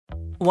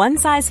One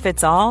size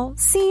fits all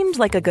seemed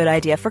like a good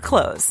idea for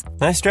clothes.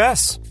 Nice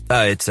dress.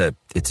 It's a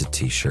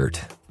t-shirt.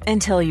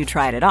 Until you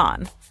tried it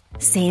on.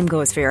 Same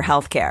goes for your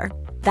healthcare.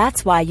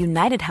 That's why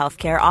United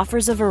Healthcare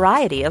offers a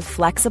variety of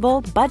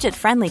flexible,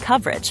 budget-friendly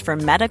coverage for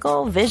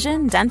medical,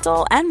 vision,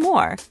 dental, and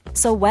more.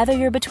 So whether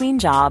you're between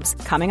jobs,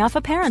 coming off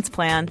a parent's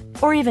plan,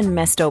 or even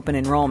missed open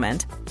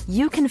enrollment,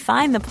 you can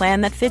find the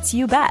plan that fits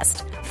you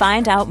best.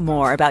 Find out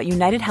more about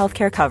United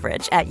Healthcare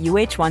coverage at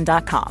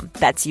uh1.com.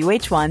 That's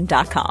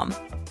uh1.com.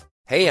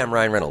 Hey, I'm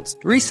Ryan Reynolds.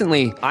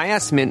 Recently, I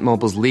asked Mint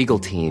Mobile's legal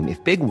team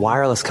if big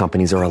wireless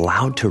companies are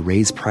allowed to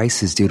raise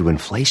prices due to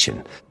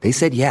inflation. They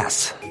said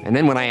yes. And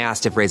then when I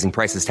asked if raising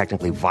prices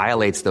technically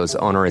violates those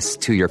onerous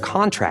 2-year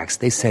contracts,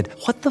 they said,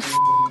 "What the f***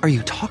 are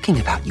you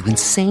talking about, you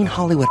insane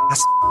Hollywood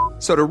ass?"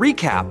 So to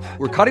recap,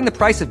 we're cutting the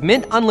price of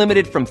Mint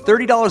Unlimited from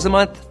 $30 a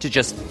month to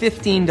just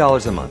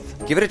 $15 a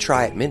month. Give it a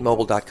try at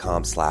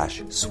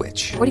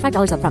mintmobile.com/switch.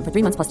 $45 up front for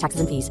 3 months plus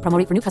taxes and fees. Promo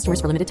rate for new customers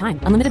for limited time.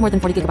 Unlimited more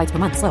than 40 gigabytes per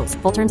month. Slows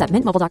full terms at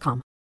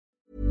mintmobile.com.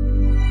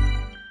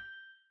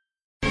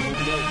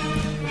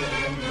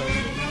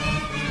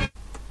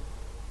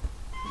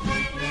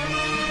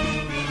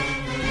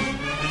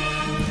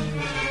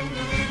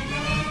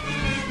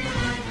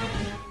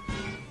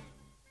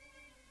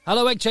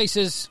 Hello, Egg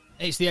Chasers.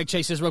 It's the Egg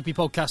Chasers Rugby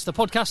Podcast, the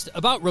podcast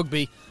about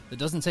rugby that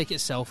doesn't take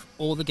itself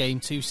or the game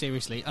too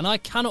seriously. And I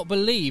cannot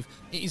believe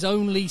it is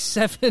only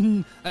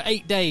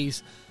 8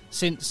 days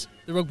since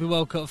the Rugby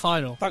World Cup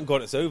final. Thank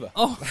God it's over.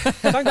 Oh,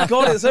 thank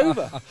God it's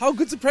over. How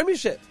good's the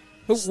Premiership?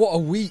 But what a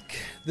week.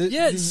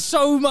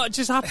 So much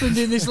has happened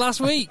in this last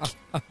week.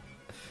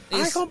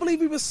 I can't believe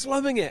we were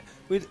slumming it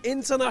with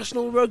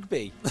international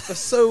rugby for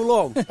so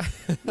long.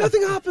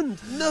 Nothing happened.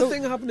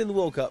 Nothing happened in the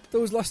World Cup.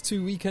 Those last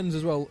 2 weekends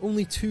as well.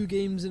 Only 2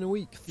 games in a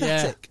week.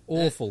 Pathetic.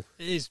 Awful.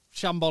 It is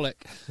shambolic.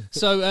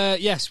 So,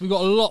 yes, we've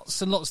got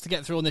lots and lots to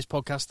get through on this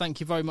podcast. Thank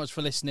you very much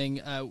for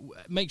listening.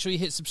 Make sure you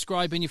hit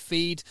subscribe in your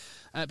feed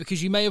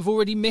because you may have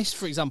already missed,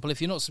 for example,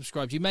 if you're not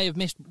subscribed, you may have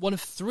missed one of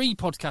 3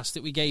 podcasts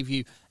that we gave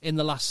you in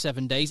the last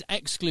 7 days,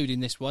 excluding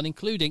this one,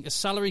 including a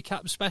salary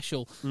cap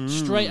special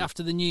straight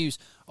after the news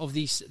of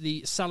the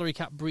salary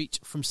cap breach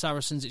from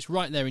Saracens. It's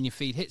right there in your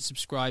feed. Hit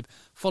subscribe.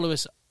 Follow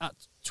us at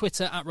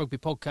Twitter at Rugby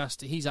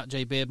Podcast. He's at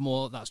J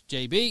Beardmore. That's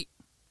JB.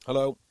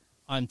 Hello.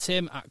 I'm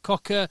Tim at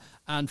Cocker.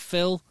 And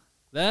Phil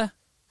there.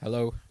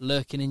 Hello.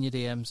 Lurking in your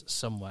DMs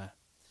somewhere.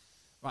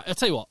 Right, I'll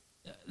tell you what.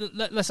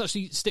 Let's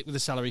actually stick with the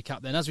salary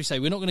cap then. As we say,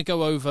 we're not going to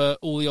go over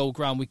all the old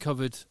ground we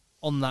covered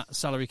on that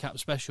salary cap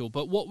special.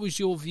 But what was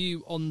your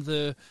view on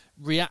the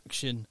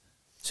reaction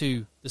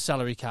to the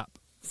salary cap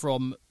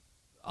from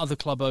other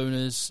club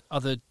owners,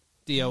 other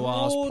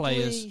DORs,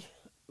 players?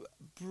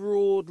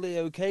 Broadly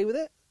okay with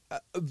it.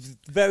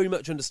 Very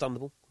much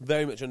understandable.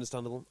 Very much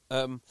understandable.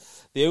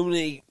 The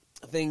only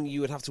thing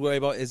you would have to worry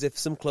about is if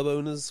some club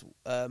owners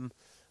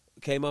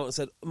came out and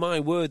said, "My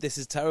word, this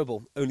is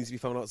terrible," only to be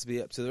found out to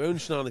be up to their own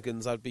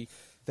shenanigans. I'd be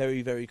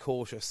very, very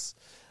cautious.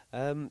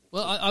 Well,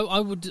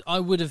 I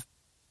would have.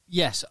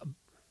 Yes,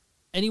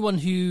 anyone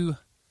who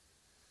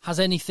has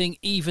anything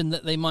even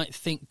that they might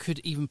think could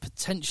even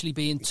potentially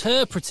be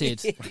interpreted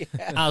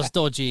as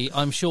dodgy,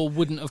 I'm sure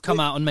wouldn't have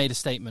come out and made a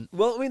statement.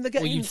 Well, I mean, they're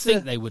getting you'd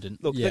think they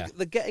wouldn't. Look,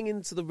 they're getting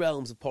into the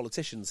realms of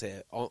politicians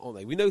here, aren't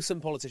they? We know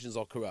some politicians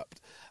are corrupt,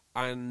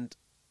 and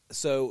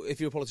so if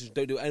you're a politician,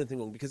 don't do anything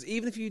wrong, because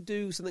even if you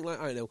do something like,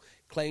 I don't know,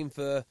 claim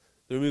for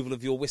the removal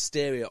of your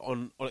wisteria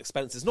on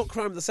expenses, not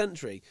crime of the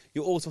century,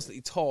 you're automatically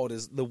tarred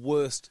as the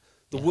worst.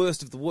 The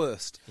worst of the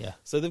worst. Yeah.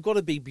 So they've got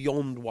to be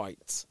beyond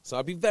white. So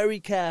I'd be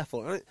very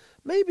careful.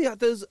 Maybe that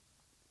does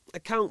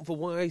account for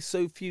why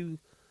so few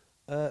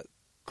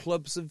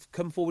clubs have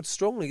come forward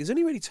strongly. There's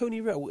only really Tony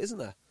Rowe, isn't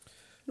there?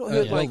 Not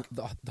heard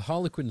the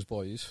Harlequins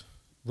boys,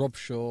 Rob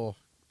Shaw,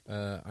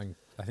 and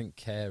I think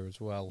Kerr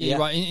as well. Yeah,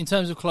 right. In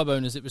terms of club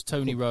owners, it was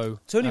Tony Rowe.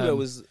 Tony Rowe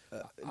was...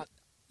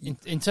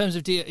 in terms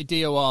of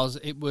DORs,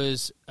 it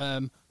was...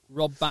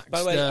 Rob Baxter.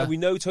 By the way, we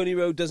know Tony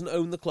Rowe doesn't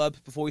own the club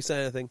before we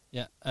say anything.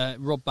 Yeah,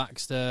 Rob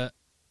Baxter.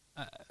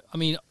 I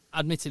mean,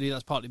 admittedly,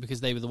 that's partly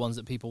because they were the ones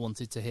that people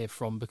wanted to hear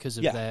from because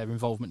of their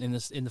involvement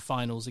in the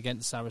finals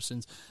against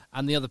Saracens,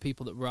 and the other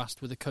people that were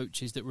asked were the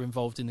coaches that were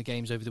involved in the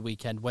games over the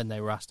weekend when they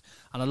were asked,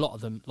 and a lot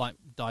of them, like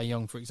Di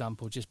Young, for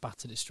example, just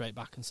battered it straight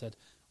back and said,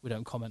 "We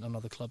don't comment on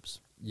other clubs."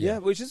 Yeah,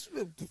 which is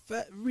a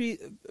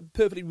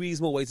perfectly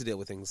reasonable way to deal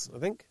with things, I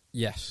think.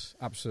 Yes,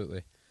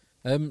 absolutely.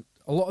 A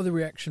lot of the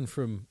reaction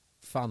from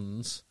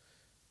fans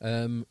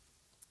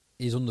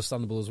is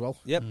understandable as well.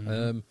 Yep.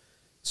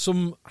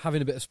 Some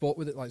having a bit of sport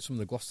with it, like some of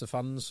the Gloucester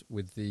fans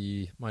with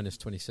the minus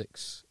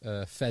 26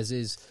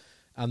 fezzes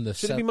and the...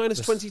 Should it be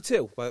minus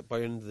 22 by the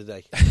end of the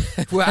day?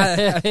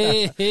 Well,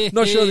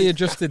 not sure they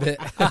adjusted it.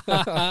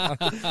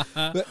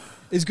 But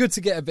it's good to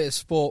get a bit of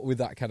sport with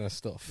that kind of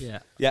stuff. Yeah.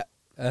 Yeah.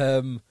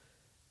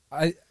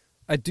 I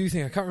do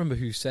think, I can't remember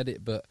who said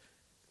it, but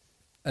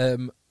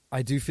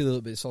I do feel a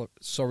little bit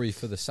sorry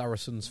for the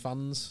Saracens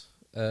fans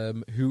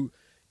who,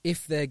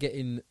 if they're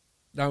getting...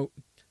 Now,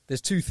 there's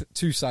two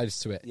sides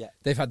to it. Yeah.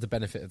 They've had the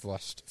benefit of the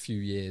last few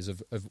years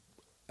of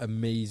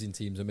amazing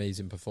teams,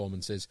 amazing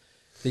performances.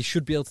 they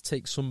should be able to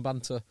take some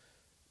banter.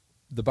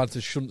 The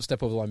banter shouldn't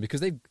step over the line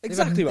because they've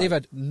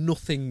had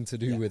nothing to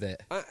do with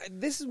it.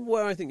 This is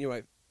where I think you're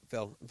right,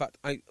 Phil. In fact,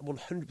 I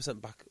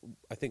 100% back.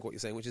 I think what you're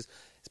saying, which is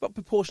it's about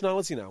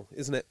proportionality now,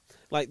 isn't it?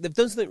 Like they've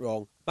done something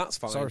wrong, that's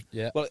fine. Sorry,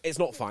 yeah. Well, it's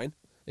not fine,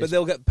 but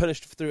they'll get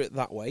punished through it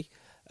that way.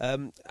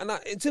 And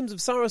in terms of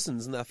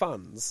Saracens and their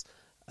fans,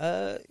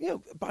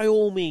 by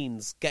all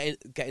means, get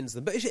into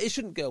them, but it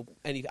shouldn't go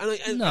any.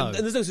 And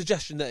there's no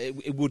suggestion that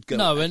it would go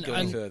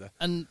any further.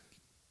 And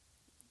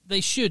they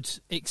should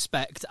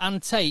expect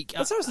and take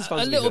a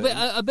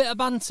bit of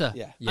banter.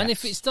 Yeah. Yes. And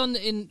if it's done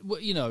in,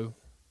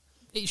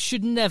 it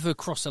should never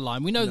cross a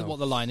line. We know what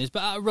the line is,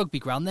 but at a rugby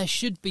ground, there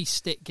should be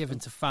stick given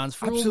to fans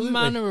for all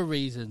manner of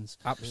reasons.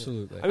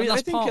 Absolutely. I mean,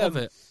 that's I think, part of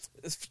it.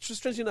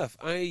 Strangely enough,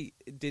 I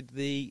did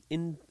the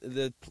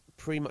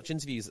pre-match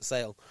interviews at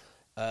Sale.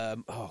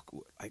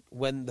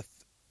 When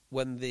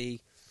the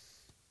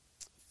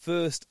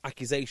first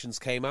accusations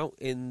came out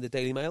in the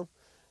Daily Mail,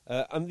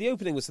 and the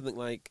opening was something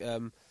like,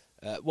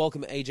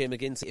 welcome AJ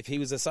McGinty. If he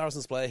was a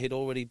Saracens player, he'd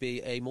already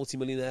be a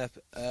multimillionaire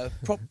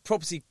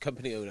property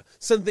company owner.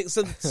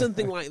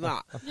 Something like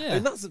that. Yeah. I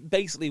mean, that's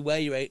basically where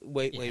you're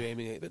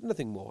aiming at, but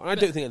nothing more. And I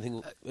don't think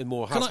anything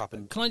more has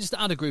happened. Can I just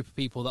add a group of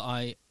people that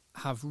I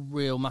have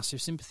real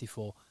massive sympathy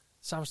for?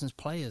 Saracens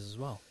players as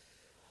well.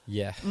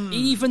 Yeah.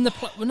 Even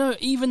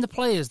the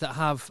players that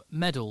have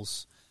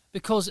medals,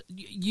 because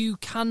you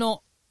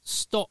cannot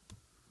stop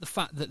the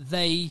fact that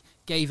they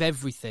gave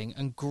everything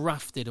and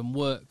grafted and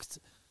worked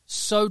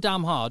so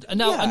damn hard. And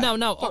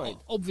now,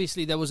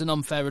 obviously there was an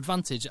unfair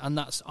advantage, and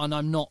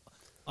I'm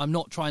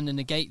not trying to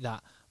negate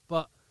that,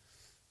 but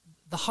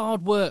the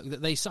hard work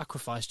that they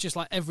sacrificed, just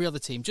like every other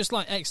team, just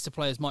like Exeter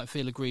players might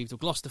feel aggrieved, or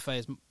Gloucester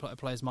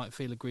players might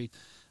feel aggrieved,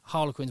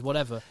 Harlequins,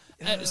 whatever.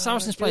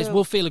 Saracens players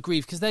will feel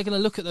aggrieved because they're going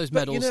to look at those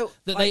medals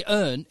that they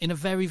earn in a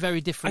very,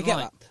 very different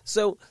light. That.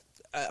 So,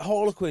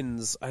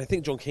 Harlequins, I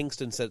think John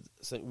Kingston said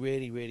something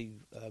really, really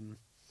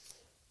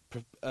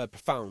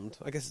profound.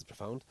 I guess it's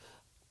profound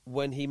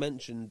when he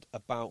mentioned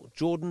about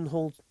Jordan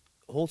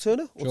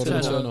Turner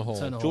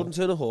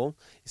Hall.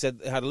 He said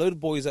they had a load of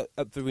boys up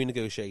for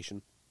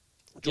renegotiation.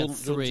 Jordan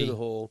Turner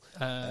Hall,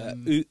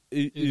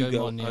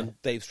 Ugo and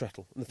Dave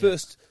Strettle. And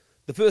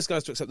the first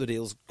guys to accept the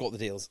deals got the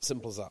deals.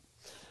 Simple as that.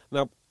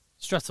 Now,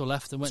 Strettle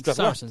left and went to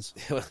Saracens.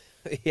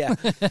 Yeah.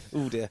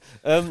 Oh dear.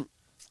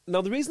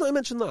 Now, the reason I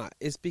mention that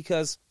is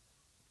because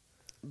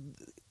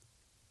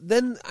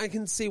then I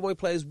can see why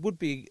players would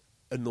be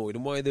annoyed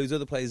and why those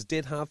other players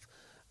did have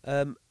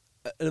an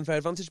unfair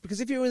advantage. Because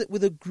if you're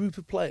with a group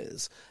of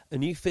players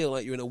and you feel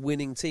like you're in a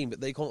winning team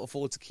but they can't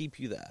afford to keep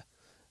you there,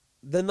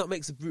 then that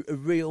makes a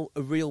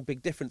real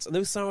big difference. And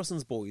those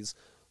Saracens boys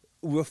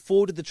were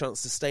afforded the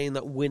chance to stay in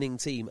that winning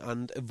team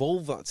and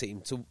evolve that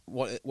team to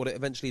what it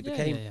eventually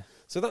became. Yeah.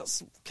 So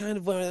that's kind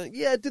of where,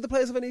 did the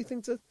players have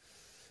anything to...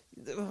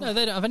 No,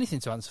 they don't have anything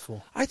to answer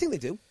for. I think they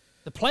do.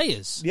 The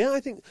players? Yeah, I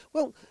think...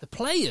 Well... The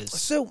players?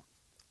 So,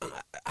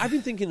 I've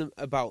been thinking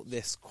about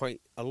this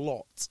quite a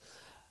lot.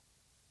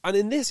 And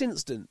in this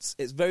instance,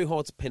 it's very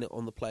hard to pin it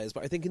on the players,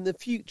 but I think in the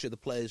future, the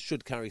players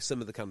should carry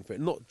some of the can for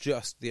it, not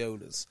just the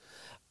owners.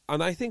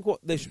 And I think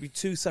there should be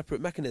two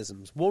separate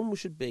mechanisms. One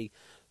should be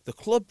the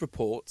club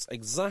reports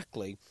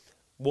exactly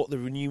what the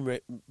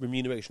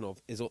remuneration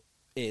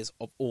is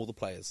of all the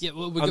players. Yeah,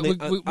 well,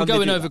 we're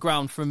going over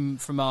ground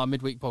from our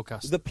midweek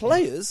podcast. The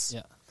players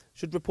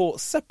should report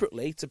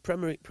separately to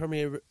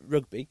Premier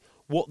Rugby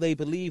what they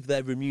believe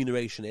their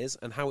remuneration is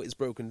and how it is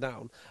broken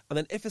down. And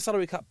then if a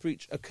salary cap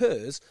breach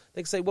occurs,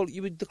 they can say, well,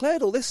 you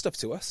declared all this stuff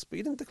to us, but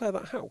you didn't declare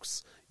that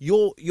house.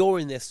 You're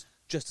in this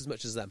just as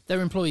much as them. They're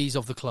employees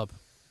of the club.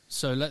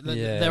 So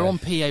they're on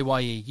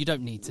PAYE. You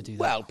don't need to do that.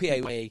 Well,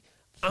 PAYE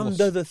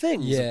and other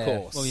things, of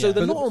course. Well, so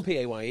they're not on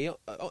PAYE.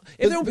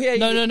 If they're on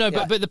PAYE... No,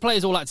 but the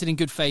players all acted in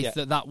good faith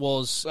that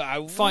was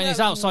fine. It's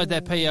outside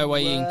their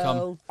PAYE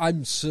income.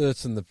 I'm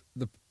certain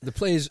the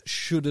players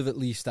should have at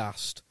least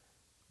asked,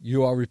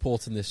 you are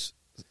reporting this,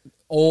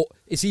 or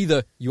it's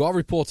either you are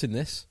reporting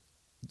this,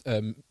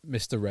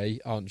 Mr. Ray,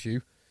 aren't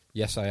you?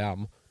 Yes, I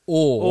am.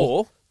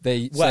 Or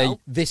they say,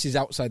 this is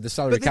outside the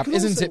salary cap,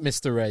 isn't it,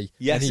 Mr. Ray?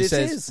 Yes, and he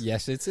says, is.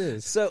 Yes, it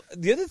is. So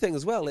the other thing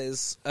as well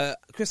is,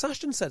 Chris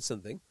Ashton said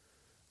something.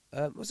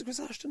 Was it Chris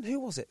Ashton?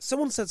 Who was it?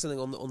 Someone said something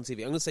on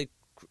TV. I'm going to say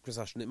Chris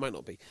Ashton. It might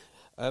not be.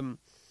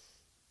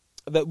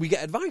 That we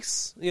get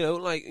advice.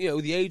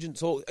 The agent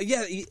talk.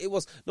 Yeah, it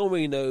was. No one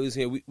really knows.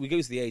 We go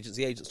to the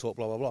agents talk,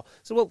 blah, blah, blah.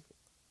 So, well,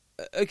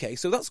 okay,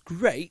 so that's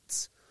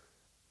great.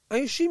 I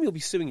assume you'll be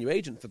suing your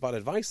agent for bad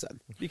advice then,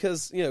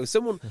 because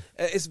someone.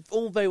 It's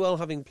all very well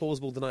having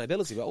plausible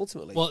deniability, but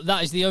ultimately, well,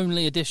 that is the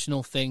only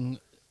additional thing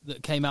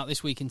that came out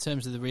this week in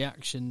terms of the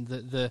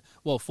reaction.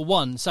 Well, for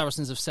one,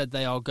 Saracens have said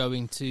they are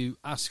going to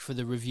ask for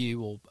the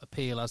review or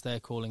appeal, as they're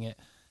calling it,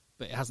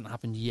 but it hasn't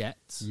happened yet.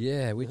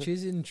 Yeah, which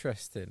is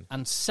interesting.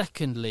 And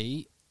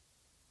secondly,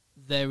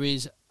 there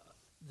is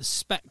the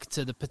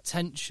spectre, the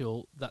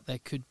potential that there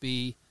could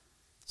be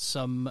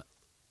some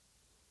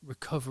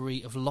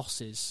recovery of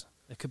losses.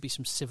 There could be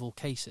some civil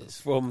cases.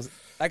 From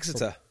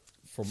Exeter.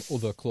 From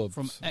other clubs.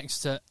 From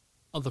Exeter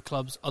other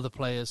clubs, other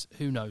players,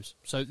 who knows?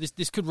 So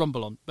this could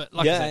rumble on. But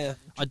like I said,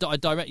 I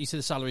direct you to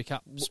the salary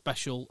cap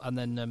special, and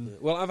then...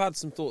 Well, I've had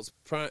some thoughts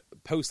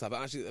post that,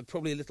 but actually they're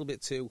probably a little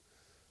bit too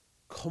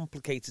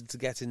complicated to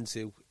get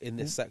into in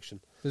this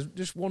section. There's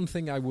just one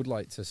thing I would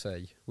like to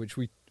say, which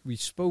we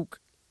spoke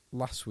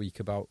last week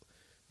about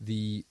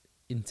the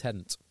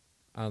intent.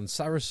 And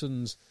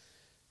Saracens,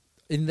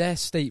 in their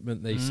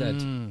statement, they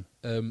said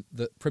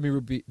that Premier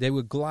Rugby, they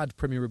were glad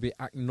Premier Rugby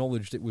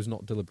acknowledged it was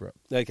not deliberate.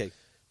 Okay.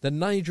 Then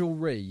Nigel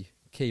Ray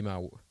came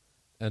out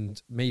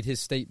and made his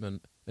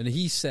statement, and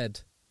he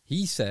said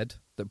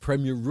that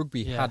Premier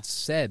Rugby had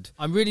said.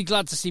 I'm really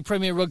glad to see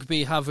Premier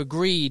Rugby have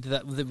agreed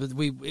that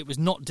it was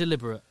not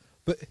deliberate.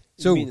 But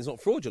so you mean it's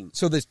not fraudulent?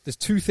 So there's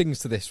two things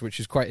to this, which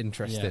is quite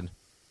interesting. Yeah.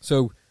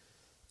 So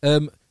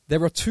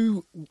there are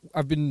two.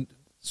 I've been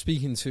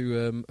speaking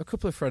to a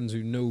couple of friends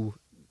who know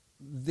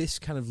this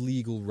kind of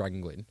legal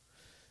wrangling,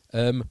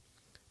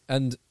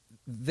 and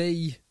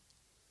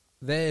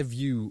their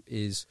view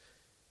is.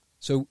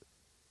 So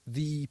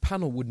the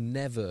panel would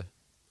never,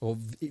 or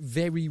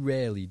very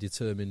rarely,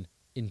 determine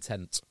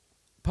intent,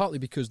 partly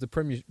because the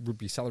Premier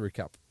Rugby salary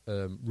cap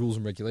rules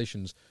and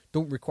regulations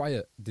don't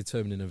require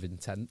determining of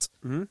intent.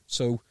 Mm-hmm.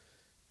 So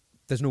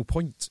there's no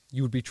point.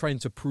 You would be trying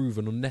to prove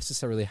an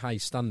unnecessarily high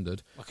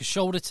standard. Like a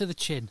shoulder to the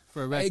chin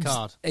for a red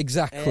card.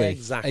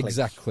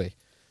 Exactly.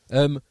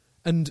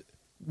 And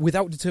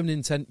without determining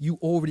intent, you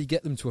already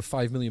get them to a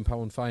 £5 million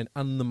fine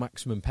and the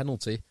maximum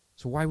penalty.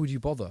 So why would you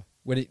bother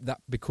when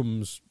that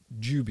becomes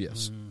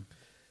dubious?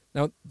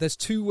 Now, there's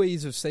two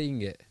ways of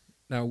saying it.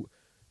 Now,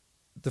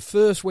 the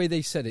first way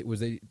they said it was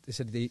they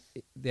said they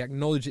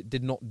acknowledged it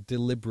did not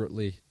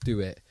deliberately do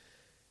it.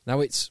 Now,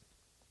 it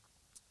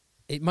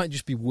might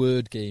just be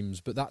word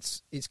games, but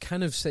it's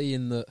kind of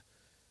saying that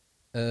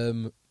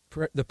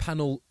the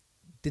panel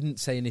didn't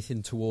say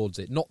anything towards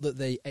it. Not that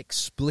they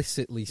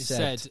explicitly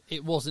said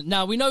it wasn't.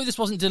 Now, we know this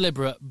wasn't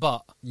deliberate,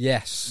 but...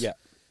 Yes.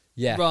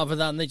 Yeah. Rather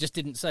than they just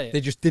didn't say it.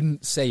 They just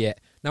didn't say it.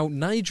 Now,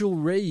 Nigel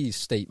Ray's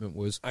statement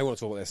was... I want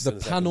to talk about this. The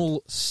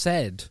panel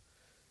said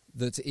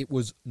that it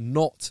was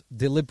not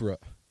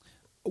deliberate.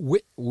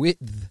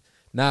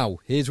 Now,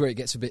 here's where it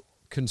gets a bit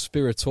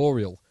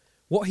conspiratorial.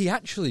 What he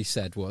actually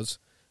said was,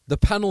 the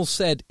panel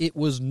said it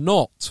was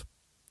not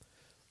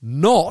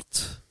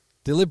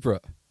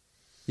deliberate.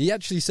 He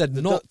actually said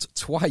not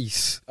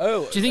twice.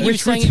 Oh, do you think he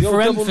was saying it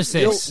for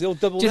emphasis? Do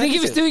you think he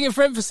was doing it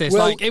for emphasis?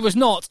 Well, like, it was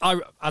not,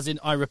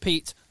 I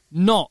repeat,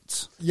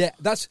 not. Yeah,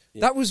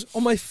 that was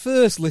on my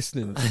first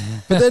listening.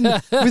 But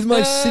then, with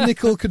my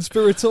cynical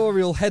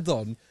conspiratorial head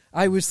on,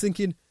 I was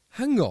thinking,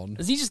 hang on.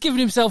 Has he just given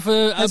himself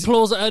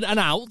applause an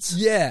out?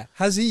 Yeah.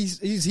 Has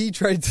he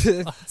tried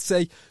to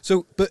say...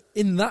 So, but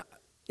in that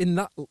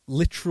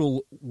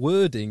literal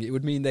wording, it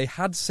would mean they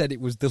had said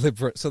it was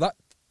deliberate. So that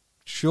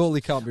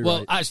surely can't be right.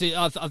 Well, actually,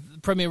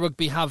 Premier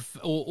Rugby have,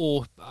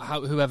 or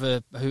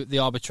whoever the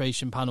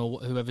arbitration panel,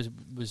 whoever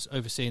was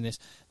overseeing this,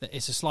 that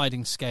it's a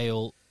sliding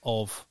scale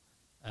of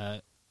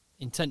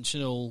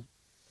intentional,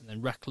 and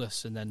then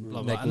reckless, and then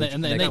blah blah. And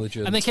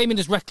they came in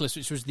as reckless,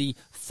 which was the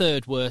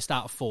third worst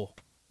out of 4.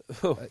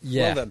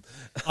 Yeah, well then.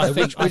 I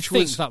think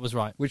that was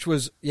right. Which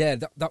was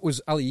that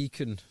was Ali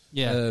Eakin.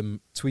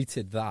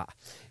 Tweeted that.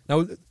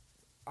 Now,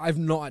 I've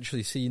not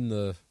actually seen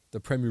the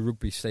Premier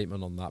Rugby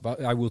statement on that,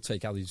 but I will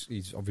take Ali's.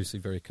 He's obviously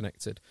very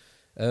connected.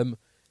 There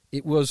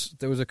was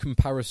a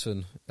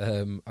comparison.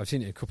 I've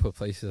seen it in a couple of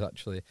places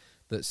actually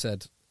that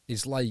said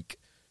it's like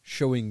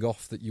showing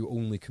off that you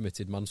only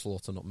committed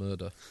manslaughter, not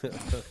murder.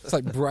 It's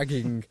like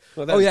bragging.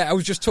 Well, I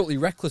was just totally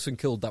reckless and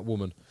killed that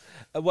woman.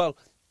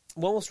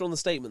 Whilst we're on the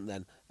statement,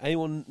 then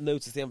anyone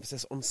notice the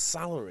emphasis on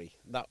salary?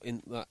 That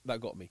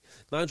got me.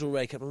 Nigel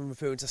Ray kept on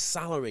referring to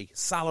salary.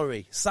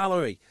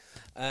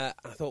 I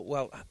thought,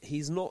 well,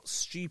 he's not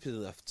stupid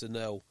enough to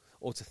know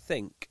or to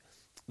think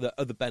that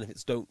other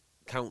benefits don't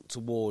count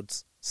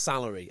towards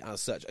salary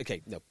as such.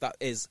 Okay, no, that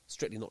is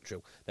strictly not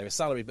true. There is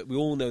salary, but we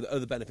all know that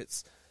other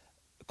benefits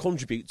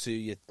contribute to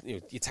your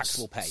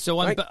taxable pay.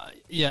 So right?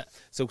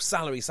 So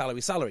salary.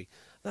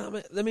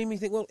 That made me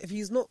think, well,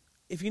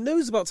 if he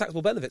knows about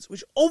taxable benefits,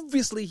 which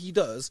obviously he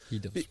does.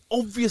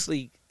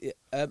 Obviously,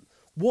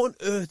 what on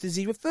earth is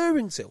he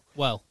referring to?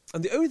 Well,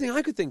 and the only thing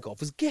I could think of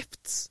was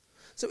gifts.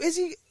 So is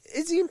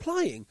he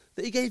implying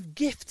that he gave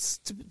gifts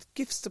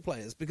to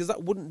players because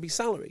that wouldn't be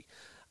salary?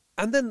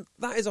 And then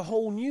that is a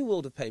whole new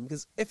world of pain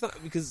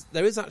because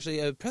there is actually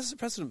a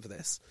precedent for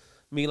this: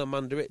 Milan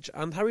Mandaric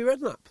and Harry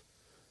Redknapp,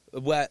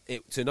 where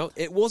it turned out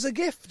it was a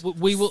gift.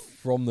 We will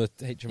from the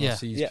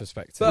HMRC's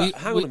perspective. But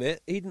hang on a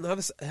minute, he didn't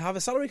have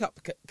a salary cap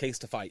case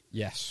to fight.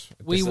 Yes,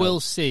 we will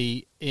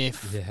see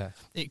if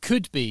it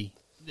could be.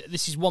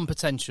 This is one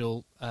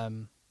potential.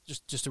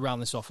 Just to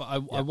round this off, I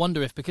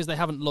wonder if because they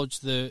haven't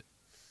lodged the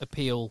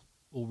appeal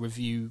or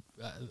review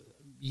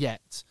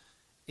yet,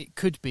 it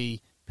could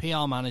be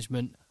PR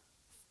management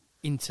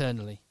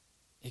internally.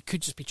 It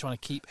could just be trying to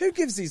keep. Who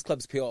gives these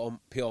clubs PR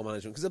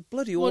management? Because they're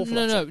bloody awful.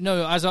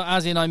 No.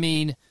 As in, I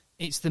mean,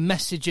 it's the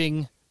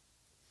messaging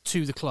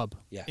to the club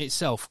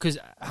itself, because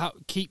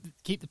keep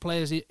the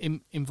players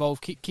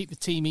involved, keep the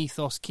team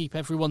ethos, keep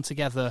everyone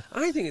together.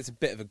 I think it's a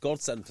bit of a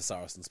godsend for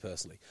Saracens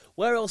personally.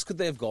 Where else could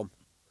they have gone?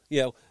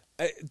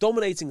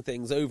 Dominating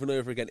things over and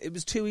over again. It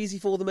was too easy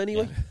for them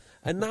anyway,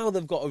 and now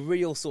they've got a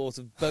real sort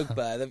of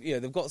bugbear.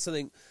 They've got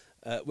something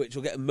which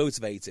will get them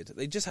motivated.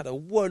 They just had a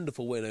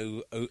wonderful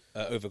win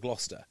over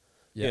Gloucester.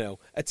 Yeah.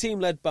 A team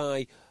led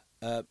by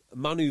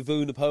Manu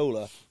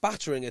Vunipola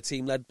battering a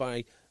team led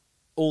by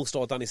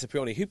all-star Danny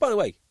Cipriani, who, by the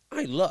way,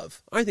 I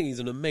love. I think he's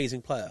an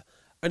amazing player.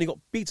 And he got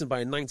beaten by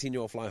a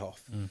 19-year-old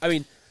fly-half. I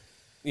mean,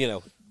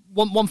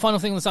 One final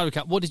thing on the salary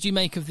cap. What did you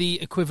make of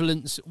the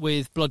equivalence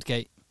with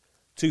Bloodgate?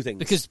 Two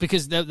things.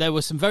 Because there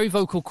were some very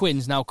vocal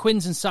Quins. Now,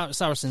 Quins and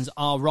Saracens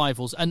are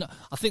rivals. And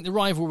I think the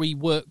rivalry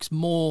works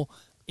more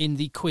in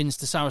the Quins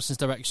to Saracens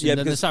direction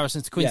than the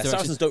Saracens to Quins direction.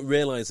 Saracens don't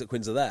realise that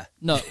Quins are there.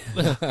 No,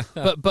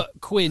 but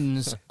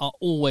Quins are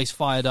always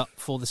fired up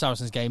for the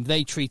Saracens game.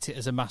 They treat it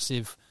as a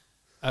massive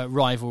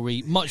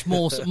rivalry, much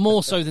more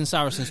so than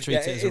Saracens treat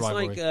it as a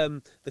rivalry. It's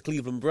like the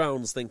Cleveland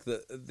Browns think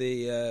that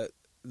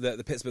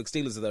the Pittsburgh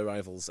Steelers are their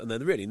rivals, and they're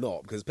really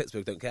not, because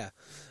Pittsburgh don't care.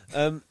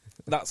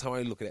 That's how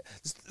I look at it.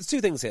 There's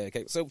two things here.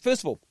 Okay, so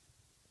first of all,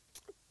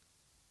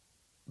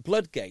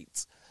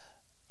 Bloodgate,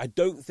 I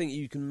don't think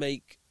you can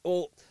make...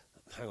 Or,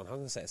 hang on, how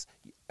can I say this?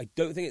 I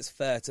don't think it's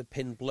fair to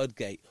pin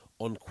Bloodgate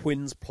on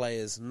Quins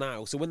players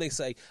now. So when they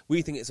say,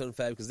 we think it's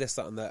unfair because this,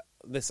 that, and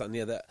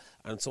the other,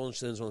 and someone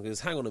turns around and goes,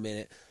 hang on a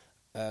minute,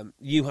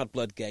 you had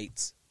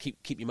Bloodgate, keep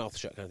your mouth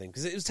shut kind of thing.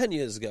 Because it was 10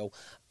 years ago,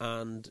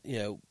 and,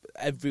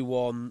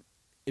 everyone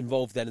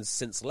involved then has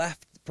since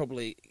left.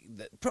 Probably,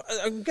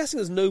 I'm guessing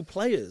there's no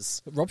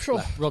players. Rob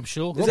Shaw. Rob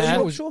Shaw. Is it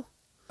Rob Shaw?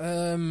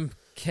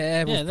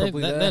 Kerr was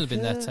probably there. They'll have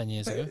been there 10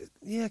 years ago.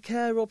 Yeah,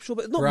 Kerr, Rob Shaw,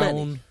 but not Brown.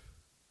 many.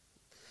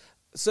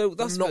 So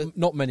that's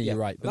not many. You're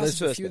right, but that's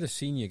there's a the few of the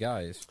senior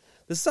guys.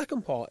 The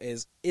second part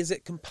is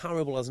it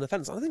comparable as an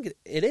offence? I think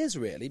it is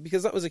really,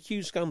 because that was a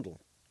huge scandal.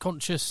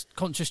 Conscious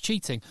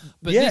cheating.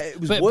 But it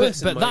was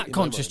worse. But that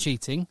conscious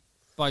cheating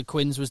by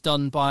Quins was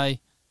done by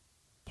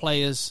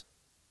players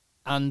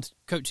and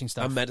coaching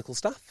staff And medical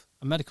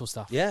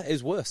staff. Yeah, it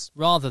was worse.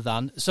 Rather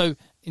than... So,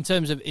 in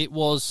terms of it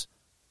was...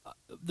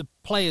 the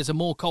players are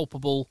more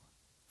culpable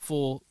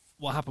for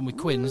what happened with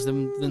Quins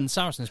than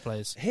Saracens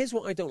players. Here's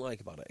what I don't like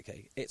about it,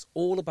 okay? It's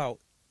all about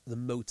the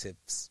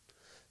motives.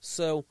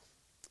 So,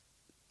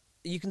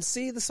 you can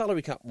see the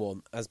salary cap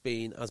one as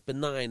being as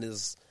benign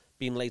as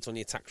being late on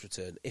your tax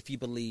return, if you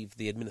believe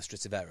the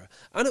administrative error.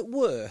 And at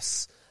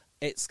worst,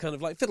 it's kind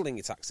of like fiddling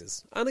your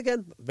taxes. And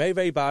again, very,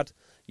 very bad.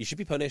 You should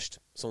be punished,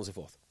 so on and so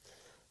forth.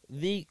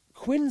 The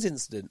Quins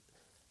incident,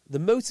 the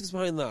motives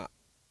behind that,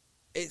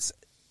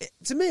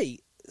 to me,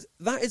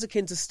 that is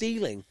akin to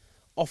stealing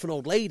off an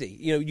old lady.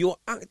 You're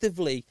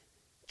actively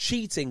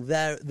cheating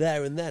there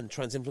and then,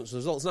 trying to influence the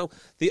results. Now,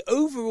 the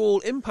overall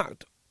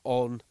impact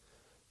on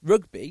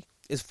rugby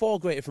is far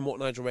greater from what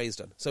Nigel Ray's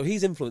done. So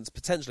he's influenced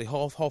potentially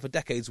half a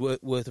decade's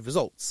worth of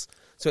results.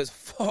 So it's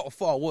far,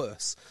 far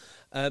worse.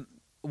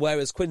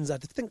 Whereas Quins, I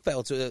think,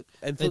 failed to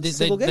influence a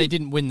single game. They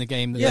didn't win the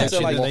game that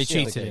they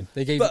cheated in.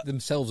 They gave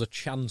themselves a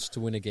chance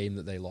to win a game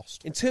that they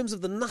lost. In terms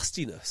of the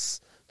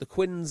nastiness, the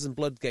Quins and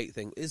Bloodgate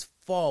thing is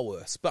far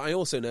worse. But I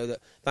also know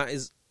that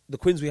is the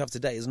Quins we have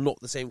today is not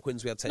the same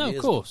Quins we had 10 years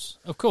ago.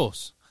 Of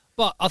course.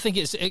 But I think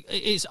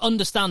it's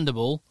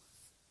understandable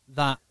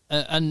that,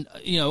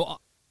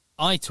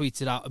 I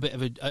tweeted out a bit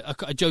of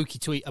a jokey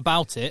tweet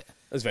about it.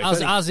 It was very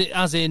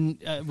funny.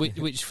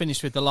 Which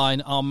finished with the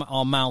line,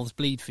 our mouths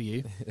bleed for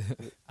you.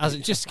 As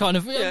it just kind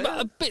of,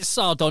 a bit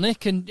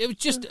sardonic, and it was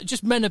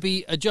just meant to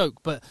be a joke,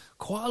 but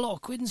quite a lot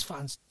of Quins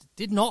fans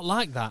did not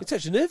like that. It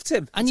touched a nerve,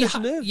 Tim. And you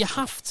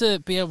have to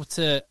be able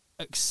to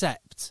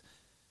accept,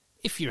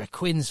 if you're a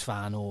Quins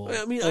fan or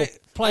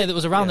player that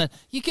was around then,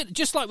 you get,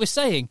 just like we're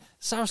saying,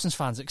 Saracens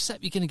fans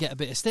accept you're going to get a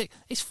bit of stick.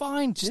 It's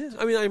fine.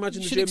 I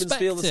imagine the Germans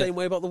feel the same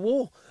way about the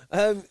war.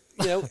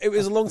 It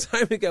was a long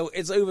time ago.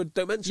 It's over.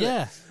 Don't mention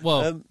it.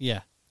 Well,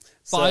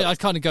 But I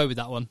kind of go with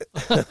that one.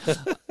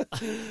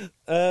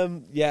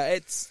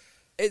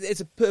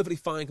 It's a perfectly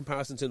fine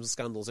comparison in terms of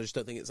scandals. I just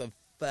don't think it's a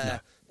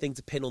fair thing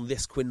to pin on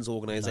this Quins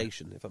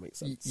organisation, if that makes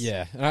sense.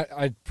 Yeah, and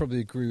I'd probably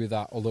agree with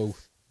that, although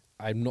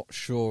I'm not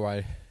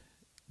sure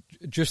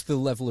just the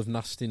level of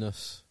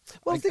nastiness.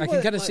 Well, I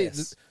can kind of see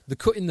the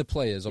cutting the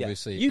players,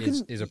 obviously,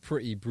 is a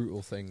pretty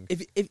brutal thing.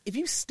 If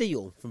you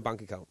steal from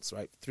bank accounts,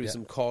 right, through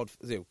some card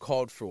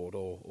fraud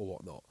or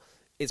whatnot,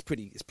 it's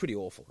pretty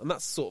awful, and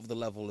that's sort of the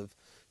level of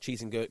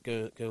cheating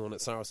going on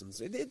at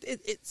Saracens.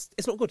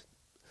 It's not good.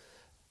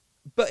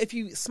 But if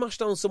you smash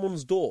down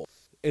someone's door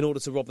in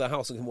order to rob their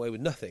house and come away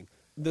with nothing,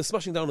 the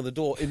smashing down of the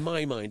door, in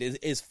my mind,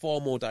 is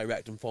far more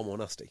direct and far more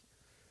nasty.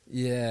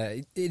 Yeah,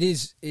 it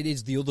is. It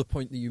is the other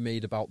point that you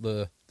made about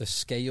the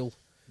scale.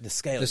 The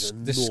scale is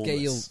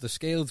enormous. The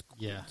scale.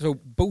 Yeah. So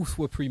both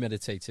were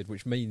premeditated,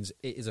 which means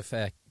it's a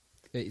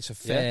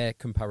fair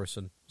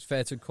comparison. It's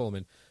fair to call them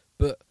in.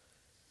 But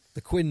the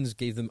Quins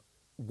gave them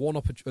one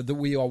opportunity that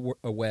we are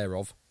aware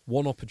of,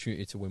 one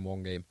opportunity to win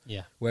one game.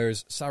 Yeah.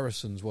 Whereas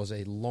Saracens was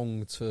a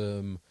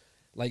long-term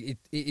Like it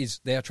is.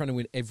 They are trying to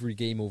win every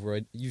game over.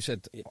 You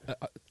said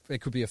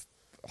it could be a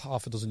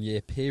half a dozen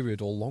year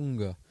period or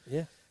longer.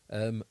 Yeah.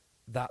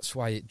 That's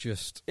why it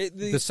just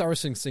the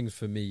Saracens thing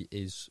for me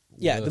is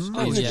the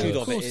magnitude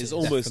of it is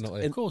almost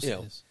definitely. Of course it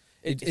is.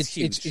 It's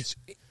huge. It's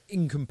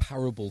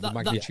incomparable, the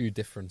magnitude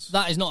difference.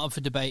 That is not up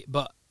for debate,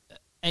 but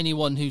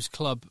anyone whose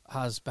club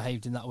has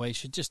behaved in that way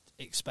should just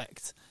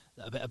expect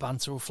that a bit of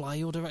banter will fly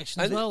your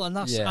direction as well, and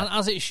that's and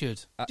as it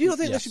should. Do you not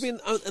think there should be an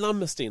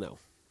amnesty now?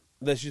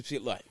 There should be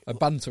like a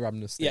banter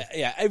amnesty.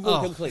 Yeah.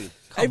 Everyone come clean.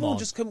 Everyone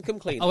just come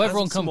clean. Oh,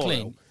 everyone come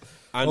clean.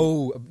 And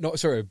no,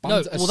 sorry. A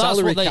well,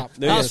 salary cap.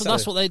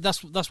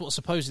 That's what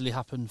supposedly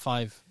happened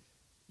 5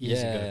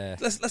 years ago.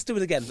 Let's do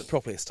it again, but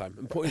properly this time,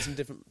 and put in some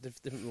different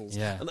rules.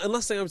 Yeah. And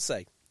last thing I would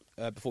say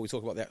before we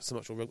talk about the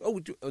actual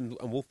rules. And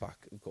Wolfpack,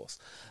 of course.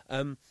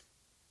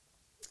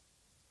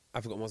 I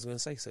forgot what I was going to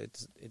say, so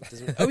it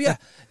doesn't. Oh yeah,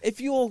 if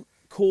you're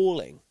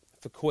calling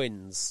for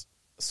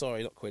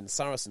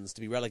Saracens to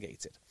be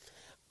relegated,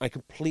 I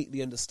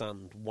completely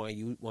understand why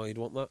you'd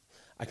want that.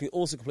 I can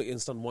also completely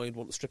understand why you'd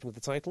want the stripping of the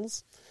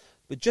titles.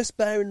 But just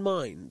bear in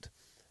mind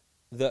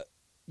that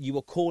you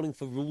are calling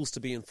for rules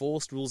to be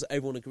enforced, rules that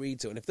everyone agreed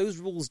to. And if those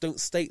rules don't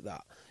state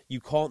that, you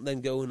can't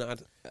then go and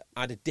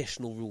add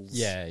additional rules.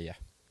 Yeah.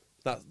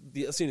 That's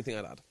the only thing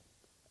I'd add.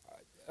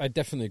 I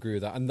definitely agree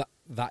with that. And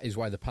that is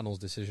why the panel's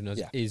decision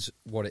is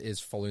what it is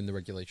following the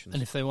regulations.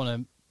 And if they want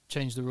to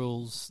change the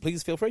rules...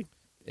 Please feel free.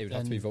 It would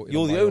have to be voted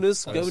You're on the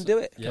owners, go and do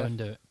it. Go and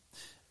do it.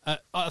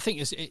 I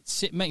think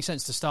it makes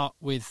sense to start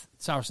with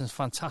Saracens'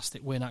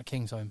 fantastic win at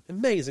Kingsholm.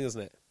 Amazing,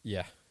 isn't it?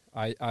 Yeah.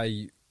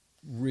 I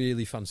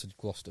really fancied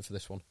Gloucester for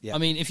this one. Yeah. I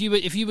mean, if you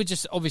were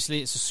just,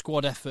 obviously it's a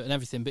squad effort and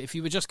everything, but if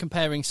you were just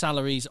comparing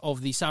salaries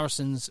of the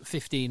Saracens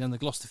 15 and the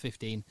Gloucester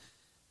 15,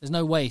 there's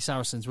no way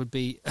Saracens would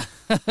be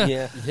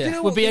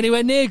would be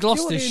anywhere near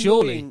Gloucester,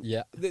 surely.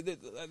 Yeah.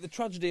 The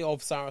tragedy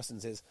of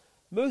Saracens is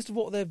most of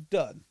what they've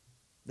done,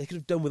 they could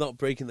have done without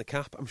breaking the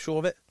cap. I'm sure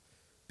of it.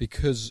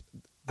 Because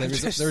there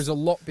is a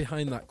lot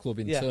behind that club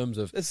in terms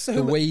of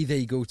the way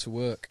they go to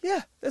work.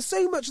 Yeah, there's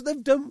so much that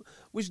they've done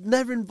which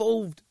never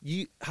involved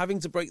you having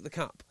to break the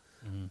cap,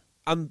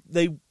 and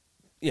they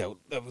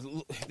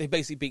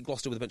basically beat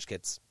Gloucester with a bunch of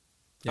kids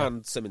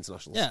and some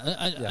internationals. Yeah,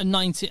 a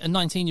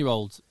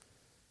 19-year-old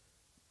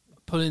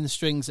pulling the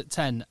strings at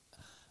 10,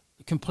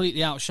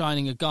 completely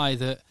outshining a guy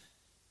that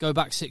go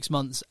back 6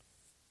 months.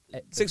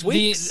 6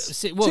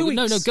 weeks? 2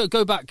 weeks. No,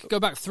 go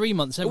back 3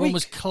 months. Everyone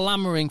was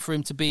clamouring for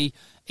him to be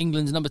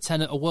England's number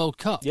 10 at a World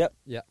Cup. Yep.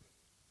 Yeah.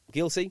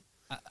 Guilty.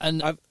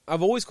 And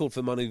I've always called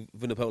for Manu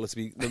Vunipola to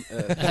be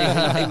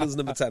England's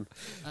number 10.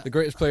 The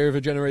greatest player of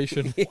a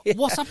generation.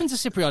 What's happened to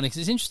Cipriani? Because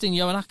it's interesting,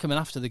 Johan Ackerman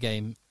after the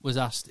game was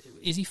asked,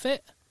 is he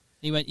fit?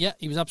 He went, yeah,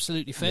 he was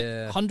absolutely fit.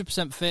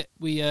 100% fit.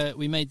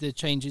 We made the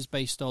changes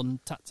based on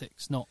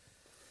tactics, not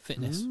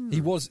fitness. He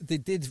was. They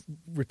did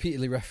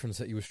repeatedly reference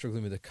that he was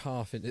struggling with a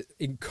calf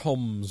in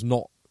comms,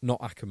 not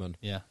Ackerman.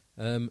 Yeah.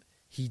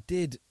 He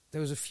did.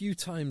 There was a few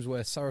times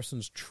where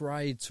Saracens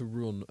tried to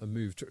run a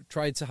move,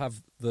 tried to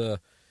have the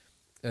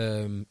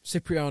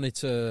Cipriani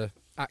to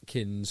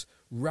Atkins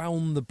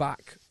round the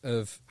back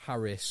of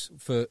Harris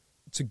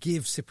to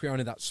give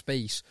Cipriani that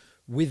space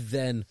with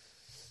then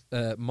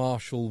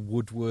Marshall,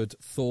 Woodward,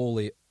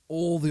 Thorley,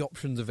 all the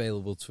options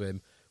available to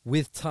him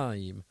with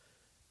time.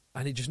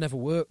 And it just never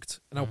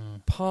worked. Now,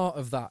 part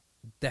of that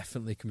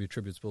definitely can be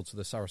attributable to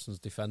the Saracens'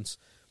 defence.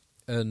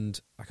 And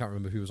I can't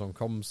remember who was on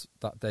comms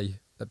that day,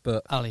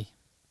 but Ali.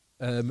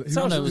 Who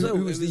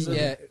was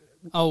the?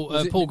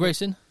 Paul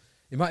Grayson.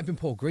 It might have been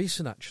Paul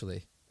Grayson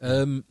actually,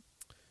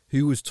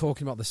 who was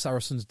talking about the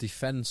Saracens'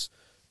 defence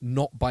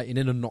not biting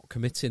in and not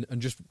committing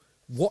and just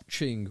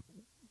watching.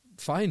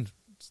 Fine,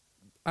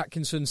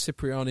 Atkinson,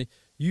 Cipriani,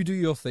 you do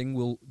your thing.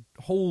 We'll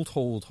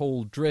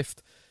hold,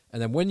 drift,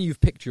 and then when you've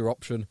picked your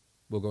option,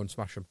 we'll go and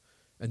smash them.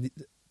 And the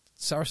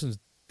Saracens'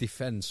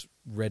 defence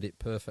read it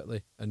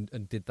perfectly and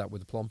did that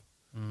with aplomb.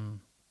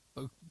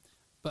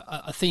 But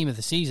a theme of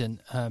the season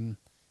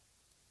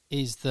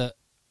is that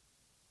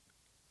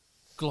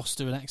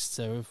Gloucester and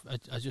Exeter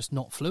are just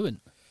not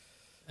fluent.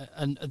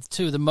 And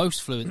two of the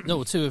most fluent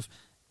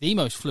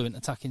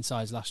attacking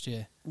sides last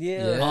year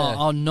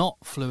are not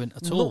fluent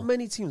at all. Not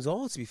many teams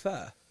are, to be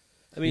fair.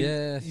 I mean,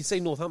 you say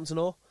Northampton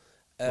are.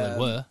 They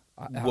were.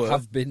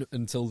 Have been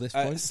until this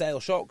point. Sale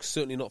Shock,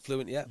 certainly not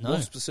fluent yet. No.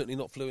 Wasps are certainly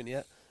not fluent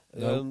yet.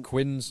 No,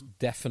 Quinn's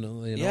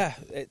definitely not. Yeah,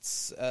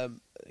 it's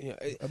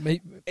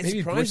maybe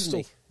surprising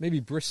Bristol, maybe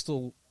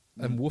Bristol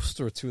and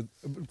Worcester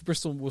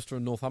Bristol and Worcester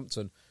and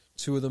Northampton,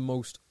 two of the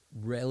most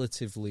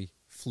relatively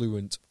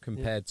fluent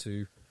compared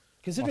to.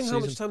 Considering how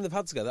much time they've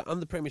had together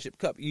and the Premiership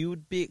Cup, you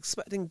would be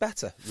expecting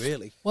better,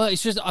 really. Well, I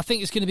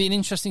think it's going to be an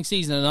interesting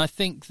season, and I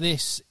think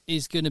this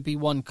is going to be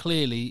one.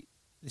 Clearly,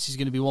 this is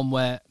going to be one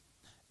where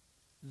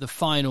the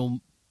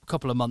final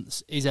couple of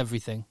months is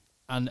everything,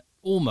 and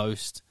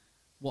almost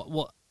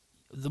what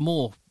the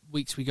more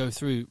weeks we go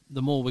through,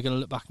 the more we're going to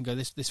look back and go,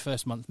 this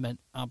first month meant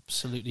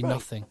absolutely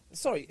nothing.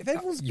 Sorry, if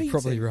everyone's you're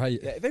probably right.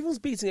 Yeah, if everyone's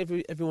beating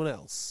everyone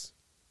else,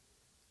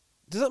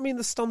 Does that mean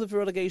the standard for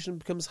relegation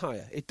becomes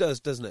higher? It does,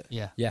 doesn't it?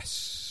 Yeah.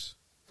 Yes.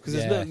 Because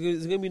there's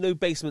going to be no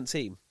basement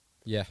team.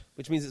 Yeah.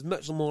 Which means it's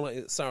much more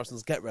likely that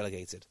Saracens get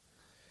relegated.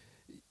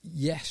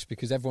 Yes,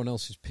 because everyone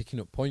else is picking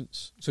up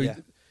points. So Yeah.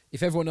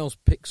 if everyone else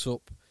picks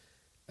up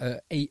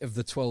 8 of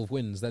the 12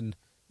 wins, then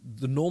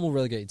the normal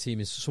relegated team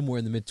is somewhere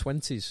in the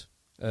mid-20s.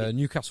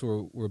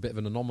 Newcastle were a bit of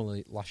an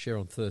anomaly last year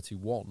on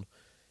 31.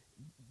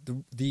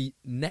 The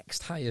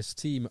next highest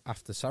team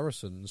after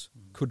Saracens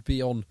could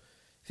be on,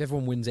 if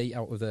everyone wins 8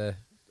 out of their,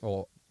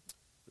 or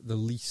the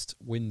least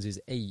wins is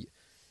 8,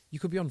 you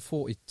could be on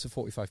 40 to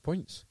 45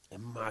 points.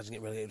 Imagine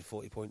getting relegated to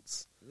 40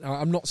 points. Now,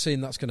 I'm not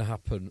saying that's going to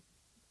happen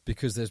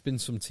because there's been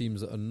some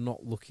teams that are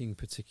not looking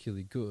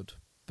particularly good.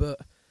 But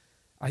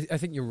I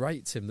think you're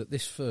right, Tim, that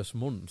this first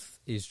month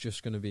is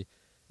just going to be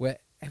where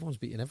everyone's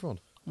beating everyone.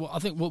 Well, I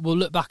think we'll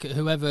look back at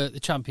whoever the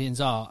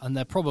champions are, and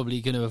they're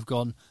probably going to have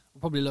gone.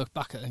 We'll probably look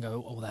back at it and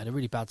go, "Oh, they had a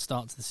really bad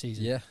start to the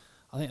season." Yeah,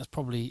 I think that's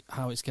probably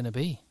how it's going to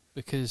be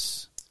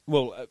because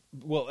Well,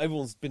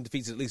 everyone's been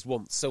defeated at least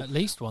once. So at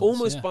least once,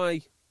 almost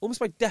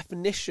by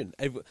definition,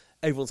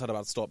 everyone's had a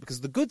bad start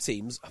because the good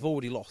teams have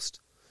already lost.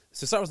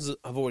 So Saracens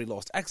have already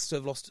lost. Exeter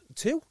have lost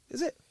 2.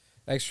 Is it?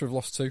 Exeter have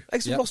lost 2.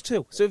 Exeter have lost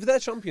 2. So if they're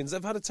champions,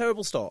 they've had a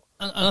terrible start.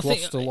 And I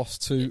think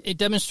lost 2. It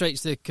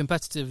demonstrates the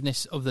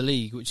competitiveness of the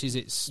league, which is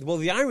its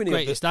the irony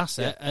greatest of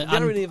asset. The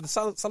irony of the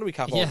salary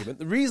cap argument.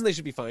 The reason they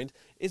should be fined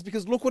is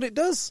because look what it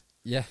does.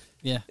 Yeah,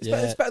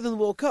 It's better than the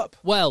World Cup.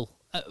 Well,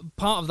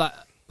 part of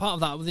that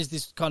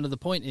this kind of the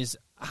point is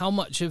how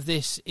much of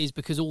this is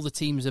because all the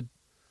teams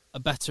are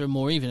better and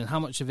more even, and how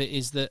much of it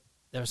is that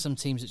there are some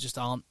teams that just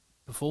aren't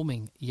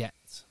performing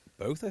yet.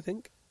 Both, I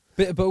think.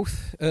 Bit of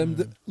both.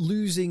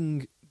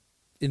 Losing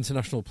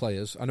international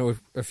players, I know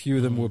a few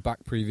of them were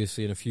back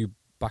previously and a few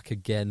back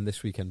again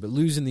this weekend, but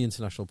losing the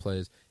international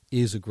players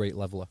is a great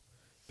leveller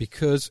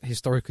because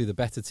historically the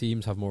better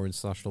teams have more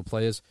international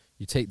players.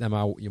 You take them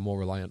out, you're more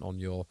reliant on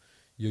your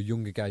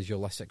younger guys, your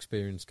less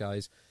experienced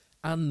guys,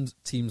 and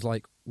teams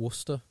like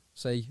Worcester,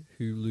 say,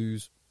 who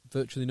lose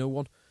virtually no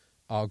one,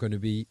 are going to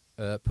be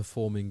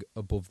performing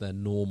above their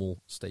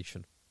normal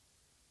station.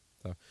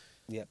 So.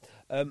 Yeah.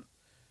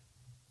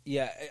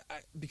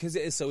 Because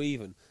it is so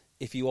even.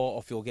 If you are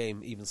off your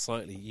game even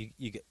slightly,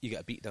 you get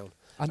a beat down.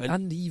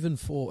 And even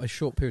for a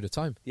short period of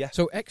time. Yeah.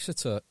 So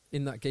Exeter,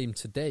 in that game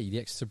today, the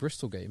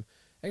Exeter-Bristol game,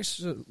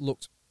 Exeter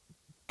looked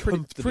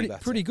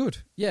pretty good.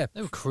 Yeah.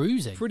 They were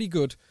cruising. Pretty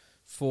good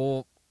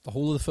for the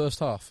whole of the first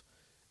half.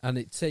 And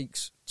it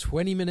takes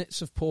 20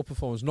 minutes of poor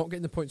performance, not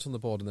getting the points on the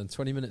board, and then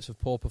 20 minutes of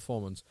poor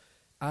performance,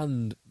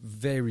 and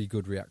very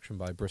good reaction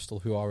by Bristol,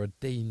 who are a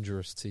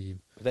dangerous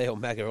team. They are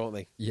mega, aren't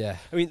they? Yeah.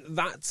 I mean,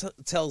 that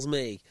tells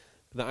me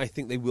that I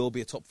think they will be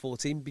a top 4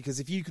 team,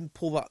 because if you can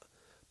pull that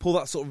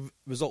sort of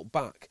result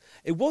back,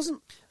 it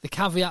wasn't... The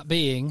caveat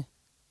being,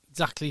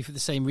 exactly for the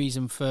same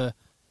reason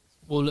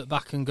we'll look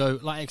back and go,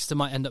 like Exeter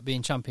might end up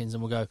being champions,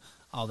 and we'll go,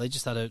 oh, they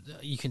just had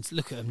you can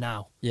look at them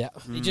now. Yeah.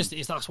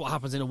 That's what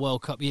happens in a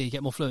World Cup. Yeah, you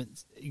get more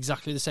fluent.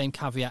 Exactly the same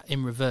caveat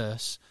in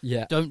reverse.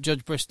 Yeah. Don't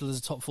judge Bristol as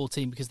a top 4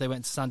 team because they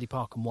went to Sandy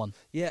Park and won.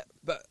 Yeah,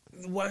 but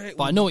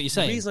I know what you're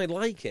saying. The reason I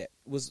like it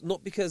was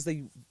not because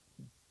they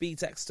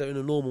beat Exeter in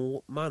a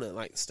normal manner,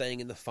 like staying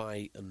in the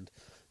fight and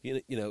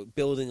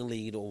building a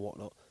lead or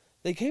whatnot.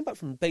 They came back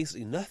from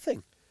basically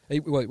nothing.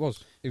 It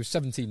was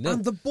 17-0.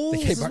 And the balls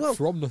they came as back well.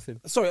 from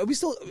nothing. Sorry, are we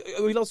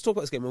allowed to talk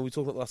about this game, or are we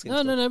talking about the last game?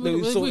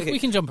 No. We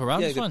can jump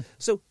around. It's fine.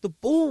 So the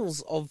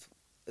balls of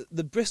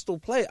the Bristol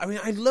player. I mean,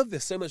 I love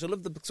this so much. I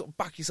love the sort of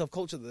back yourself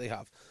culture that they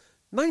have.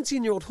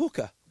 19-year-old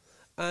hooker,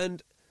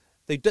 and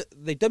they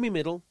dummy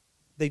middle,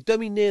 they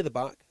dummy near the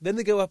back, then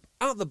they go up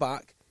at the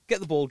back, get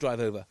the ball,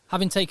 drive over.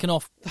 Having taken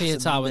off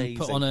Piatau and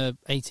put on a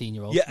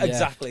 18-year-old. Yeah,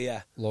 exactly.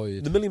 Yeah,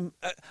 Lloyd.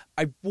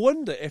 I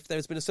wonder if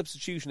there's been a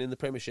substitution in the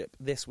Premiership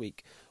this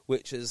week,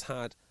 which has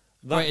had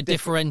a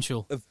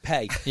differential of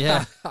pay.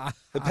 Yeah,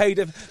 the pay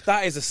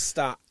that is a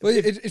stat. Well,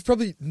 it's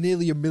probably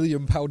nearly £1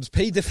 million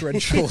pay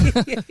differential.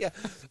 Yeah.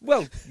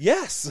 Well,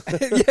 yes.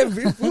 Yeah,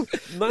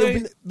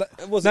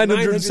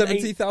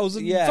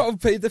 970,000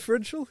 pay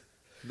differential.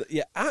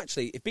 Yeah,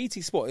 actually, if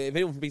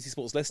anyone from BT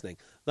Sport's listening,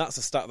 that's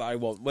a stat that I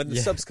want. When the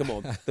subs come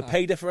on, the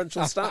pay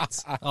differential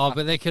stats. Oh,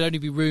 but they could only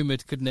be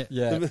rumoured, couldn't it?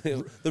 Yeah.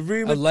 The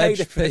rumoured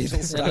Alleged pay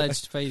differential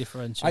Alleged pay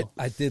differential.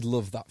 I did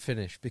love that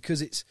finish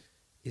because it's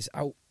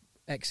out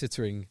Exeter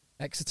as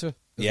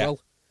well.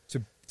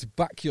 To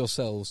back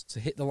yourselves to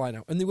hit the line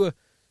out. And they were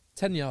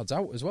 10 yards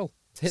out as well.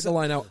 To hit the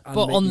line out and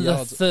but make on the the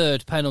yards.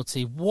 Third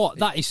penalty,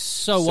 that is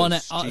so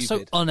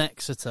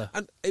un-Exeter.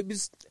 And it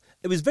was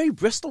very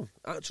Bristol,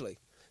 actually.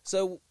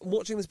 So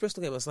watching this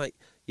Bristol game, I was like,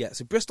 yeah,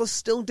 so Bristol is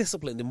still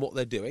disciplined in what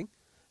they're doing,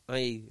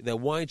 i.e. their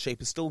wide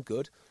shape is still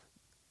good.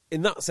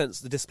 In that sense,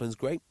 the discipline's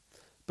great.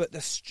 But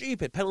the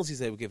stupid penalties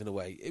they were giving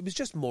away, it was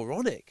just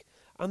moronic.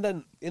 And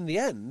then, in the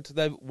end,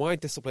 their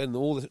wide discipline and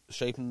all the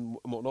shape and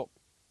whatnot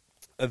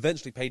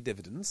eventually paid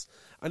dividends.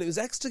 And it was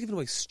Exeter giving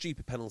away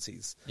stupid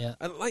penalties. Yeah.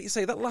 And like you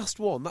say, that last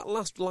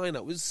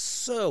line-out was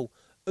so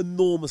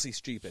enormously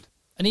stupid.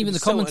 And even It the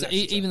was so unnecessary.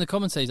 even the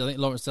commentators, I think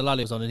Lawrence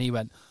Delalio was on, and he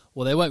went,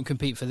 "Well, they won't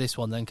compete for this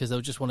one then because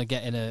they'll just want to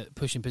get in a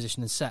pushing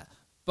position and set."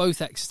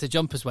 Both Exeter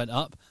jumpers went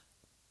up.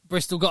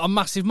 Bristol got a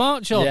massive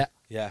march on.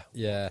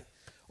 Yeah.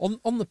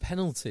 On the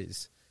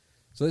penalties,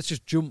 so let's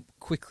just jump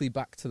quickly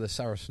back to the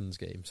Saracens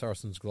game,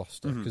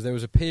 Saracens-Gloucester, because there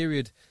was a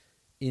period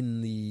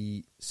in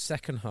the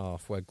second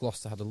half where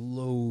Gloucester had a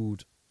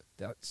load,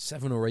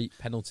 7 or 8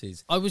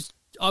 penalties. I was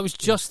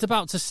just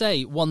about to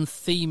say one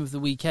theme of the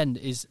weekend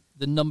is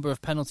the number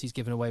of penalties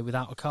given away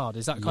without a card.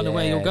 Is that kind of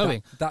where you're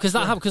going? Because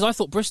because I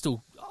thought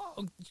Bristol,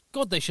 oh,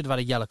 God, they should have had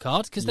a yellow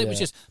card because they was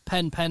just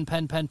pen,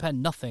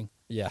 nothing.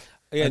 Yeah.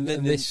 And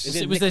it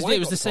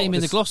was the same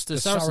in the Gloucester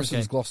Saracens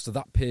game. Gloucester,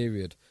 that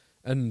period,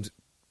 and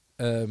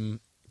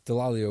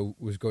Delalio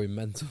was going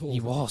mental.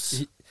 He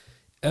was.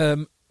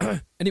 And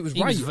it was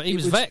right. He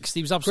was vexed.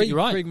 He was absolutely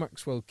right. Craig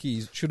Maxwell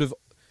Keys should have.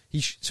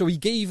 So he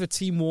gave a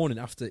team warning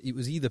after it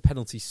was either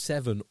penalty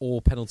 7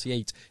 or penalty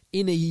 8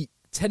 in a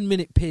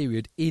 10-minute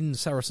period in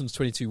Saracens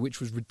 22, which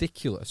was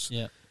ridiculous.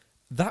 Yeah.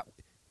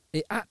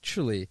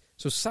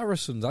 So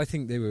Saracens, I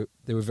think they were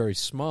very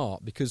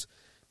smart because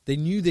they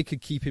knew they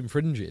could keep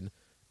infringing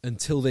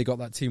until they got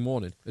that team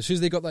warning. As soon as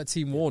they got that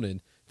team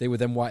warning, they were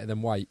then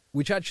white,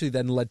 which actually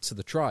then led to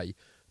the try.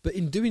 But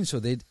in doing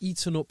so, they'd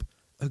eaten up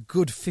a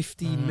good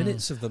 15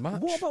 minutes of the match.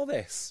 What about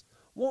this?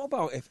 What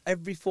about if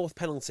every 4th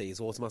penalty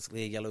is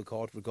automatically a yellow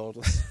card,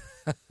 regardless?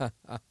 I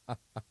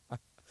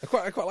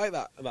quite like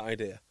that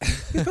idea.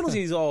 Because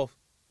penalties are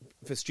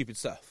for stupid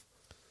stuff.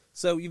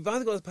 So you've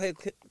either got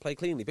to play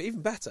cleanly, but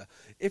even better,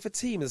 if a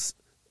team has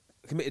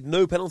committed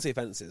no penalty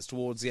offences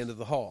towards the end of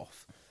the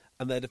half,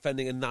 and they're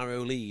defending a narrow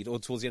lead, or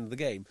towards the end of the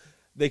game,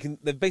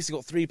 they've basically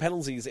got 3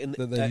 penalties in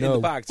the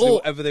bag to do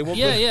whatever they want.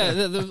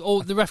 Yeah.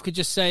 Or the ref could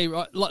just say,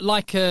 right,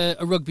 like a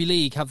rugby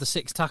league, have the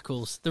 6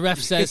 tackles. The ref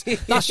says,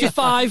 "That's your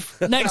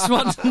 5. Next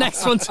one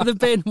to the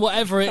bin."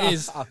 Whatever it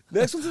is.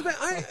 Next one to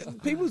the bin.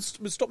 People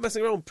would stop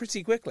messing around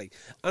pretty quickly.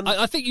 And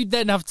I think you'd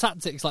then have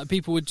tactics like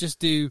people would just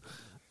do.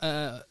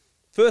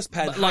 First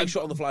pen, high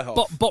shot on the fly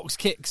half. Box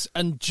kicks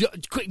and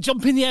quick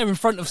jump in the air in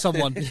front of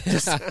someone.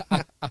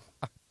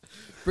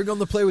 Bring on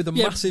the player with the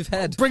massive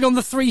head. Bring on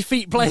the 3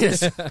 feet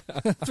players.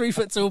 3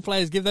 foot tall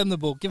players. Give them the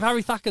ball. Give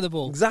Harry Thacker the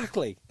ball.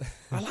 Exactly.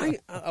 I like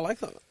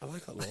that. I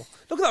like that law.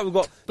 Look at that. We've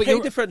got pay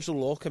differential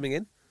law coming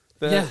in.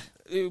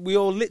 We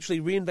are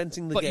literally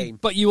reinventing the game.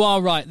 But you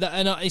are right.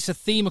 And it's a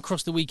theme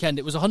across the weekend.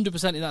 It was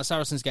 100% in that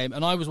Saracens game.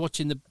 And I was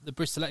watching the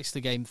Bristol-Exeter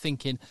game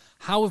thinking,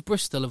 how have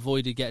Bristol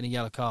avoided getting a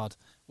yellow card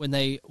when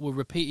they were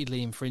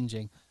repeatedly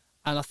infringing?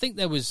 And I think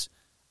there was...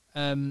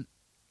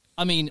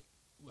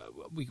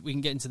 we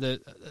can get into there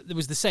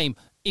was the same.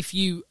 If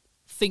you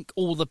think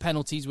all the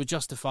penalties were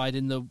justified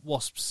in the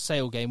Wasps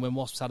Sale game, when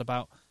Wasps had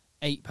about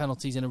 8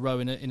 penalties in a row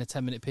in a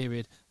 10-minute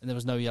period, and there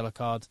was no yellow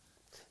card,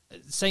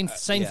 same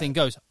thing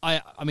goes.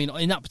 I mean,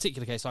 in that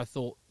particular case, I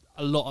thought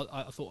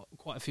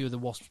quite a few of the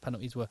Wasps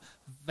penalties were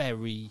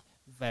very,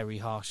 very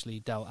harshly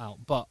dealt out.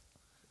 But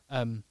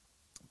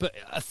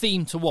a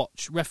theme to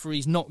watch,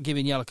 referees not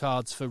giving yellow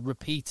cards for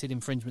repeated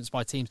infringements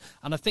by teams.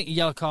 And I think a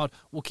yellow card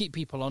will keep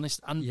people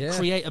honest and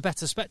create a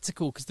better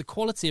spectacle, because the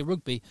quality of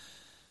rugby,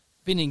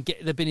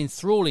 they've been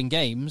enthralling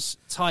games,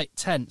 tight,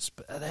 tense,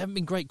 but they haven't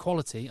been great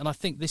quality, and I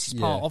think this is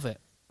part of it.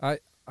 I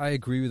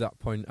agree with that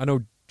point. I know,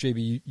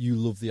 JB, you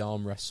love the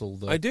arm wrestle.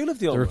 I do love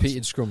the arm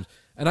repeated scrums.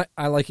 And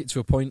I like it to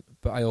a point,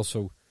 but I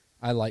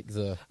like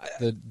the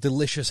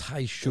delicious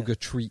high sugar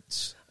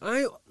treats.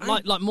 I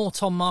like more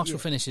Tom Marshall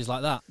finishes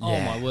like that. Yeah.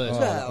 Oh my word!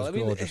 Well, I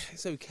mean,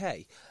 it's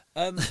okay.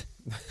 I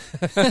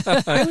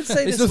would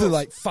say it's nothing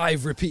like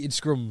 5 repeated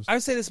scrums. I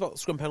would say this about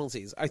scrum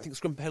penalties. I think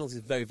scrum penalties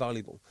are very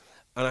valuable,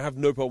 and I have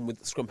no problem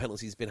with scrum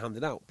penalties being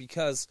handed out,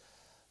 because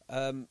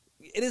it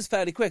is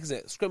fairly quick, isn't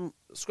it?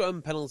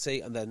 Scrum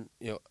penalty, and then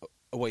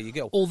away you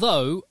go.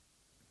 Although,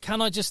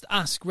 can I just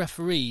ask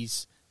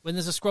referees, when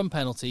there's a scrum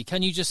penalty,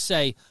 can you just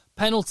say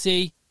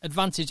penalty,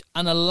 advantage,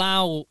 and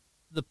allow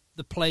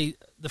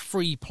the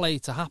free play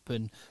to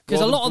happen? Because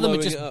a lot of them are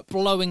just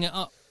blowing it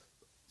up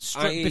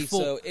straight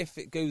before. So if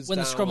it goes when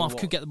down, the scrum half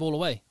could get the ball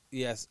away.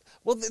 Yes.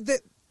 Well,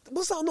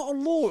 was that not a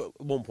law at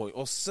one point,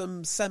 or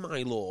some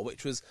semi-law,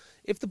 which was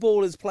if the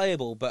ball is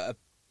playable but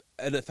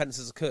an offence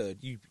has occurred,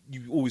 you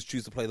always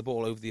choose to play the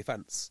ball over the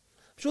offence.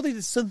 I'm sure they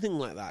did something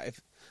like that.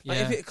 If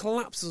it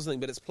collapses or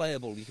something but it's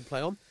playable, you can play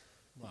on.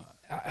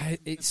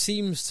 It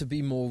seems to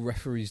be more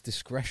referees'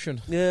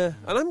 discretion. Yeah,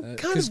 and I'm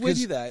kind of with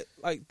you there.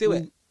 Like, do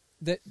it.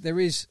 There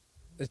is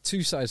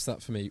 2 sides to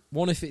that for me.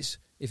 One, if it's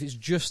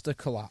just a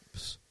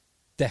collapse,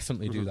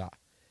 definitely do that.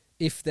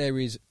 If there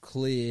is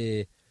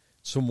clear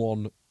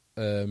someone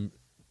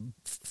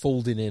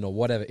folding in or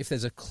whatever, if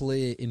there's a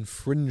clear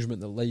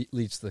infringement that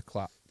leads to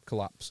the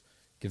collapse,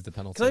 give the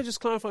penalty. Can I just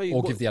clarify?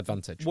 Or give the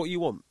advantage. What you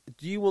want?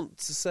 Do you want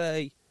to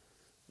say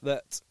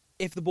that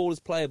if the ball is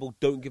playable,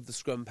 don't give the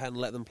scrum pen,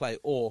 let them play,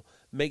 or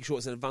make sure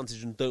it's an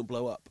advantage and don't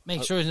blow up?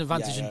 Make sure it's an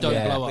advantage and don't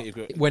blow up.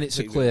 When it's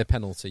a clear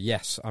penalty,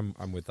 yes,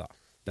 I'm with that,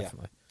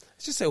 definitely.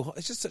 It's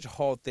just such a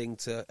hard thing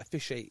to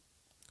officiate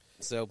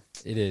So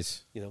It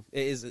is.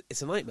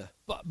 it's a nightmare.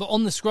 But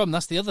on the scrum,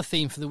 that's the other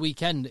theme for the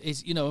weekend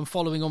is, and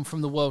following on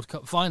from the World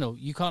Cup final,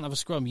 you can't have a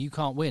scrum, you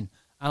can't win.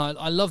 And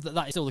I love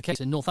that is still the case.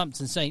 In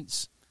Northampton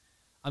Saints,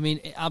 I mean,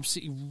 it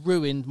absolutely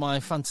ruined my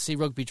fantasy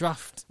rugby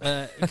draft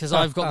because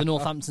I've got the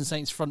Northampton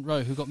Saints front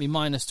row who got me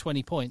minus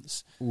 20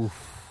 points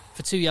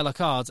for 2 yellow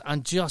cards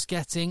and just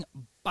getting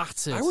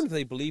battered. I wonder if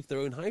they believed their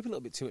own hype a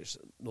little bit too much,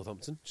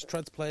 Northampton. Just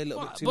tried to play a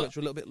little bit too much,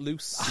 or a little bit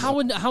loose. How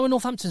are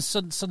Northampton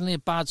suddenly a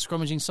bad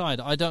scrummaging side?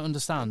 I don't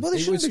understand. Well, they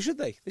shouldn't be, should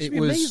they? They should be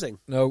amazing.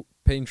 No,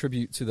 paying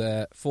tribute to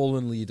their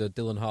fallen leader,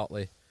 Dylan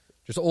Hartley.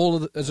 Just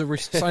all as a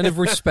sign of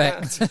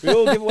respect. We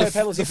all give away a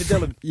penalty for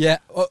Dylan. Yeah,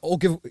 all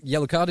give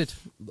yellow carded.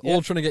 Yeah.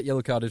 All trying to get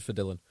yellow carded for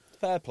Dylan.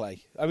 Fair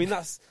play. I mean,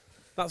 that's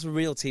a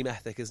real team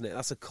ethic, isn't it?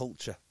 That's a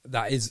culture.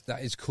 That is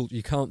culture.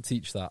 You can't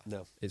teach that.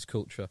 No, it's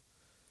culture.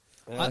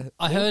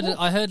 I heard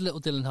a little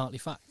Dylan Hartley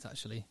fact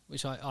actually,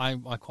 which I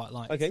quite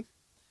like. Okay.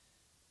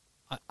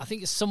 I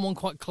think it's someone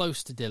quite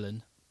close to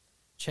Dylan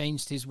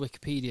changed his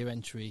Wikipedia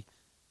entry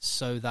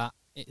so that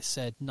it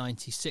said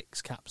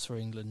 96 caps for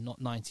England, not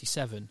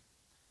 97.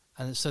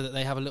 And so that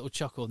they have a little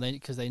chuckle,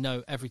 because they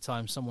know every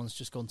time someone's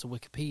just gone to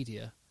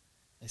Wikipedia,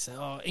 they say,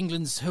 "Oh,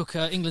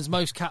 England's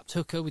most capped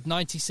hooker with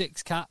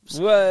 96 caps."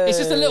 Way. It's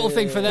just a little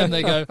thing for them.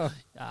 They go,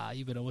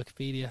 "You've been on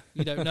Wikipedia,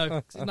 you don't know.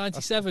 It's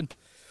 97."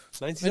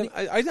 97.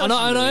 And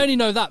I only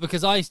know that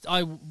because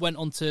I went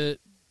on to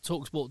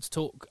TalkSport to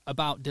talk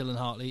about Dylan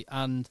Hartley,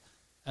 and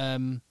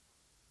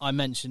I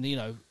mentioned,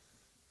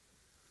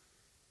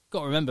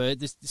 got to remember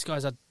this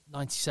guy's had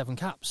 97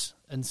 caps,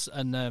 and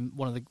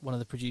one of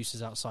the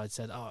producers outside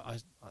said, I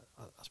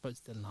spoke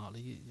to Dylan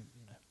Hartley,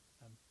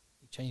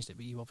 he changed it,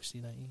 but you obviously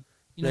know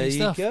you know there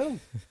your stuff. You go.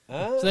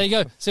 So there you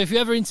go. So if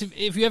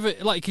you ever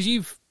like, because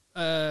you've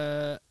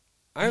if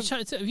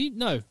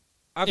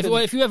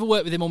you ever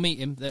work with him or meet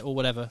him or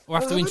whatever, or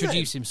have to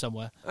introduce him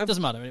somewhere, it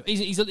doesn't matter. Anyway.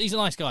 He's a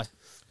nice guy.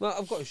 Well,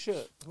 I've got a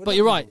shirt. But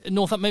you're right.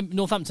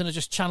 Northampton are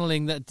just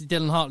channeling that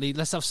Dylan Hartley.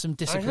 Let's have some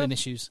discipline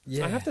issues.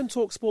 Yeah. I have done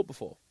Talk Sport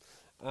before,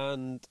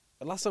 and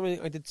last time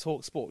I did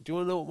Talk Sport, do you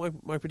want to know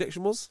what my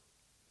prediction was?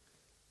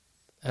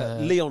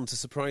 Leon to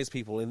surprise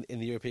people in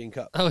the European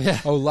Cup. Oh yeah.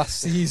 Oh, last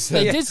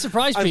season he did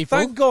surprise people.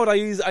 Thank God I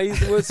used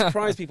the word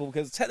surprise people,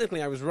 because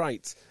technically I was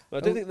right.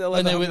 But I don't think they'll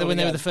when they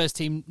were the first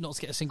team not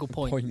to get a single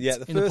point. Yeah,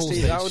 the first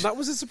team. That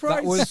was a surprise.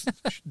 That was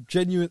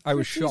genuine. I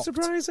was shocked.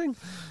 Surprising.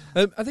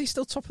 Are they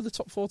still top of the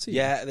top 14?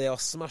 Yeah, they are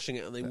smashing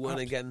it, and they won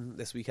again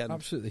this weekend.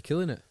 Absolutely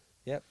killing it.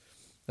 Yep.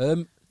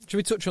 Should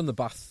we touch on the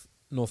Bath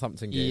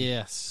Northampton game?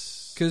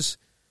 Yes. Because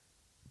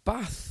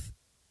Bath,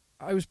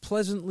 I was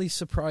pleasantly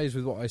surprised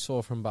with what I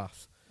saw from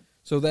Bath.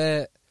 So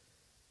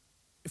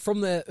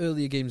from their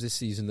earlier games this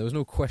season, there was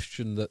no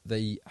question that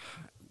they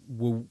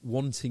were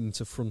wanting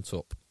to front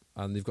up,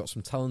 and they've got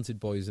some talented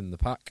boys in the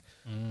pack.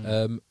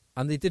 And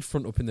they did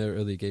front up in their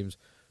earlier games.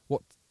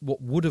 What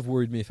would have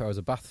worried me if I was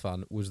a Bath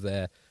fan was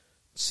their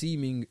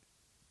seeming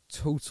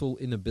total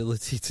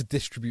inability to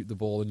distribute the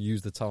ball and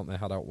use the talent they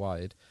had out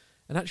wide.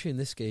 And actually in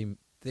this game,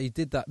 they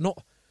did that,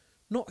 not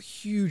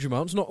huge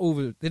amounts, not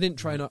over. They didn't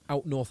try and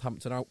out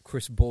Northampton, out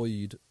Chris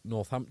Boyd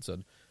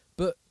Northampton,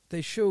 but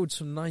they showed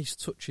some nice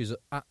touches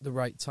at the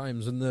right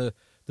times, and the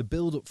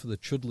build-up for the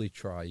Chudley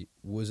try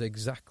was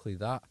exactly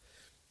that.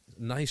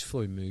 Nice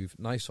flowing move,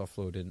 nice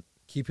offloading,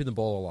 keeping the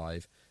ball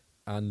alive,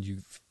 and you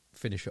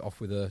finish it off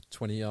with a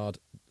 20-yard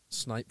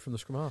snipe from the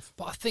scrum half.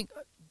 But I think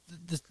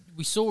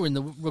we saw in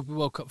the Rugby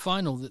World Cup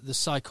final the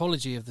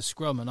psychology of the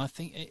scrum, and I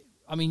think,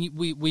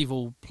 we've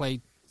all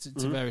played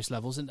to various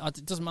levels, and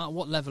it doesn't matter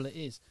what level it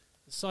is.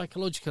 The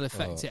psychological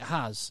effect it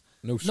has,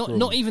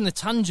 not even the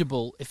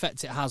tangible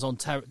effect it has on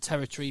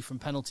territory from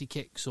penalty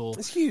kicks, or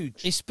it's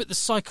huge. But the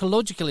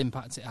psychological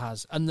impact it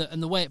has, and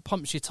the way it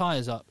pumps your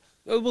tyres up.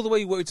 Oh, well, the way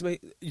you worry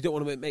you don't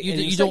want to make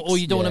any mistakes.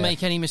 You don't want to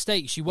make any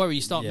mistakes. You worry,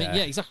 you start. Yeah,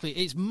 exactly.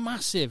 It's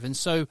massive, and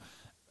so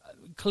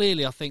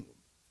clearly, I think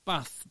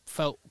Bath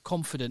felt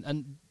confident,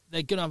 and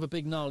they're going to have a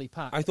big gnarly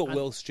pack. I thought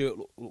Will Stewart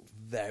looked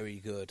very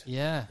good.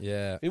 Yeah.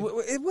 Yeah.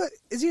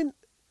 Is he in?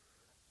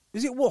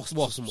 Is it Wasps?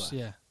 Wasps,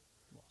 yeah.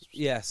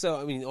 Yeah, so,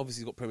 obviously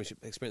he's got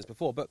Premiership experience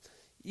before, but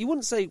you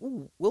wouldn't say,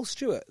 Will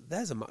Stewart,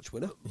 there's a match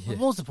winner. Yeah.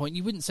 What was the point?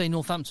 You wouldn't say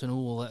Northampton,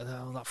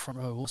 that front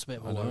row was a bit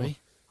of a worry.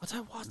 I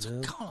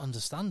can't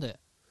understand it.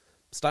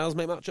 Styles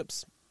make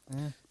matchups.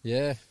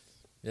 Yeah.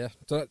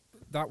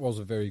 That was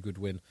a very good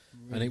win,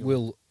 really, and it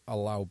will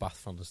allow Bath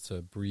fans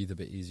to breathe a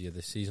bit easier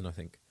this season, I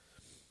think.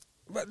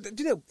 But,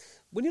 do you know,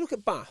 when you look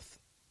at Bath,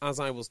 as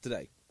I was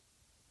today,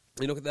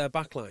 you look at their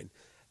backline,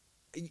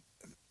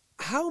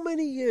 how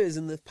many years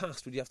in the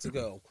past would you have to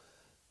go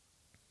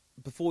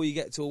before you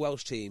get to a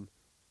Welsh team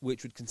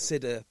which would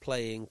consider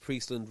playing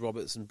Priestland,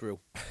 Roberts and Brew?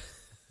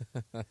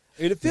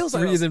 It feels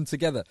like three of them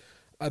together.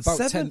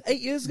 About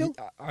 8 years ago?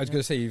 I was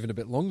going to say even a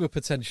bit longer,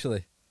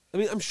 potentially.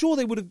 I'm sure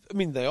they would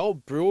have. They are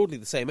broadly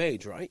the same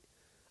age, right?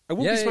 I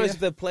wouldn't be surprised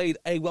if they'd played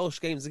a Welsh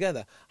game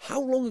together. How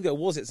long ago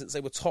was it since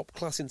they were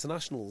top-class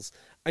internationals?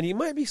 And you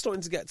might be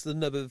starting to get to the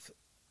nub of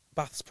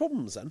Bath's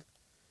problems then.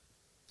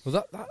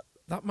 Well,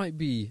 that might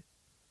be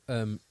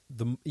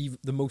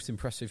the most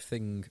impressive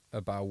thing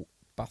about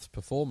Bath's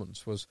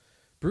performance was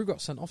Brew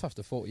got sent off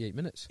after 48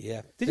 minutes.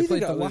 Yeah. They Did you played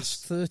think the that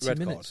last was 30 red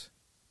minutes.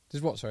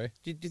 Did what, sorry?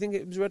 Do you think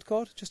it was a red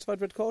card? Justified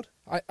red card?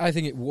 I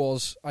think it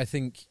was. I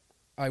think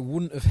I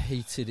wouldn't have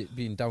hated it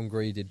being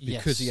downgraded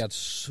because he had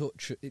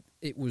such...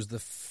 It was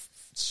the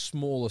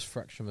smallest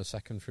fraction of a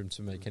second for him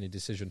to make any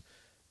decision.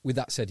 With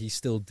that said, he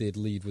still did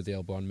lead with the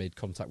elbow and made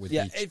contact with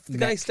the if the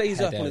guy stays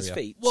up on his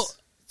feet, Well,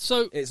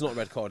 so it's not a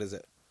red card, is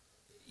it?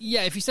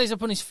 Yeah, if he stays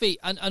up on his feet,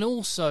 and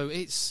also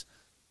it's...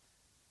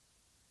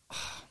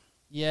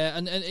 Yeah,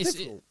 and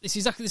it's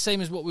exactly the same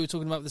as what we were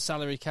talking about with the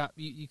salary cap.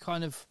 You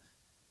kind of...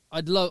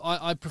 I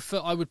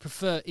would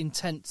prefer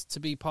intent to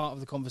be part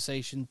of the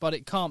conversation, but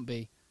it can't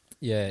be.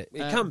 Yeah.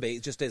 It can be,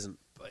 it just isn't.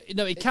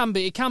 No, it can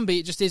be,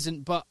 it just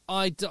isn't, but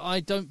I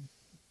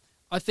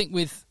think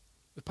with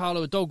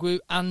Paolo Adogwu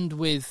and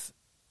with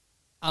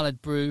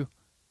Aled Brew,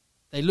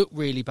 they look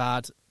really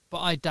bad, but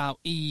I doubt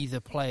either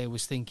player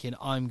was thinking,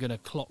 I'm going to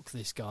clock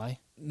this guy.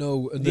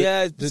 No.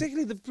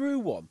 Particularly the Brew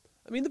one.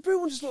 I mean, the Brew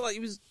one just looked like he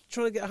was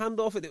trying to get a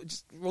hand off it. It was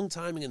just wrong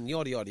timing and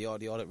yada, yada,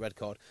 yada, yada, red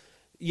card.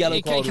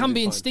 Yellow card. It can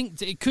be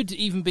instinctive. It could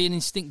even be an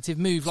instinctive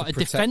move, like a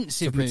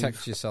defensive move. To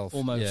protect yourself.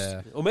 Almost.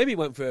 Yeah. Or maybe he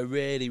went for a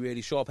really,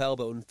 really sharp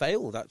elbow and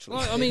failed, actually.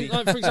 Like, I mean,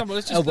 like, for example,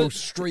 let's just... Elbow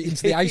straight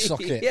into the eye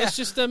socket. Yeah. Let's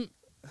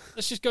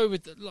just go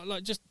with...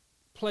 just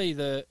play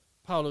the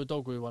Paolo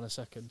Adogwu one a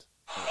second.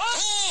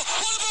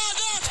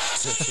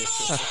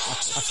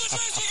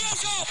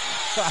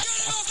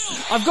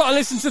 I've got to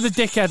listen to the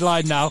dickhead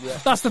line now. Yeah.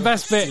 That's the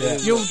best bit. Yeah.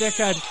 You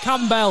dickhead.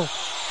 Campbell.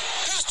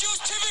 That's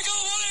just typical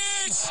what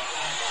it is.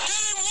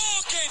 Get him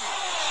walking.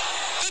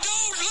 They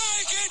don't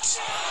like it.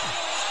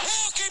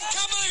 Walk him,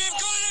 Campbell, if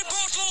you've got it in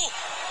bottle.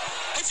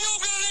 If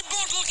you've got it in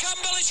bottle,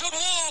 Campbell, he should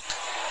walk.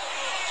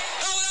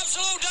 That was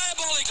absolute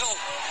diabolical.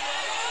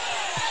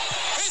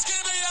 He's going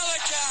to be a yellow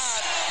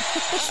card.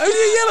 Oh,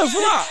 you're yellow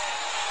for that?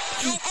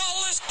 You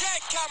bottleless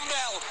dick,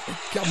 Campbell.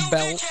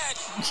 Campbell. You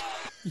dickhead.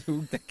 You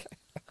dickhead.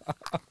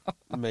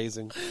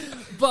 Amazing.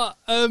 But,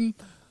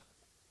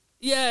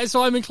 yeah,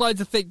 so I'm inclined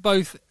to think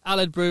both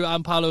Aled Brew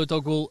and Paolo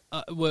Adogwu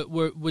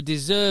were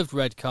deserved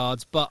red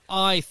cards, but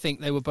I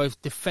think they were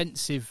both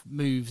defensive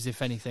moves,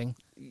 if anything.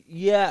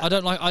 Yeah. I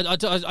don't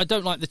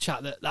like the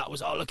chat that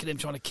was, look at him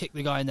trying to kick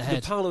the guy in the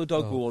head. The Paolo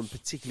Adogwu one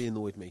particularly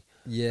annoyed me.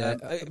 Yeah,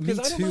 me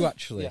too,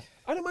 actually. Yeah,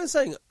 I don't mind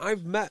saying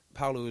I've met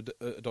Paolo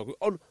Adogwu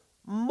on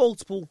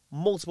multiple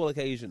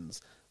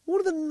occasions. One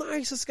of the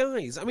nicest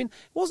guys. I mean, it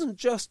wasn't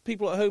just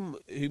people at home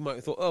who might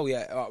have thought, oh,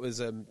 yeah, that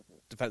was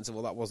defensive,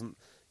 or that wasn't,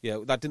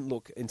 that didn't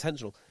look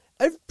intentional.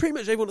 Pretty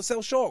much everyone at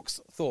Sale Sharks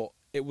thought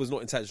it was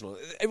not intentional.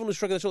 Everyone was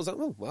shrugging their shoulders like,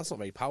 oh, well, that's not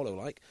very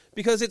Paolo-like,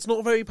 because it's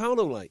not very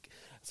Paolo-like.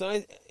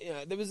 So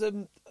there was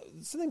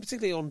something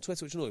particularly on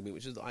Twitter which annoyed me,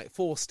 which is like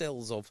 4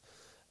 stills of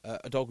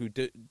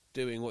Adogwu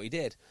doing what he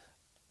did.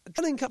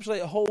 Trying to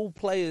encapsulate a whole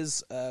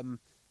player's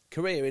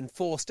career in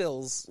 4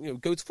 stills,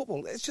 go to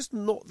football. It's just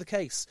not the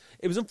case.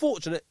 It was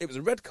unfortunate. It was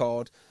a red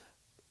card,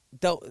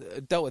 dealt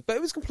with, but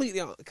it was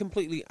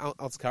completely out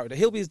of character.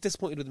 He'll be as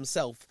disappointed with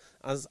himself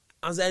as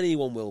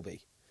anyone will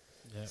be.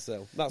 Yeah.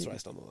 So that's where I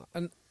stand on that.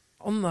 And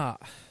on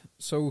that,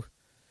 so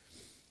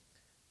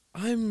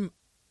I'm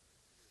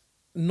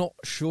not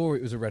sure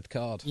it was a red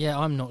card. Yeah,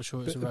 I'm not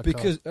sure it was a red card.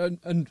 Because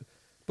and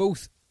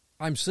both,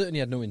 I'm certainly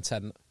had no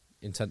intent.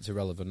 Intent's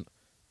irrelevant.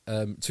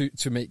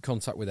 To make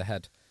contact with a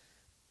head.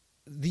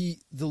 The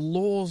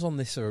laws on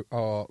this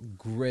are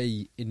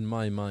grey in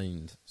my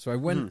mind. So I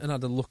went and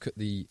had a look at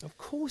the... Of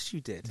course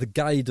you did. The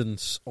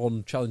guidance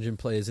on challenging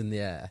players in the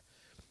air.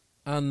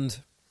 And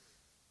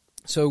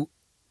so...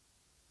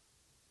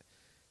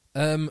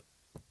 the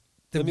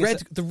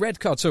red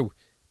card... So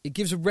it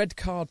gives a red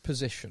card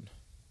position.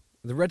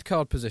 The red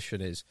card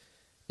position is...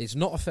 It's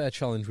not a fair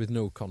challenge with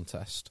no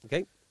contest.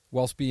 Okay.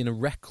 Whilst being a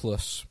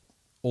reckless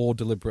or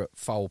deliberate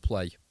foul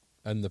play.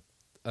 And the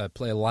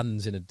player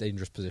lands in a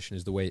dangerous position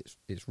is the way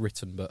it's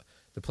written, but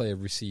the player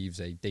receives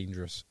a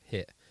dangerous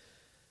hit.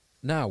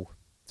 Now,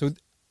 so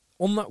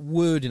on that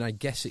wording, I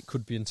guess it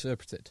could be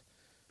interpreted.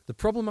 The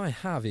problem I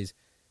have is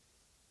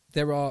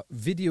there are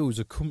videos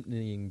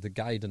accompanying the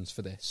guidance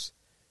for this.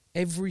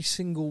 Every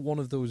single one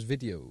of those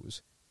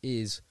videos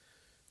is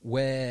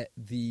where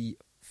the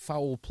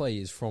foul play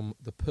is from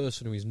the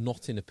person who is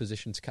not in a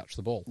position to catch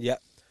the ball. Yeah.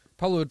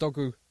 Paolo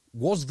Adogwu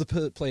was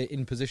the player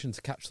in position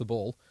to catch the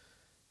ball.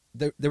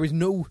 There is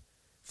no,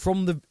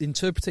 from the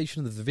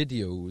interpretation of the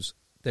videos,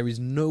 there is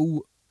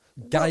no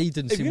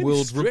guidance in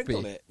world rugby.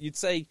 On it, you'd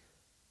say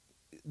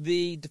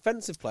the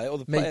defensive player or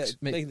the player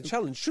making the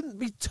challenge shouldn't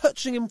be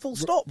touching him full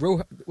stop.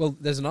 Well,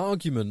 there's an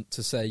argument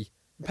to say...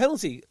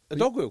 Penalty,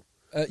 Adogwu.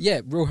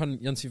 Rohan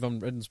Jansi van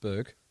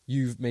Redensburg,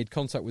 you've made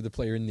contact with the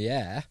player in the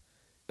air.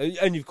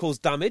 And you've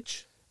caused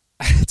damage.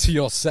 to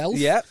yourself.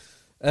 Yeah.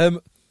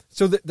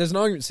 So there's an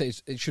argument to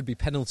say it should be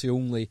penalty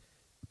only.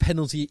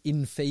 Penalty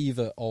in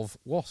favour of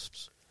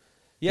Wasps.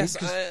 Yes,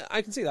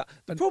 I can see that.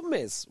 The problem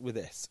is with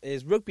this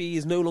is rugby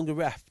is no longer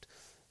refed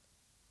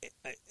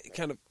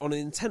kind of on an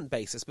intent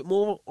basis, but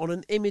more on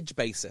an image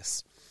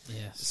basis.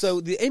 Yes.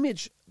 So the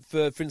image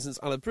for instance,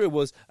 Alan Brewer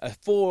was a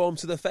forearm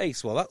to the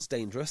face. Well, that's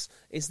dangerous.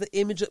 It's the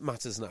image that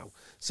matters now.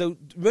 So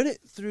run it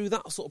through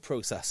that sort of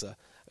processor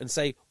and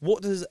say,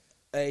 what does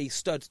a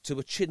stud to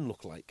a chin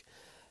look like?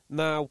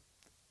 Now,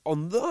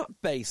 on that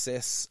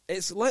basis,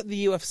 it's like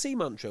the UFC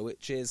mantra,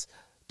 which is,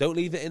 don't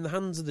leave it in the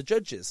hands of the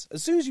judges.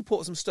 As soon as you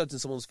put some studs in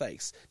someone's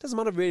face, it doesn't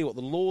matter really what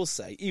the laws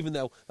say, even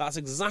though that's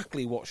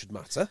exactly what should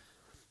matter.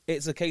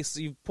 It's a case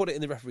you put it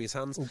in the referee's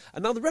hands. Ooh.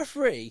 And now the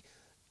referee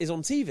is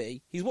on TV.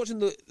 He's watching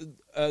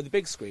the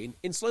big screen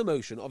in slow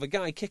motion of a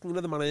guy kicking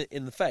another man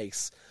in the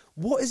face.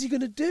 What is he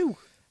going to do?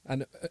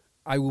 And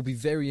I will be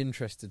very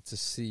interested to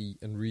see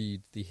and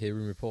read the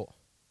hearing report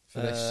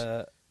for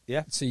this.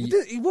 Yeah.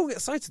 He won't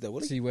get cited, though, will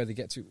he? See where they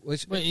get to. Well,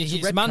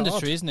 it's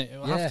mandatory, isn't it?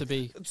 It'll have to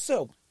be.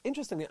 So,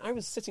 interestingly, I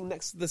was sitting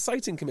next to the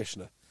citing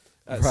commissioner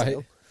at right.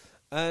 Sale,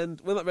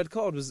 and when that red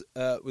card was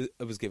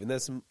given,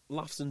 there's some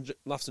laughs and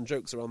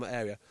jokes around that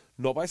area,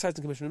 not by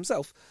citing commissioner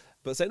himself,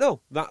 but say, no,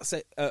 that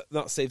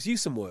saves you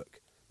some work,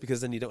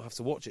 because then you don't have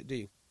to watch it, do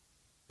you?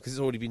 Because it's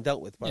already been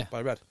dealt with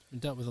by red.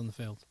 Dealt with on the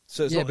field.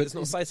 So it's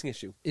not a citing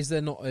issue. Is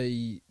there not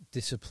a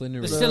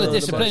disciplinary? There's still a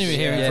disciplinary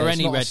hearing for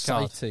any red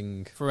card.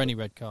 Citing. For any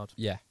red card.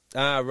 Yeah.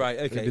 Ah, right,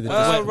 okay.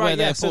 Right,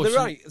 yeah. So they're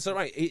right. So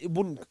right, it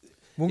wouldn't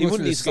need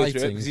to go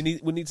through it because you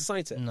wouldn't need to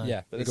cite it. No.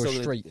 Yeah, but it goes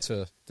straight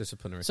to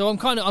disciplinary. So I'm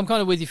kind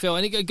of with you, Phil,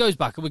 and it goes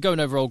back. We're going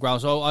over old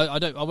ground, so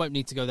I won't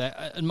need to go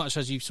there. And much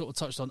as you sort of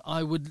touched on,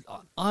 I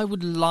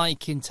would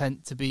like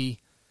intent to be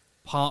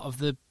part of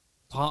the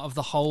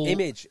whole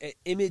image.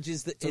 Image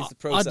is the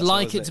process. I'd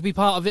like it to be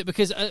part of it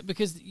because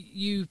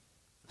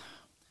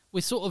we're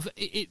sort of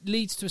it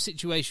leads to a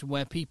situation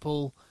where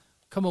people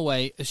come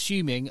away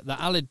assuming that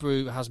Aled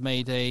Brew has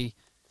made a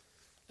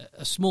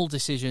small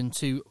decision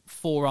to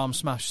forearm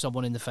smash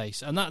someone in the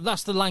face, and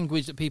that's the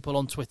language that people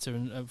on Twitter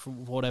and for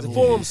whatever. The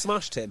forearm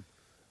smashed him.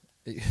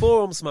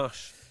 Forearm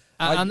smash.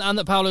 And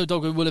that Paolo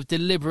Doggu will have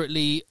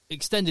deliberately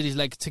extended his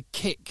leg to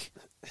kick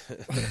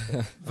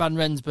Van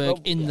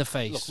Rensburg in the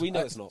face. Look, we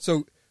know it's not.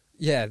 So,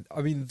 yeah,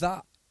 I mean,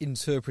 that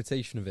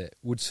interpretation of it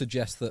would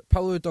suggest that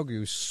Paolo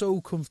Doggu is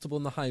so comfortable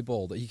in the high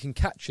ball that he can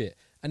catch it,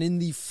 and in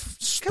the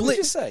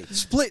split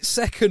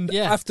second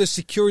after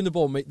securing the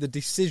ball, make the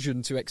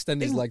decision to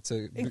extend his leg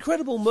to...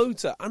 Incredible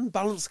motor and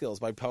balance skills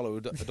by Paolo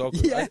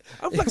Doggu. Yeah.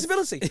 And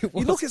flexibility. You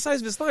look at the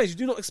size of his thighs, you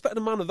do not expect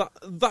a man of that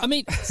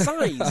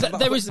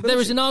size. There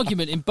is an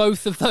argument in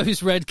both of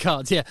those red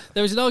cards. Yeah,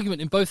 there is an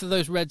argument in both of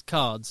those red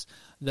cards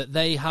that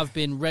they have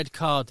been red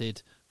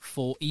carded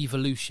for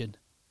evolution.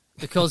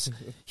 Because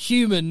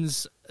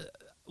humans,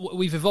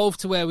 we've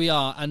evolved to where we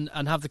are and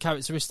have the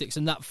characteristics,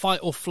 and that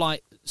fight or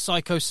flight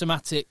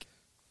psychosomatic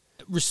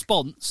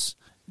response,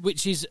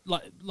 which is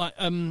like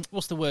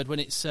what's the word when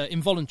it's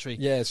involuntary?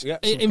 Yes,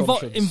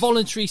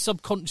 involuntary,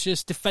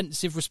 subconscious,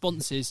 defensive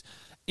responses.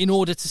 In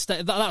order to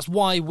stay, that's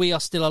why we are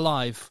still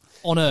alive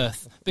on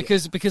Earth,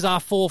 because our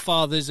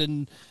forefathers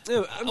and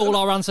all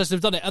our ancestors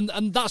have done it,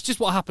 and that's just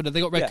what happened. And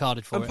they got red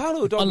carded for it.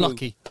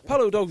 Unlucky.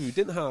 Paolo Doggu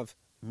didn't have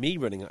me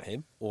running at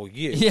him, or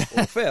you,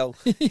 or Phil.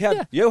 He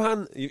had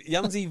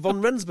Janzi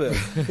von Rensburg,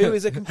 who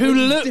is a completely who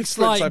looks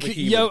different like type of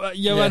human.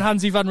 Johan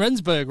Hansi van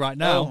Rensburg right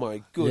now. Oh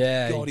my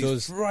God, he he's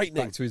does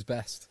frightening. Back to his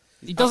best.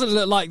 He doesn't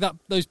look like that.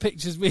 Those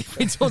pictures we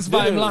talked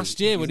about him last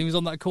year when he was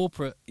on that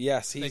corporate.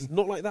 Yes, he's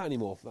not like that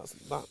anymore. That's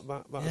for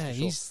sure.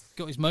 He's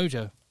got his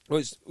mojo.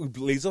 Which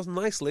leads us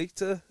nicely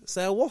to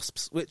Sale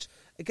Wasps, which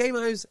a game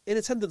I was in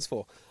attendance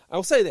for.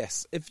 I'll say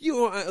this: if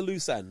you are at a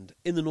loose end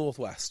in the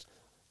Northwest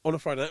on a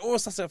Friday night or a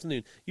Saturday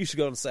afternoon, you should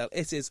go on Sale.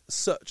 It is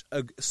such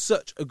a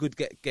good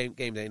game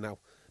day now.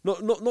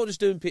 Not just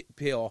doing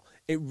PR.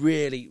 It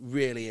really,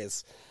 really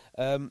is.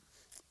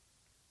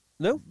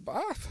 No?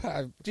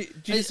 Do you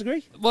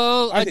disagree?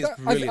 Well, I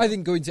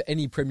think going to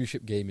any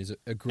Premiership game is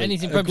a great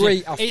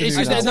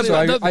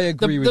afternoon. I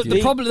agree with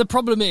you. The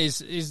problem is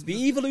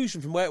the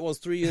evolution from where it was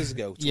 3 years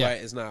ago to where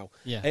it is now.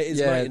 Yeah. It is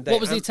night and day. What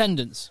was the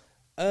attendance?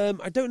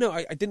 I don't know.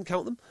 I didn't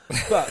count them,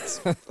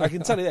 but I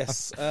can tell you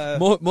this: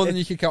 more than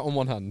you can count on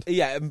one hand.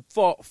 Yeah,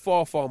 far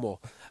more.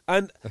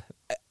 And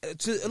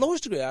to a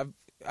large degree,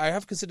 I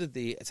have considered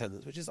the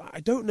attendance, which is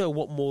I don't know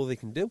what more they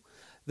can do.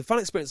 The fan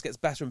experience gets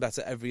better and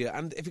better every year,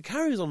 and if it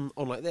carries on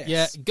like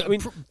this,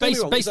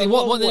 basically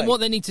what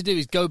they need to do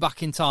is go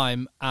back in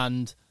time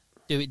and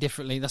do it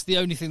differently. That's the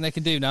only thing they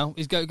can do now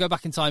is go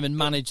back in time and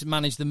manage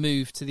the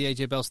move to the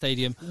AJ Bell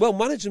Stadium. Well,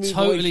 manage the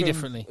move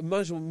differently.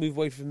 Manage to move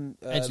away from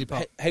Edgeley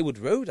Park. Hayward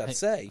Road, I'd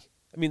say.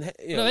 I mean,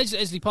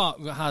 Edgeley Park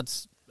had.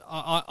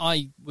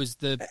 I was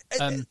the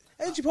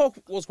Edgeley Park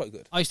was quite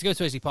good. I used to go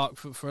to Edgeley Park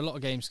for a lot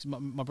of games because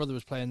my brother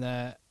was playing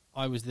there.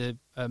 I was the.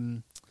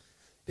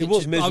 It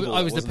was miserable.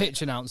 I was the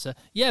pitch announcer.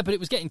 Yeah, but it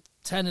was getting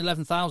 10,000,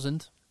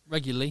 11,000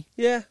 regularly.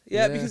 Yeah.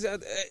 Because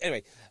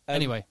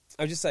anyway,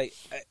 I would just say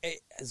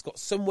it has got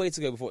some way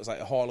to go before it's like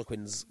a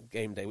Harlequins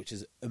game day, which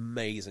is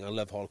amazing. I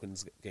love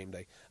Harlequins game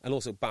day, and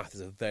also Bath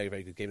is a very,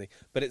 very good game day.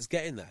 But it's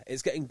getting there.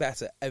 It's getting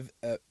better.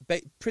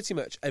 Pretty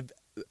much a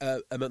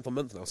month on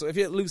month now. So if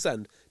you're at loose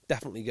end,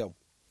 definitely go.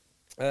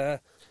 Do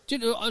you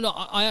know,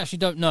 I actually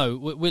don't know.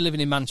 We're living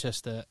in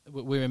Manchester.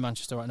 We're in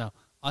Manchester right now.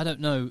 I don't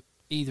know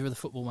either of the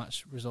football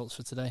match results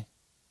for today?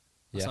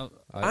 Yeah,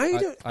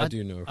 I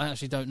do know. I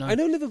actually don't know. I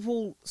know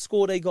Liverpool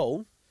scored a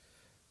goal.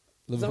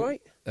 Is that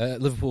right?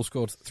 Liverpool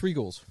scored 3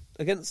 goals.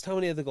 Against how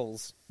many other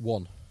goals?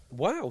 1.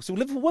 Wow. So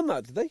Liverpool won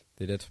that, did they?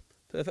 They did.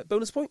 Perfect.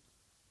 Bonus point?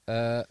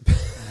 Maybe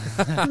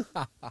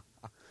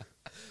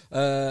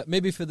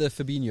for the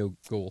Fabinho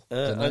goal.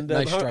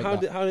 Nice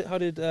strike. How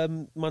did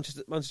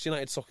Manchester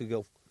United soccer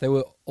go? There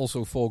were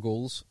also 4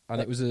 goals, and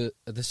it was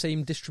the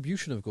same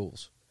distribution of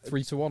goals,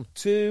 3-1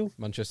 to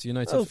Manchester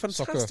United. Oh,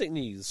 fantastic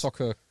news!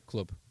 Soccer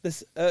club.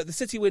 This the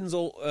City wins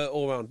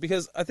all round,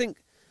 because I think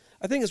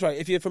it's right.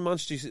 If you're from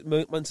Manchester, you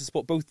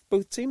support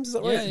both teams. Is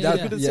that right?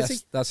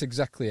 Yes, that's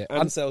exactly it.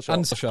 And Sale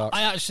Sharks.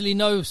 I actually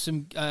know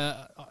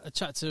a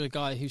chat to a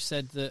guy who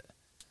said that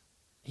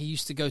he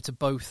used to go to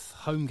both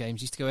home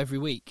games. He used to go every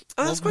week.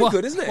 Oh, that's quite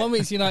good, isn't it? 1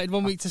 week to United,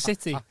 1 week to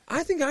City.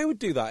 I think I would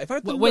do that if I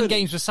had the when money.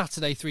 games were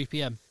Saturday 3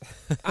 p.m.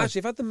 Actually,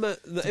 if I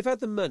had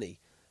the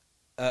money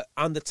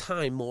and the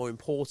time, more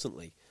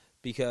importantly,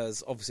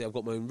 because obviously I've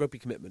got my own rugby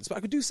commitments, but I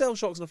could do Sale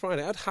Sharks on a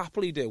Friday. I'd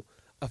happily do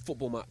a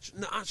football match.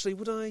 No, actually,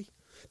 would I?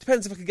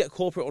 Depends if I could get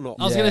corporate or not.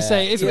 I was going to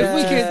say if we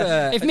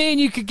could, if me and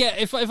you could get,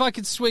 if I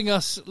could swing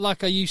us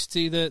like I used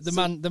to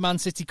the Man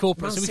City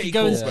corporate, so we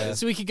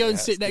could go and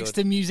sit next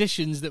to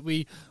musicians that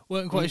we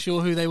weren't quite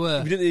sure who they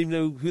were. We didn't even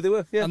know who they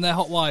were. Yeah. And their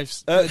hot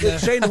wives.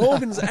 Shane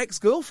Horgan's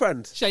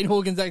ex-girlfriend. Shane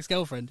Horgan's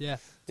ex-girlfriend. Yeah.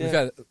 To be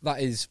fair,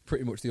 that is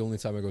pretty much the only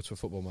time I go to a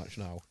football match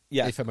now.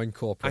 Yeah. If I'm in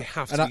corporate, I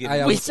have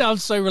to. We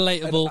sound so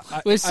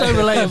relatable. We're so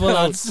relatable,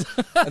 lads.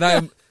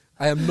 And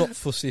I am not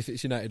fussy if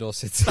it's United or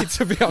City.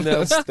 To be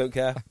honest, no, don't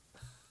care.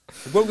 I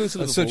won't go to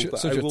Liverpool.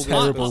 Such a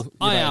terrible.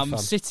 I am fan.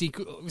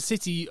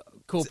 City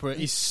corporate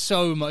is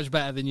so much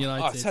better than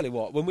United. I tell you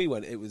what, when we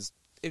went, it's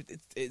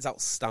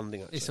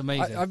outstanding. Actually. It's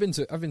amazing. I've been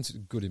to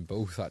good in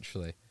both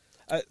actually.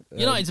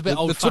 United's a bit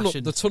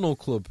old-fashioned. The Tunnel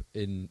Club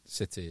in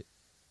City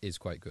is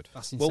quite good.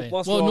 That's insane.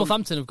 Well,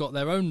 Northampton have got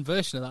their own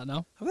version of that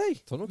now. Have they?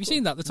 Tunnel Have you Club?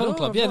 seen that? The Tunnel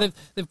Club. Yeah,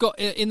 they've got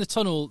in the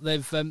tunnel.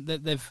 They've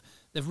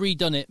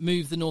redone it,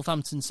 moved the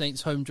Northampton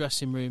Saints home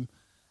dressing room,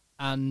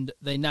 and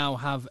they now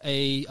have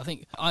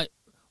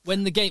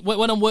when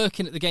I'm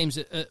working at the games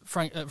at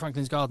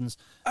Franklin's Gardens.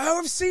 Oh,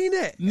 I've seen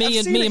it. Me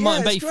and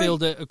Martin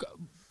Bayfield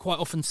quite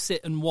often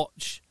sit and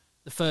watch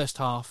the first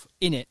half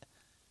in it,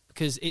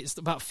 because it's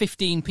about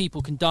 15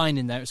 people can dine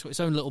in there. It's got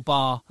its own little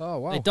bar. Oh,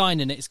 wow. They dine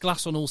in it. It's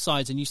glass on all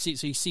sides, and you see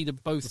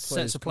both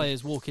sets of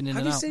players walking in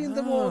and out. Have you seen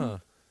the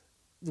one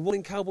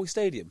in Cowboy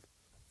Stadium?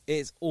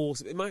 It's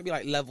awesome. It might be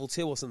like level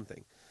 2 or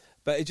something,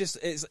 but it's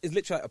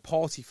literally like a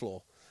party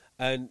floor.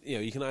 And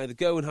you can either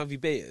go and have your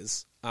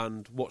beers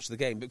and watch the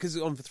game, but because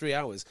it's on for 3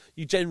 hours,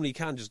 you generally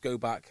can just go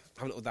back,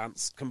 have a little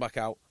dance, come back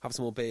out, have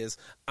some more beers,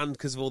 and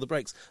because of all the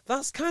breaks.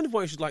 That's kind of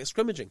why you should like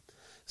scrimmaging.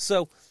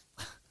 So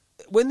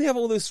when they have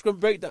all those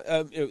scrum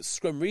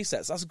scrum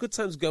resets, that's a good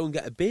time to go and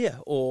get a beer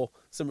or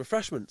some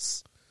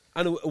refreshments,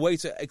 and a way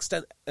to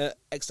extend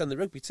the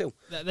rugby too.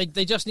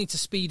 They just need to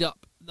speed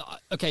up.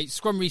 Okay,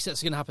 scrum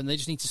resets are going to happen. They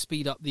just need to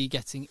speed up the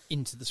getting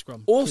into the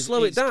scrum, or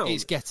slow it down.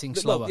 It's getting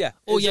slower.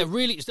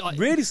 Really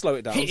slow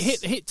it down.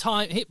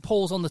 Hit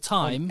pause on the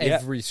time on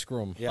every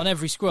scrum. On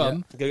every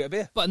scrum. Go get a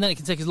beer. But then it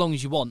can take as long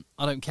as you want.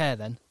 I don't care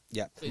then.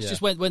 Yeah, it's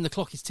just when the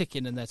clock is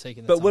ticking and they're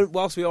taking their time. But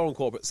whilst we are on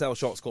corporate, Sale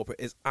Sharks corporate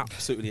is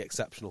absolutely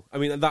exceptional. I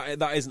mean,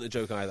 that isn't a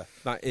joke either.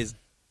 That is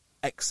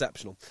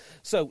exceptional.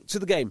 So to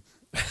the game.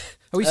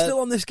 Are we still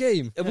on this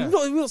game? We've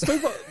not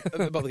spoken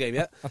about the game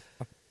yet.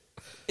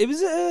 It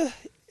was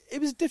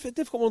a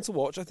difficult one to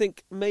watch. I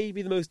think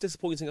maybe the most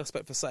disappointing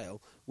aspect for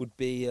Sale would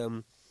be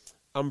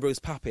Ambrose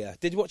Papier.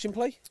 Did you watch him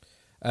play?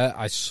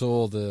 I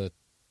saw the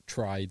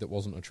try that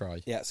wasn't a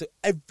try. Yeah, so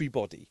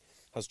everybody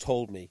has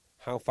told me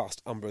how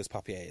fast Ambrose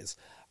Papier is,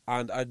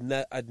 and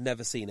I'd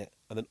never seen it,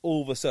 and then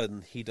all of a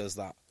sudden he does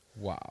that.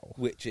 Wow.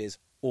 Which is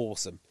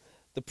awesome.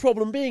 The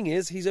problem being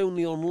is he's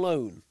only on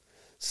loan.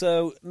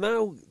 So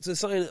now to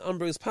sign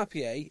Ambrose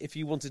Papier, if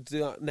you wanted to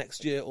do that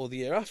next year or the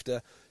year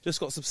after, just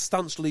got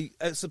substantially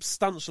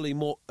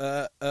more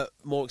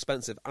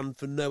expensive, and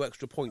for no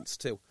extra points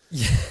too.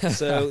 Yeah.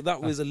 So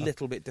that was a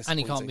little bit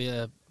disappointing. And he can't be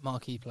a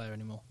marquee player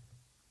anymore.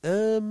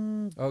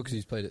 Because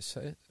he's played at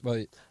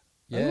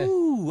yeah.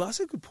 Oh, that's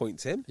a good point,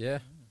 Tim. Yeah,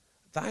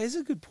 that is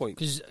a good point.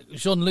 Because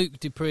Jean-Luc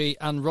Dupree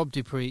and Rob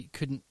Dupree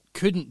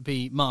couldn't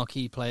be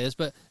marquee players,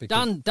 but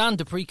Dan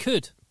Dupree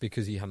could,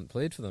 because he hadn't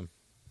played for them.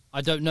 I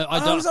don't know.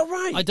 Is that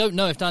right? I don't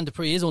know if Dan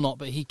Dupree is or not,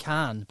 but he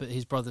can. But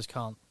his brothers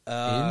can't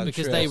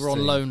because they were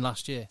on loan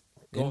last year.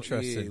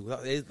 Interesting.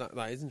 That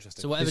is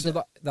interesting. So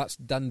whatever. That's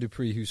Dan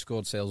Dupree who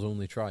scored Sale's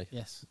only try.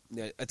 Yes.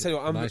 Yeah, I tell you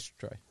what, nice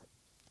try.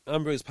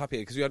 Ambrose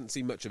Papier, because we hadn't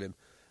seen much of him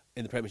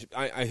in the Premiership.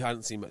 I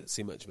hadn't seen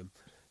much of him.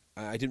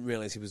 I didn't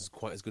realise he was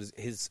quite as good as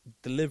his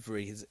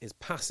delivery. His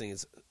passing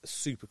is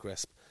super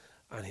crisp,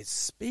 and his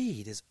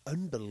speed is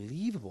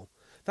unbelievable.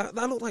 That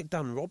looked like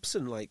Dan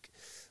Robson,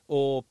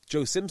 or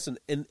Joe Simpson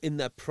in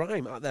their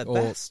prime, at their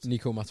best.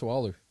 Nico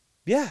Matawalu.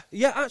 Yeah,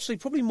 actually,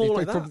 probably more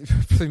like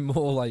that. Probably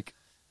more like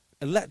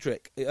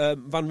electric.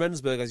 Van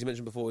Rensburg, as you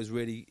mentioned before, is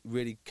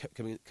really kept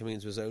coming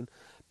into his own.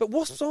 But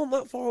Wasps aren't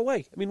that far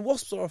away. I mean,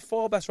 Wasps are a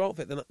far better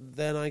outfit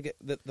than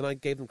I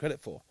gave them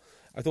credit for.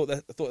 I thought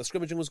the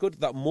scrimmaging was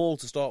good. That maul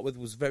to start with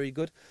was very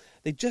good.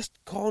 They just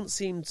can't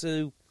seem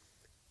to.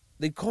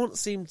 They can't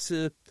seem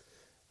to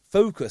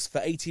focus for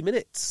 80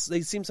 minutes.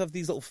 They seem to have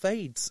these little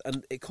fades,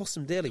 and it costs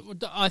them dearly.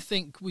 I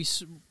think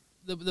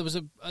there was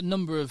a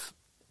number of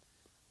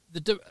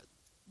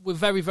we're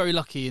very, very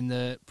lucky in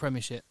the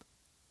Premiership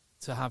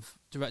to have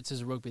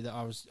directors of rugby that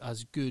are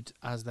as good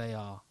as they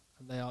are.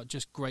 They are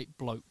just great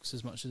blokes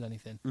as much as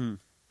anything.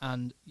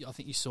 And I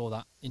think you saw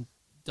that in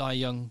Dai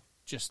Young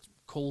just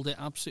called it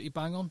absolutely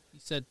bang on. He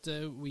said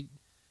we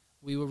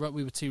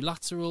were too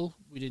lateral,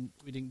 we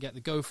didn't get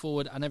the go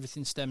forward, and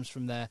everything stems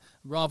from there.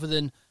 Rather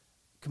than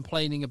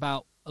complaining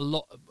about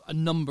a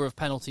number of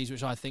penalties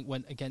which I think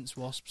went against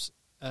Wasps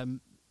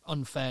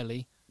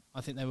unfairly,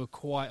 I think they were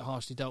quite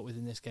harshly dealt with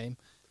in this game.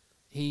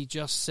 He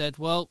just said,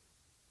 well,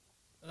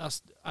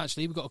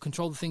 we've got to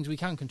control the things we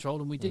can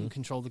control, and we didn't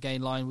control the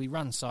gain line. We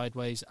ran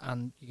sideways,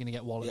 and you're going to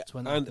get walloped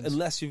when that happens.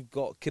 Unless you've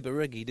got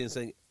Kibarigi doing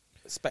something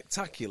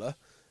spectacular,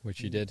 which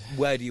he did,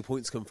 where do your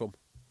points come from?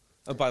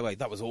 And by the way,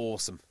 that was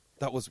awesome.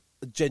 That was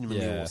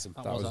genuinely awesome.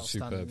 That was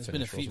outstanding. There's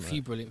been a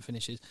few brilliant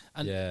finishes,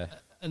 and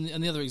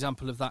the other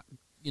example of that,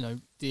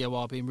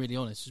 DOR being really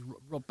honest, is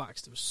Rob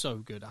Baxter was so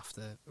good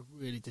after a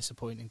really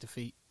disappointing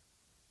defeat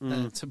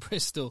to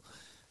Bristol.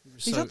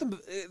 Had them.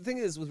 The thing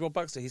is, with Rob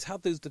Baxter, he's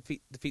had those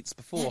defeats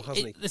before,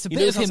 hasn't he? There's a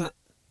bit of him.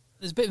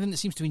 There's a bit of him that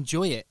seems to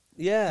enjoy it.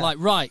 Yeah. Like,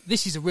 right,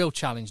 this is a real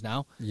challenge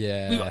now.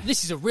 Yeah.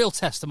 This is a real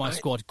test of my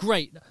squad.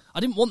 Great. I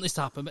didn't want this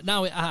to happen, but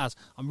now it has.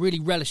 I'm really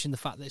relishing the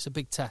fact that it's a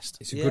big test.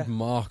 It's a good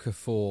marker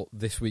for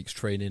this week's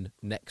training,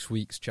 next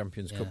week's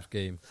Champions Cup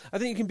game. I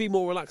think you can be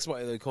more relaxed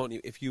about it, though, can't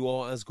you? If you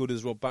are as good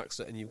as Rob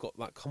Baxter and you've got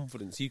that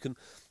confidence, you can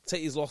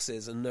take his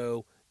losses and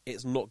know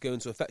it's not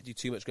going to affect you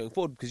too much going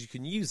forward because you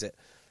can use it.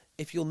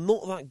 If you're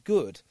not that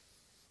good,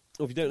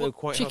 or if you don't know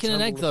quite how to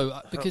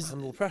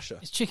handle pressure.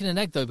 It's chicken and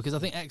egg, though, because I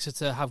think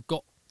Exeter have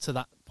got to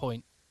that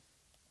point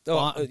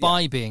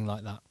by being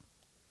like that,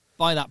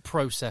 by that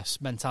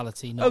process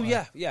mentality. And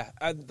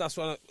that's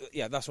what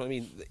I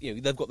mean.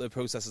 They've got their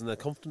processes and they're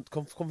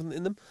confident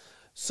in them.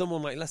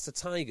 Someone like Leicester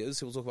Tigers,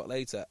 who we'll talk about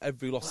later,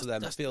 every loss to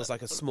them feels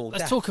like a small death.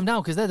 Let's talk them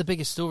now because they're the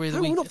biggest story of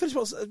the week. We're not finished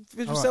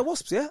with Sale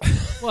Wasps yet.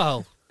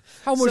 Well.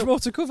 How much more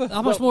to cover?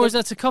 How much more is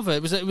there to cover?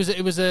 It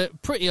was a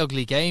pretty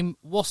ugly game.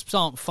 Wasps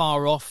aren't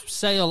far off.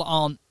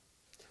 Sale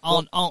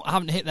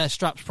haven't hit their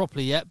straps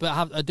properly yet,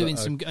 but are doing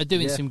some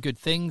good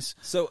things.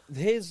 So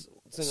here's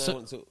something I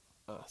want to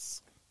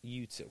ask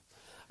you two.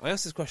 I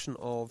asked this question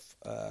of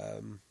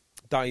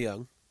Dai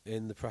Young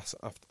in the press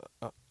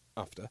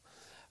after,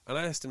 and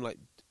I asked him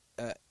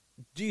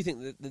do you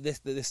think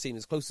that this team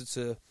is closer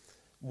to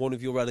one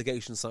of your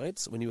relegation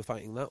sides when you were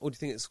fighting that, or do you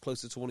think it's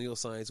closer to one of your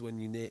sides when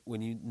you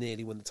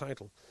nearly won the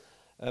title?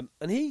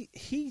 And he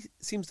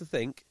seems to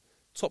think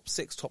top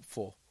 6, top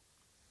 4.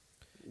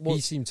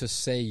 He seemed to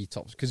say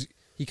top because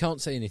he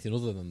can't say anything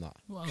other than that.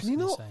 What else can he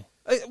not? Say?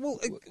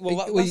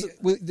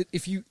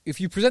 If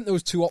you present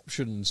those two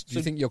options, do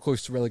you think you're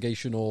close to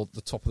relegation or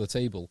the top of the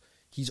table?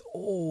 He's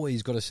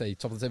always got to say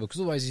top of the table because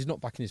otherwise he's not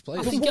backing his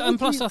players. I think, and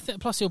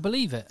plus he'll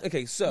believe it.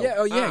 Okay, so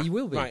he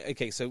will be. Right.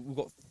 Okay, so we've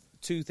got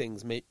 2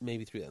 things,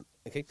 maybe 3 then.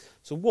 Okay,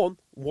 so one,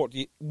 what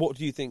do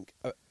you think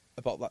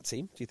about that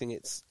team? Do you think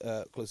it's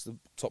close to the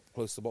top,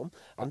 close to the bottom?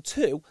 And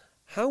 2,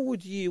 how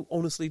would you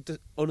honestly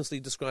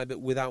describe it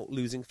without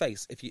losing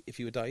face if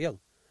you were Dai Young?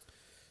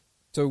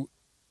 So,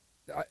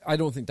 I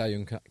don't think Dai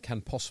Young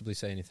can possibly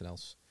say anything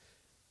else.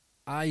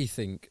 I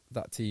think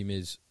that team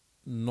is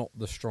not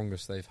the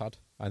strongest they've had.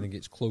 I think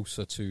it's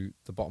closer to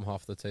the bottom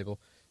half of the table.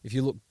 If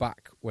you look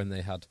back when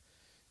they had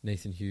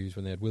Nathan Hughes,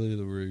 when they had Willie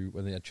LaRue,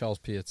 when they had Charles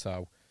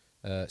Piatow,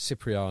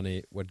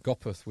 Cipriani, when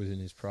Gopeth was in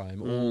his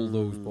prime, all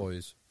those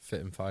boys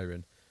fit and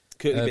firing.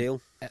 Curtly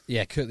Beale.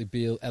 Yeah, Curtly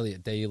Beale,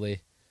 Elliot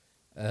Daly.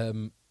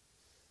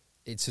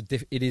 It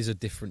is a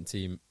different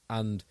team,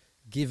 and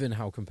given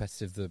how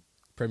competitive the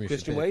Premiership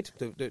Christian Wade,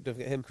 don't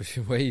forget him.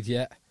 Christian Wade,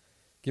 yeah.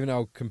 Given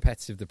how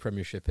competitive the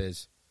Premiership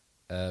is,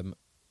 I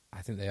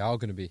think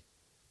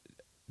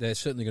they're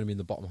certainly going to be in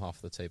the bottom half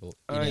of the table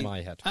in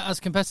my head. As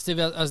competitive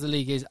as the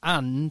league is,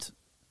 and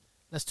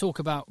let's talk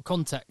about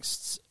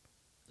contexts.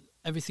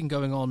 Everything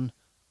going on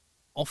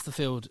off the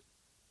field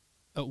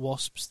at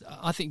Wasps.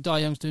 I think Dai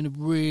Young's doing a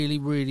really,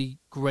 really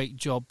great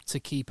job to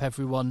keep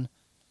everyone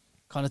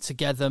kind of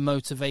together,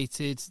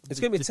 motivated. It's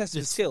going to be a test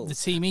of skills. The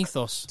team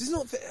ethos.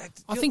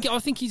 I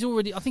think he's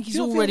already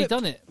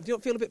done it. Do you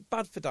not feel a bit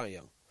bad for Dai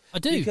Young? I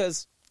do,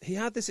 because he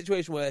had this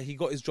situation where he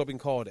got his job in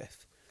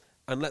Cardiff,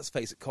 and let's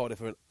face it,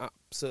 Cardiff are an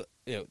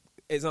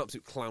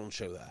absolute clown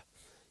show there.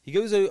 He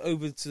goes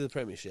over to the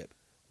Premiership.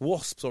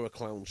 Wasps are a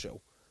clown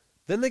show.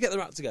 Then they get their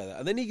act together,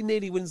 and then he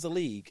nearly wins the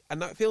league,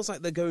 and that feels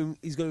like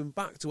he's going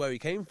back to where he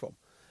came from.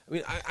 I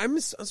mean, I'm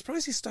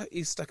surprised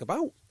he's stuck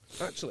about,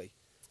 actually,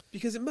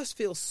 because it must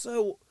feel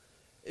so.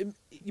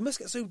 You must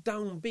get so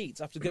downbeat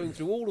after going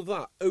through all of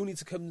that, only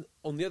to come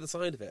on the other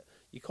side of it.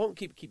 You can't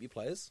keep your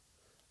players,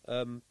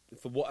 for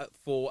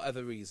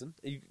whatever reason.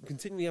 You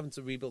continually having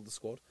to rebuild the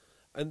squad,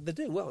 and they're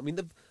doing well. I mean,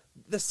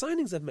 the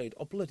signings they've made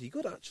are bloody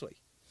good, actually.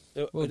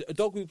 A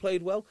dog who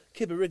played well,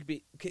 Kibba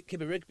Rigby, I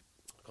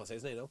can't say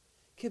his name now.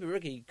 Kibba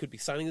Rigby could be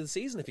signing of the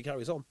season if he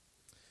carries on.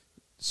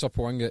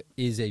 Sopawanga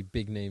is a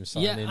big name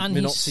signing. Yeah, and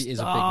Minozzi is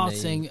a big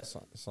name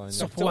signing.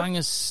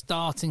 Sopoanga's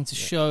starting to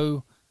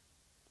show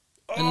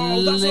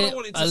Oh, that's what I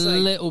wanted to say.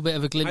 little bit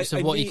of a glimpse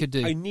of what he could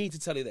do. I need to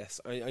tell you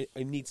this. I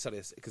need to tell you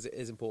this because it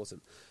is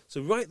important.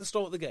 So right at the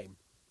start of the game,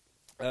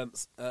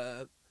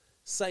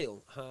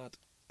 Sale had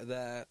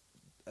their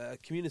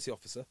community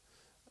officer,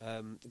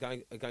 a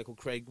guy called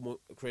Craig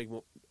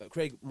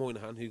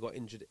Moynihan, who got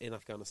injured in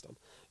Afghanistan,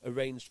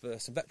 arranged for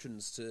some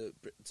veterans to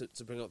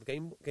bring out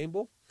the game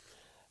ball.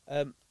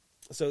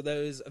 So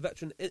there is a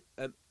veteran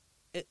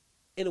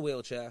in a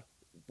wheelchair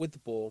with the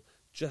ball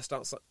just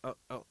outside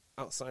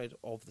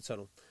of the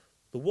tunnel.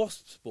 The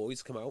Wasps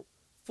boys come out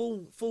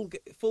full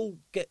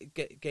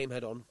game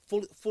head on,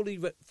 fully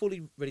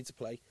ready to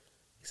play,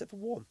 except for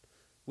one,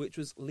 which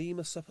was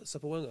Lima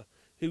Sopawanga,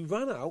 who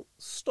ran out,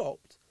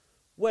 stopped,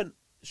 went,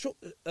 shook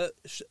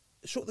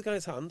the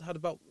guy's hand, had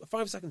about a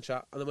 5-second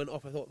chat, and then went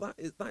off. I thought that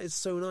is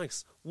so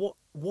nice. What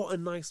a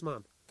nice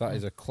man. That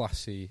is a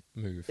classy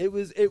move. It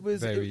was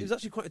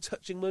actually quite a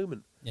touching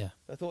moment. Yeah,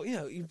 I thought,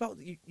 you're about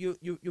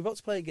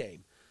to play a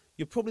game.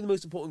 You're probably the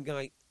most important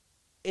guy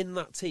in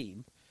that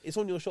team. It's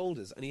on your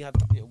shoulders, and he had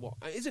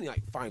it's only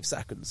like 5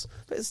 seconds,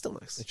 but it's still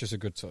nice. It's just a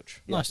good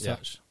touch. Nice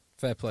touch.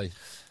 Fair play.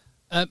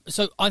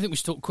 So I think we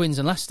should talk Quins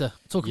and Leicester.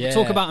 Talk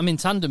about them in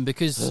tandem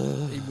because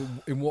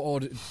in what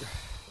order?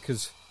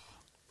 Because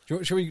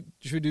should we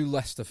do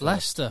Leicester first?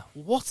 Leicester.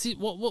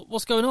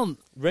 What's going on?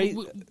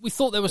 We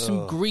thought there were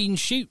some green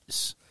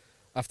shoots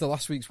after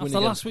last week's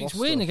win.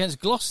 Win against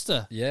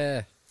Gloucester.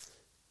 Yeah,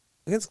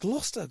 against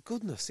Gloucester.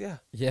 Goodness, yeah.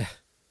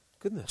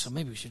 Goodness. So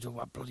maybe we should talk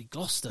about bloody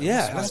Gloucester.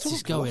 Yeah, what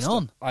is going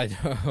on? I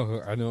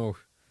know.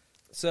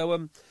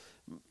 So,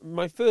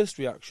 my first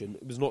reaction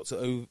was not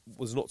to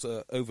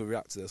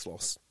overreact to this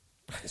loss.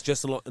 It's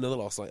just another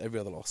loss, like every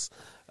other loss.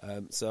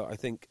 So I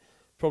think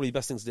probably the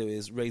best thing to do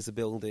is raise the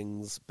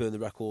buildings, burn the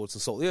records,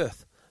 and salt the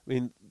earth. I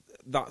mean,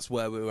 that's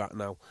where we're at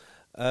now.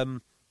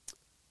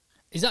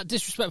 Is that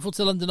disrespectful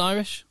to London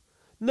Irish?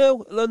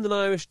 No, London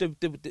Irish do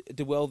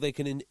well. They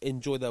can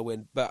enjoy their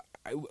win, but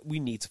we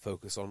need to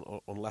focus on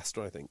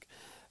Leicester. I think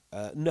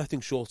nothing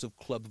short of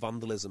club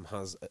vandalism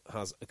has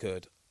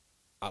occurred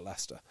at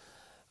Leicester.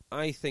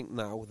 I think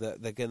now that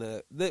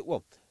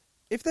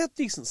if they're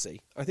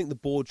decency, I think the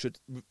board should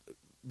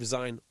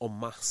resign en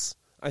masse.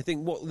 I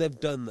think what they've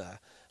done there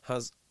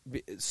has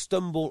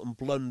stumble and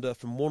blunder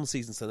from one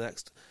season to the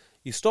next.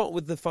 You start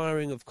with the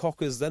firing of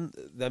Cockers, then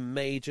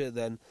Major,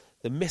 then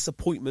the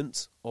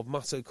misappointment of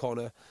Matt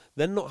O'Connor,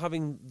 then not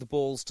having the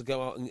balls to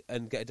go out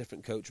and get a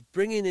different coach,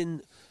 bringing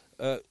in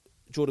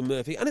Jordan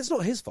Murphy, and it's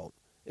not his fault.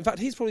 In fact,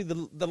 he's probably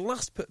the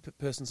last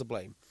person to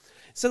blame.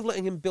 Instead of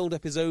letting him build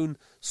up his own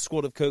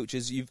squad of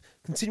coaches, you've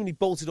continually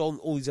bolted on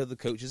all these other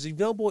coaches. You've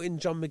now brought in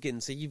John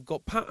McGinty. You've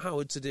got Pat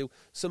Howard to do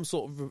some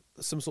sort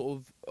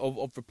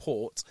of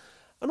report,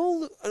 and all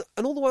the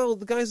while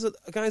the guys at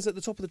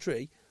the top of the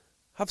tree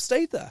have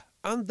stayed there,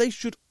 and they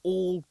should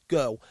all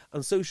go,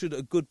 and so should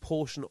a good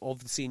portion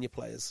of the senior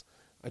players.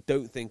 I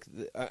don't think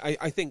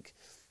I think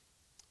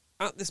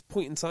at this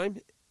point in time,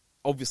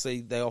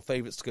 obviously they are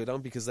favourites to go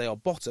down because they are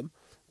bottom,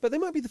 but they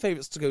might be the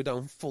favourites to go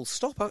down full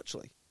stop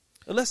actually,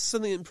 unless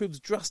something improves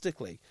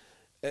drastically.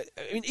 I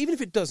mean, even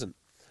if it doesn't,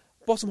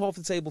 bottom half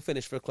of the table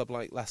finish for a club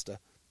like Leicester,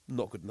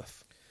 not good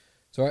enough.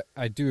 So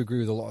I do agree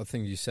with a lot of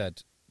things you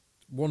said.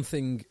 One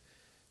thing,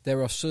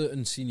 there are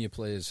certain senior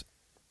players.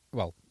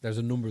 Well, there's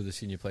a number of the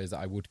senior players that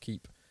I would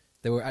keep.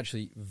 There were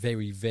actually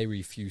very,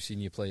 very few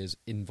senior players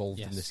involved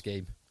in this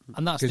game.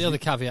 And that's the other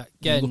caveat.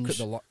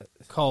 Genge,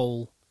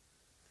 Cole,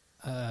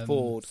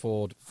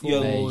 Ford,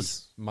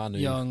 Youngs, Manu.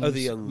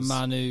 Youngs.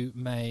 Manu,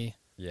 May.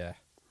 Yeah.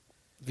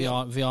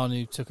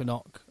 Vianu took a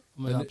knock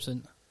and was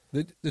absent.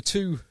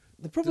 Two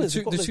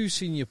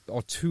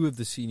of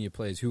the senior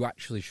players who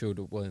actually showed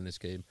up well in this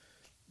game,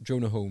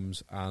 Jonah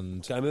Holmes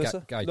and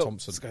Guy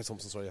Thompson. Guy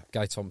Thompson, sorry. Yeah.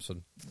 Guy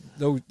Thompson.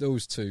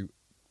 Those two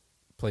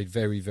played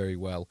very, very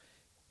well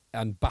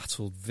and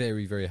battled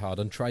very, very hard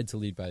and tried to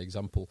lead by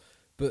example.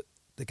 But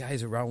the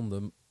guys around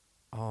them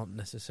aren't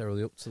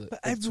necessarily up to it.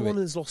 But everyone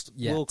has lost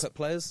World Cup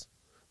players.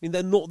 I mean,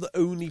 they're not the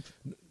only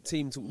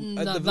team to...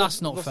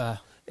 that's not fair.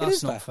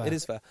 That's not fair. It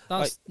is fair.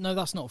 That's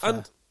not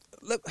fair.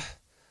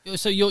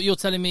 So you're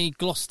telling me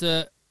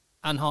Gloucester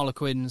and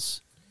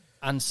Harlequins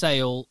and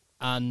Sale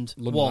and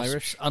London Wasps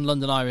Irish and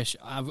London Irish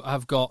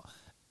have got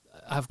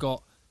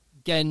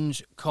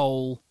Genge,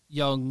 Cole,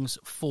 Youngs,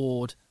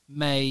 Ford,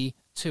 May,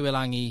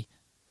 Tuilangi,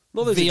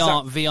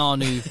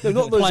 Vianu. No,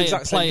 not those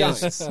exact same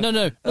players. guys. No,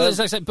 not the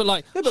exact same. But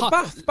like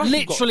Bath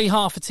literally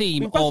half a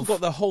team Bath have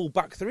got the whole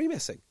back three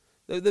missing.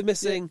 They're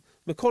missing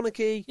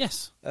McConaughey.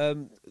 Yes.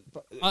 I'm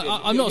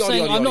not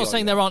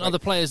saying there aren't other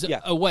players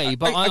away,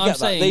 but I'm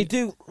saying they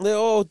do. They're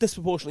all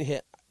disproportionately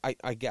hit,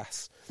 I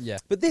guess. Yeah.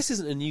 But this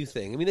isn't a new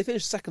thing. I mean, they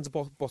finished second to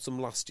bottom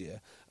last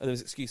year, and there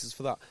was excuses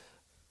for that.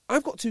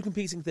 I've got two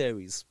competing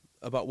theories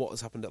about what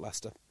has happened at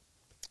Leicester.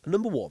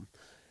 Number one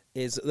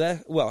is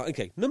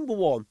number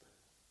one,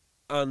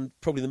 and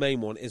probably the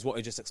main one, is what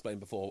I just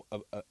explained before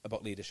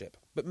about leadership.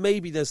 But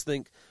maybe there's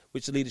something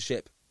which the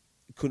leadership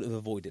couldn't have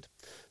avoided.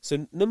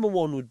 So number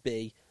one would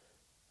be,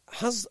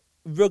 has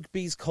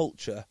rugby's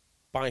culture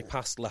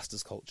bypassed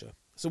Leicester's culture?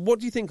 So what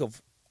do you think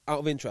of, out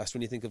of interest,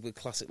 when you think of the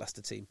classic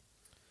Leicester team?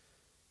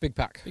 Big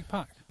pack.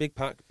 Big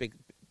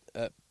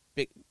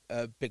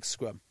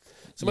scrum.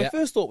 So my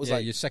first thought was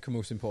your second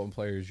most important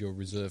player is your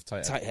reserve tight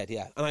head. Tight head,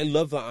 yeah. And I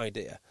love that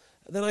idea.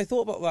 Then I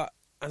thought about that,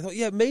 and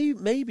I thought,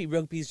 maybe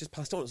rugby's just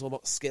passed on. It's all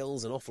about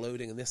skills and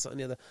offloading and this, that, and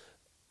the other.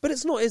 But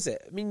it's not, is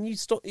it? I mean,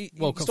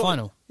 World Cup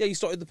final. Yeah, you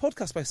started the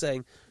podcast by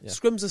saying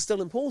scrums are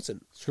still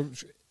important.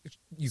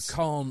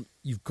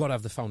 You've got to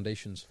have the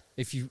foundations.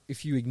 If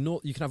you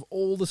ignore, you can have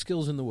all the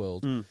skills in the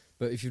world,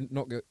 but if you've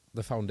not got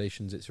the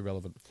foundations, it's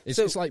irrelevant.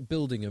 It's like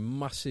building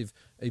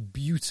a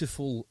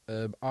beautiful,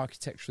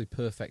 architecturally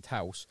perfect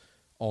house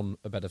on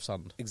a bed of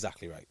sand.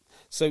 Exactly right.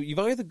 So you've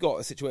either got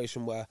a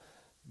situation where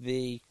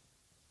the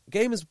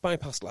game has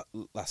bypassed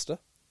Leicester,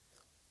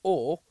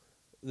 or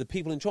the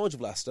people in charge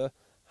of Leicester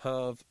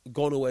have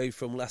gone away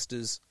from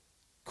Leicester's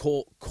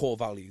core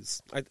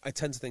values. I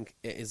tend to think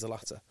it is the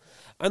latter.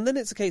 And then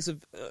it's a case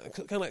of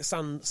kind of like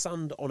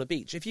sand on a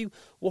beach. If you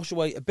wash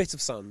away a bit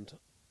of sand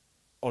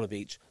on a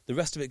beach, the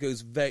rest of it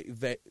goes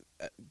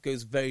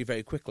very,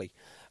 very quickly.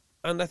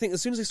 And I think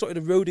as soon as they started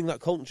eroding that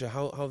culture,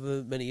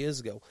 however many years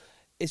ago,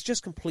 it's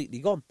just completely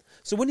gone.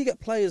 So when you get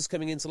players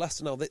coming into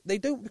Leicester now, they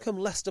don't become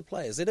Leicester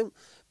players. They don't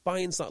buy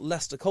into that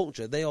Leicester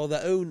culture. They are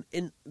their own.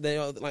 They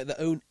are like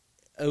their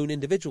own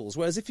individuals.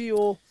 Whereas if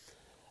you're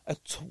a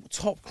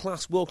top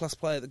class, world class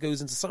player that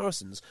goes into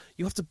Saracens,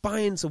 you have to buy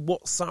into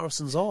what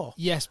Saracens are.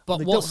 Yes,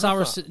 but what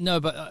Saracens? No,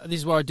 but this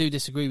is where I do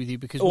disagree with you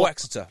because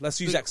Exeter.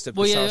 Let's use Exeter.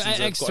 Well, yeah,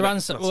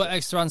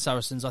 Exeter and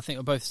Saracens, I think,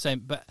 are both the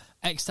same. But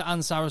Exeter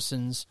and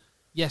Saracens,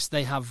 yes,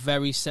 they have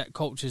very set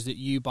cultures that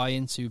you buy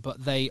into,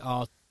 but they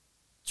are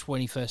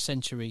 21st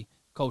century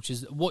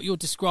cultures. What you're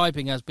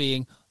describing as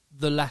being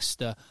the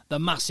Leicester, the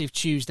massive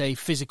Tuesday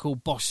physical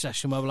boss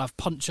session where we'll have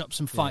punch-ups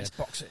and fights.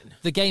 Boxing.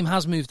 The game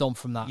has moved on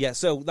from that. Yeah,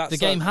 so that's... The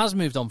game has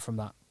moved on from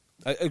that.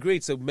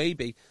 Agreed. So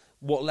maybe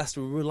what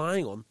Leicester were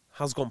relying on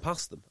has gone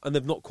past them and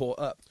they've not caught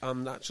up.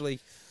 And actually,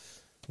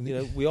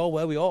 we are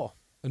where we are.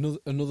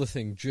 Another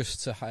thing,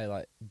 just to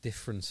highlight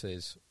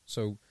differences.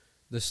 So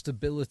the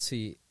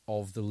stability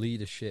of the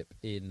leadership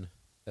in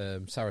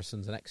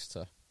Saracens and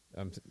Exeter,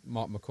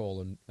 Mark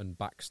McCall and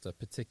Baxter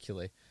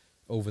particularly,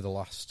 over the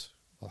last...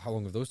 Well, how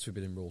long have those two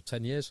been in role?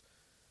 10 years?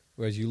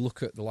 Whereas you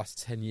look at the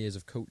last 10 years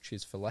of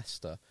coaches for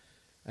Leicester,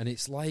 and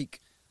it's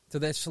like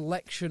their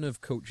selection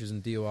of coaches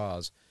and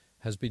DORs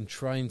has been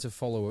trying to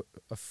follow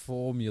a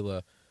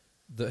formula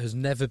that has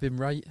never been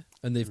right,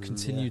 and they've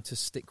continued to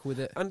stick with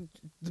it. And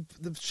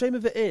the shame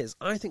of it is,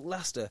 I think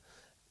Leicester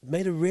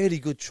made a really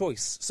good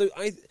choice. So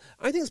I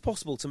think it's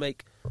possible to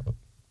make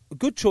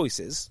good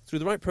choices through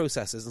the right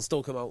processes and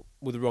still come out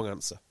with the wrong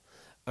answer.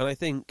 And I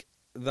think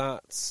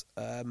that...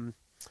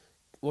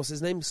 what's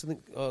his name?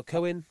 Something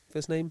Cohen,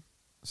 first name?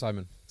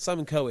 Simon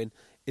Cohen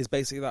is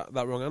basically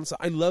that wrong answer.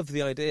 I love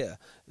the idea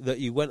that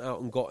you went out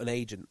and got an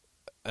agent,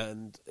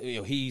 and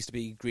he used to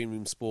be Green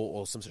Room Sport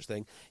or some such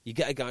thing. You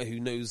get a guy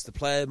who knows the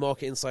player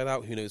market inside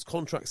out, who knows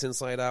contracts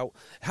inside out.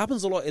 It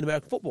happens a lot in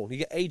American football. You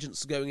get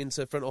agents going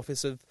into front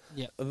office of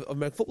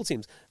American football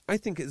teams. I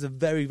think it's a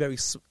very, very,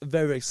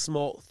 very, very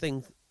smart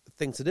thing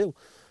to do.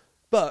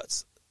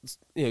 But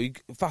you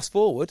fast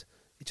forward.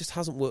 It just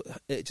hasn't worked.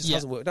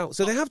 Hasn't worked out.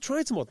 So they have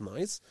tried to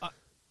modernise.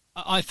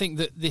 I think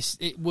that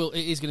it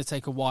is going to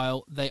take a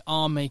while. They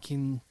are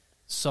making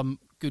some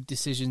good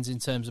decisions in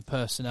terms of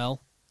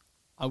personnel.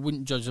 I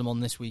wouldn't judge them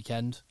on this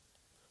weekend,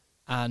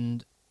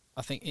 and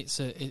I think it's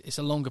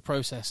a longer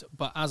process.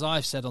 But as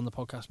I've said on the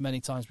podcast many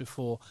times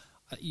before,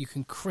 you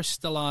can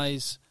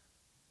crystallise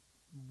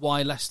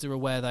why Leicester are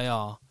where they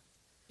are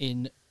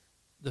in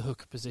the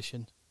hooker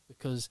position.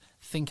 Because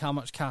think how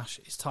much cash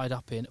is tied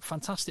up in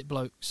fantastic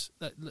blokes.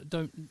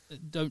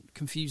 Don't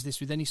confuse this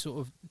with any sort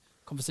of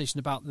conversation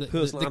about the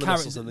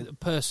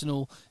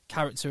personal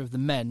character of the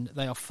men.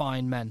 They are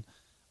fine men,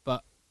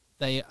 but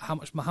how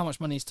much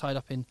money is tied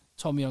up in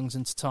Tom Youngs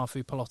and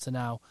Tatafu Pallotta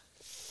now,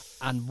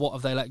 and what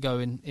have they let go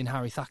in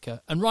Harry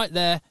Thacker? And right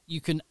there, you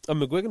can and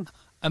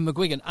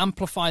McGuigan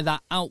amplify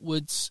that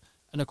outwards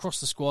and across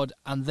the squad,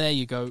 and there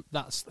you go.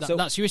 That's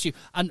your issue.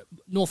 And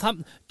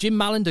Northampton, Jim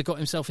Mallender got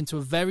himself into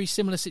a very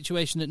similar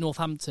situation at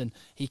Northampton.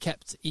 He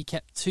kept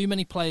too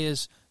many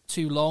players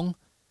too long,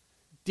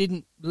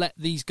 didn't let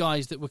these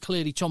guys that were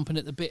clearly chomping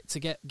at the bit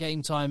to get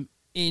game time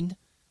in,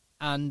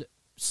 and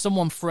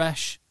someone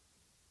fresh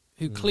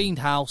who cleaned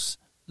house.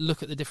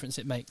 Look at the difference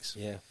it makes.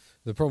 Yeah.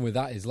 The problem with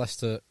that is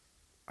Leicester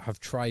have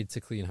tried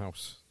to clean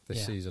house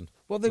this season.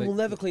 Well, they will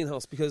never clean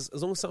house because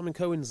as long as Simon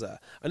Cohen's there,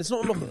 and it's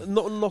not a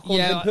knock on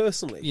him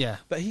personally,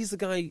 but he's the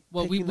guy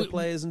picking the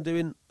players and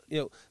doing,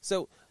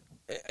 So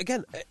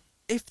again,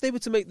 if they were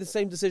to make the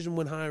same decision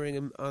when hiring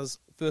him as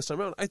first time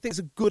round, I think it's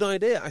a good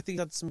idea. I think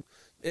that's some.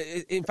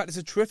 In fact, it's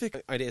a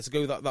terrific idea to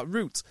go that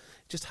route.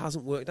 It just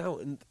hasn't worked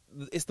out, and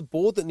it's the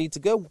board that need to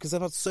go because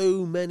they've had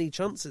so many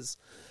chances.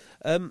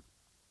 I've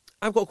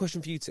got a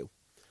question for you two.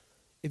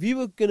 If you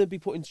were going to be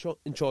put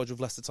in charge of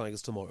Leicester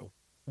Tigers tomorrow,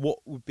 what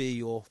would be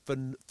your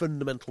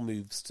fundamental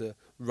moves to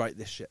right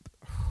this ship?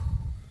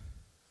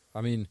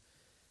 I mean,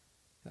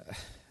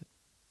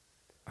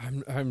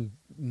 I'm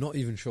not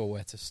even sure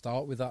where to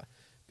start with that,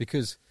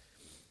 because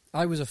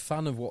I was a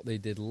fan of what they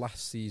did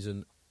last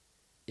season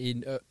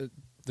in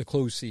the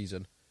closed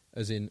season,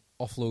 as in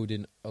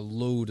offloading a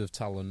load of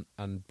talent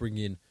and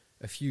bringing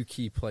a few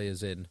key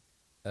players in.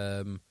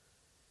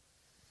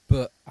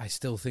 But I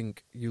still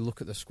think you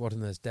look at the squad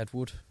and there's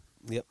Deadwood.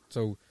 Yep.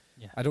 So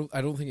I don't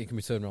think it can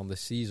be turned around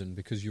this season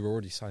because you're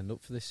already signed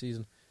up for this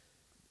season.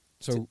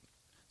 So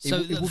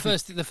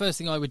the first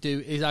thing I would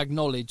do is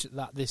acknowledge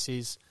that this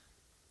is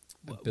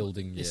a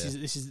building. This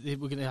is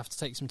we're going to have to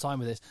take some time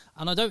with this,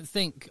 and I don't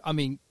think. I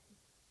mean,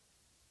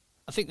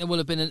 I think there will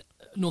have been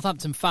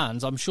Northampton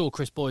fans. I'm sure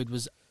Chris Boyd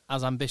was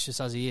as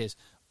ambitious as he is,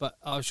 but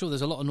I'm sure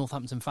there's a lot of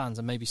Northampton fans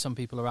and maybe some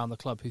people around the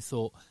club who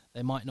thought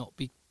they might not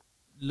be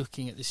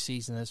looking at this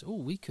season as, oh,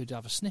 we could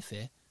have a sniff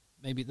here.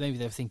 Maybe they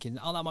were thinking,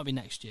 oh, that might be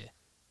next year.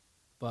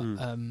 But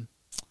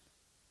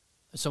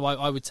so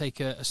I would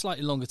take a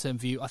slightly longer term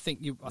view. I think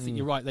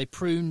you're right. They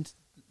pruned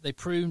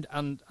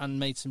and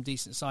made some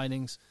decent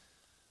signings.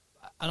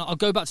 And I'll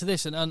go back to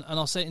this and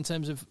I'll say it in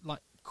terms of like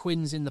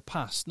Quinn's in the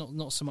past,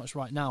 not so much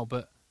right now.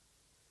 But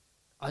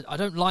I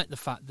don't like the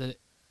fact that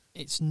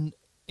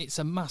it's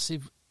a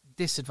massive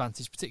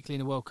disadvantage, particularly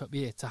in a World Cup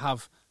year, to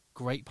have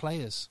great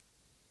players.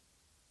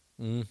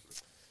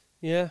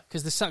 Yeah,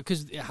 because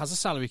it has a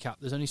salary cap.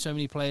 There's only so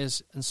many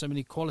players and so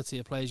many quality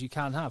of players you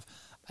can have,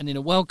 and in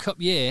a World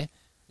Cup year,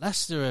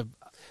 Leicester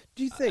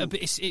do you think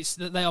it's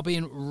that they are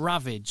being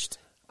ravaged?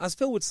 As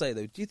Phil would say,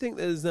 though, do you think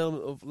there's an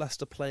element of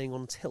Leicester playing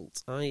on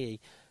tilt, i.e.,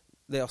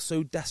 they are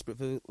so desperate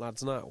for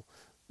lads now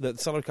that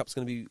the salary cap's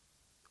going to be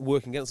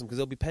working against them because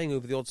they'll be paying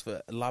over the odds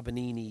for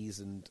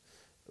Labaninis and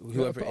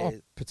whoever it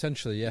is.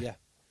 Potentially, yeah.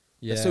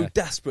 They're so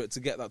desperate to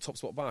get that top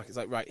spot back. It's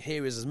like, right,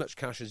 here is as much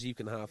cash as you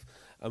can have,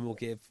 and we'll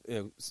give.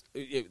 They're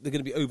going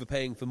to be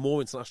overpaying for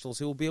more internationals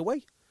who will be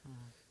away.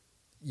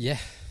 Yeah,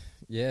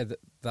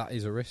 that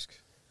is a risk.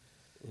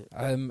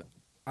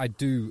 I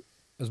do,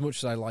 as much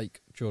as I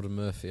like Jordan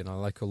Murphy and I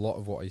like a lot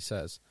of what he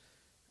says,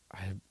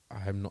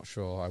 I'm not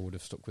sure I would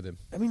have stuck with him.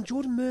 I mean,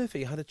 Jordan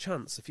Murphy had a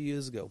chance a few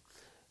years ago,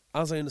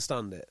 as I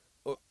understand it,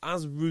 or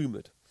as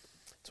rumoured,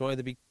 to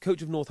either be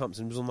coach of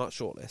Northampton, was on that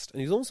shortlist,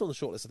 and he was also on the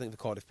shortlist, I think, for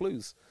Cardiff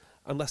Blues,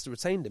 and Leicester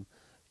retained him.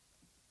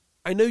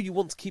 I know you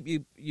want to keep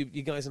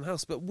your guys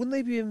in-house, but wouldn't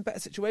they be in a better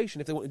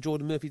situation if they wanted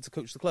Jordan Murphy to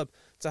coach the club,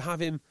 to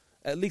have him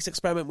at least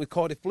experiment with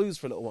Cardiff Blues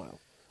for a little while?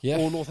 Yeah.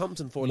 Or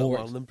Northampton for a little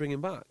while and then bring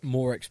him back?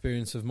 More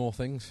experience of more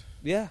things.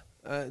 Yeah.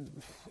 At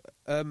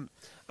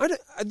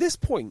this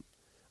point,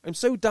 I'm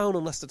so down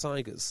on Leicester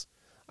Tigers.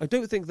 I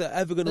don't think they're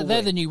ever going to win.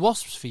 They're the new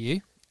Wasps for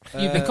you.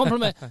 You've been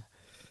complimented.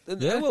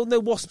 Yeah. Well, no,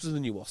 Wasps are the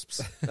new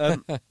Wasps.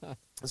 I'm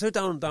so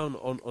down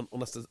on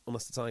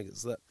Leicester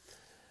Tigers that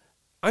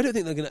I don't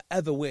think they're going to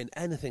ever win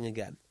anything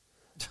again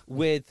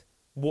with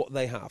what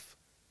they have,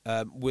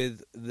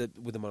 with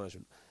the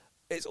management.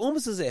 It's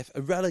almost as if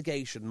a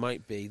relegation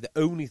might be the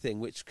only thing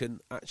which can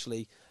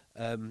actually,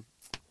 factory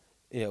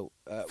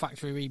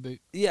reboot.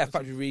 Yeah,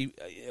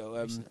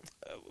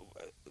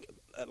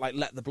 like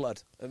let the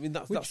blood. I mean,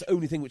 that's the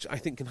only thing which I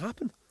think can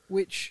happen.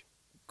 Which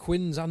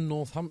Quins and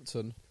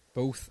Northampton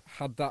both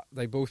had that.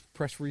 They both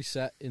press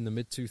reset in the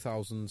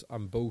mid-2000s,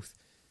 and both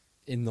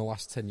in the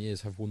last 10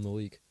 years have won the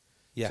league.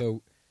 Yeah.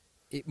 So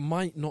it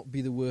might not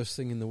be the worst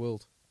thing in the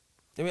world.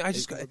 I mean,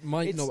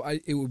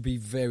 it would be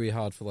very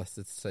hard for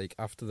Leicester to take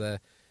after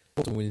their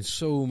winning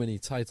so many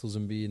titles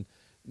and being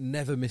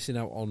never missing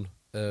out on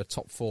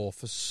top four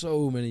for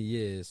so many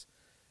years.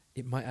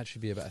 It might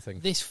actually be a better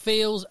thing. This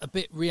feels a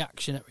bit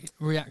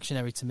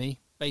reactionary to me,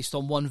 based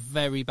on one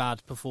very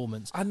bad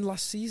performance. And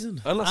last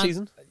season. No, I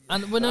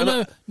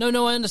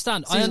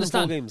understand. Season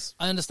 4 games.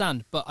 I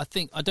understand, but I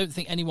don't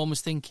think anyone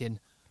was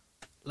thinking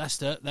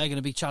Leicester, they're going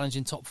to be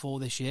challenging top four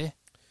this year.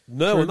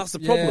 No, true. And that's the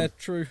problem. Yeah,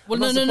 true. Well,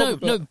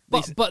 no.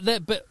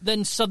 But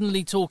then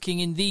suddenly talking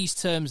in these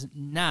terms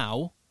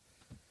now.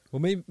 Well,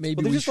 maybe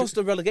they just lost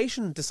a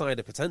relegation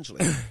decider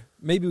potentially.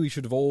 Maybe we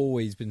should have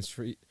always been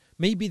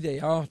Maybe they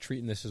are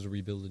treating this as a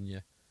rebuilding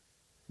year.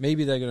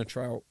 Maybe they're going to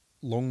try out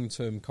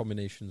long-term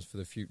combinations for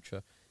the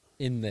future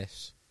in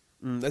this.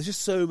 There's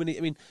just so many.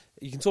 I mean,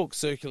 you can talk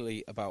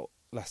circularly about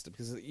Leicester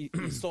because you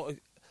start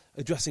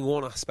addressing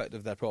one aspect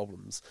of their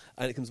problems,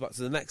 and it comes back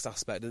to the next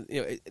aspect, and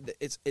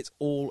it's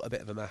all a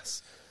bit of a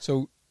mess.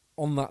 So,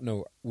 on that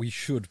note, we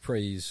should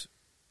praise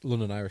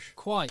London Irish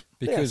quite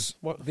because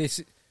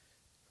this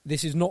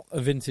is not a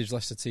vintage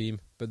Leicester team,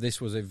 but this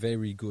was a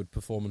very good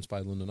performance by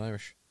London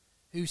Irish,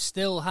 who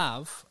still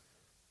have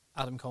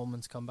Adam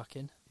Coleman to come back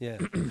in. Yeah.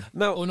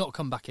 Now, Or not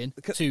come back in,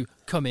 to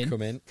come in.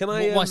 Come in. can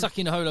I?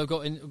 Waisaki Naholo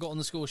got on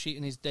the score sheet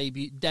in his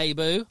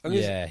debut.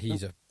 Yeah,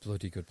 he's a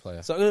bloody good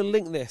player. So I'm going to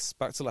link this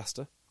back to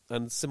Leicester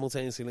and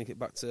simultaneously link it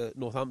back to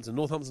Northampton.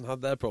 Northampton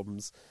had their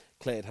problems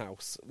cleared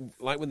house,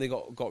 like when they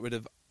got rid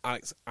of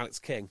Alex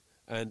King,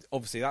 and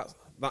obviously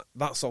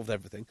that solved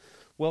everything.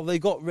 Well, they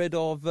got rid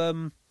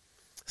of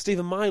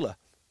Stephen Myler.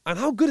 And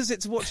how good is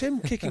it to watch him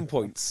kicking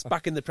points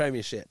back in the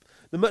Premiership?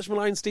 The much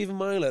maligned Stephen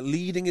Myler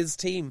leading his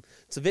team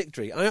to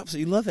victory. I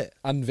absolutely love it.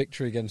 And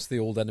victory against the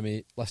old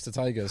enemy Leicester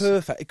Tigers.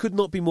 Perfect. It could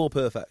not be more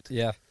perfect.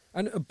 Yeah.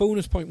 And a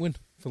bonus point win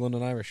for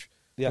London Irish.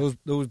 Yeah.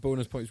 Those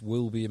bonus points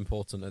will be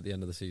important at the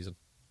end of the season.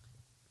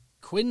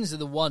 Quins are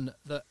the one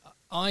that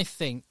I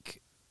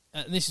think,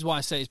 and this is why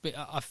I say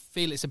I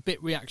feel it's a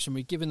bit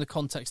reactionary given the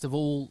context of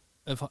all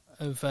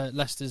of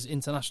Leicester's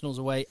internationals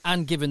away,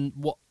 and given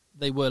what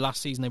they were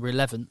last season, they were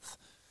 11th.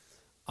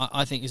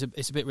 I think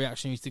it's a bit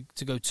reactionary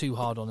to go too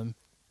hard on them.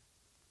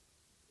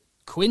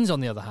 Quins,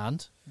 on the other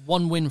hand,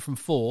 1 win from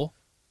 4.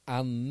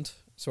 And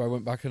so I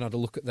went back and had a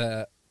look at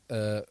their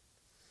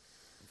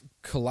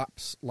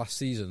collapse last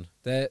season.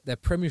 Their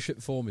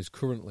Premiership form is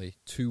currently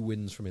 2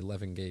 wins from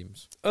 11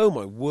 games. Oh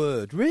my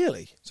word,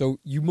 really? So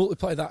you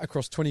multiply that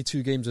across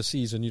 22 games a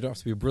season, you don't have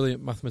to be a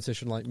brilliant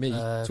mathematician like me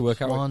to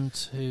work out. 1,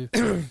 2,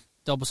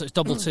 double. So it's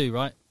double 2,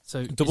 right?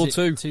 So Double is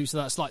it 2. So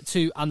that's like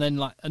 2, and then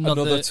like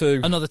another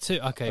 2. Another 2.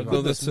 Okay, right. Another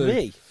Goodness 2.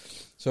 me.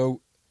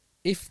 So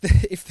if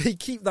they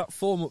keep that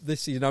form up this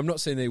season, I'm not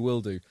saying they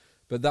will do,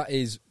 but that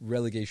is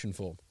relegation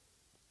form.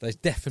 There's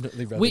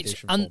definitely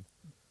relegation form. And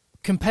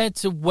compared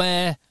to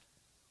where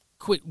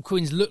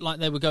Quins looked like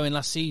they were going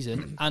last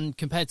season, and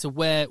compared to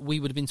where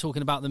we would have been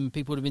talking about them,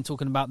 people would have been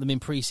talking about them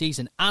in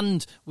pre-season,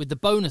 and with the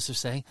bonus of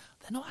saying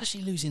they're not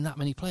actually losing that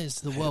many players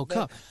to the World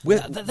Cup.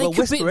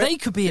 They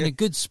could be in a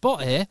good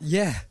spot here.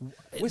 Yeah.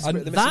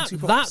 And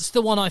That's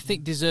the one I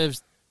think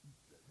deserves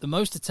the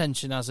most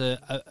attention. As them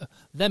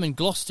and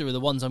Gloucester are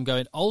the ones I'm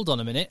going, hold on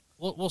a minute,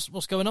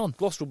 what's going on?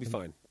 Gloucester will be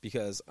fine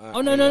because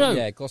No.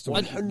 Yeah, Gloucester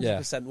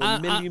 100%,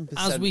 1,000,000%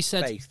 as we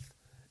said, faith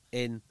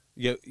in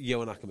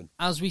Johan Ackerman.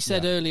 As we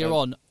said earlier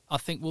on, I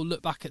think we'll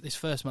look back at this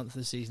first month of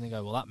the season and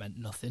go, well, that meant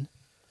nothing.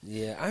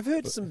 Yeah, I've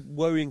heard some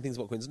worrying things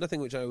about Quins.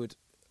 Nothing which I would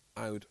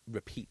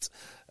repeat.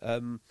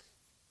 But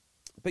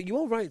you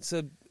are right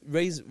to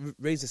raise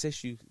this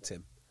issue,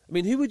 Tim. I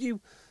mean, who would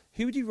you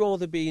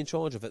rather be in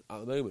charge of it at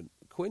the moment,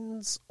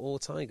 Quins or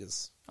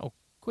Tigers? Oh,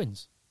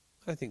 Quins.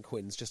 I think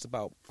Quins, just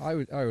about. I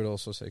would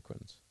also say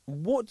Quins.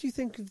 What do you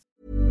think of?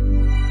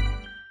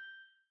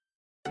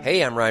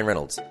 Hey, I'm Ryan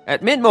Reynolds.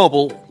 At Mint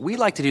Mobile, we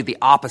like to do the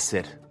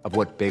opposite of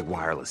what Big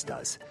Wireless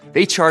does.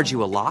 They charge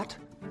you a lot,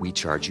 we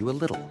charge you a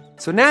little.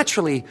 So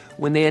naturally,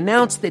 when they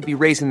announced they'd be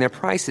raising their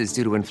prices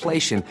due to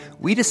inflation,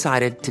 we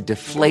decided to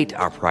deflate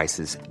our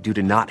prices due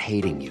to not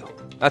hating you.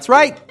 That's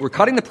right. We're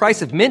cutting the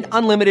price of Mint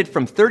Unlimited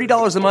from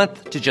 $30 a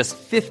month to just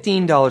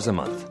 $15 a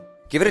month.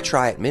 Give it a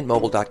try at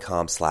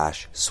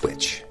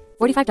mintmobile.com/switch.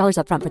 $45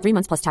 up front for 3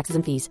 months plus taxes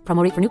and fees.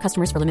 Promo rate for new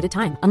customers for limited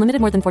time. Unlimited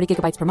more than 40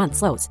 gigabytes per month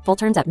slows. Full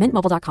terms at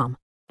mintmobile.com.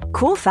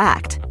 Cool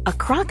fact, a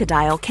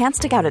crocodile can't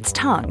stick out its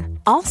tongue.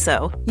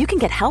 Also, you can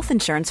get health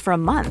insurance for a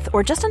month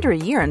or just under a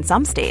year in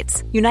some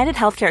states. United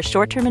Healthcare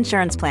short-term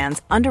insurance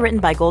plans, underwritten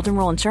by Golden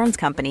Rule Insurance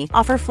Company,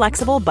 offer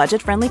flexible,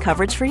 budget-friendly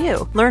coverage for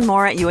you. Learn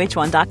more at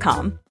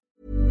uh1.com.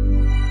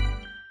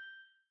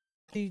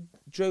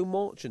 Joe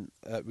Marchant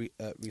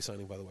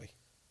re-signing, by the way.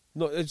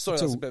 No, sorry,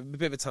 that's a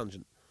bit of a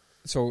tangent.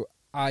 So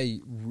I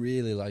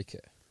really like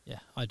it. Yeah,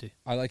 I do.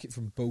 I like it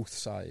from both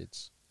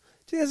sides.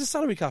 Do you think there's a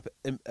salary cap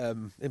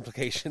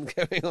implication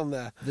going on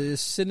there? The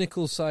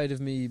cynical side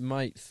of me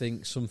might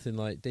think something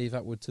like Dave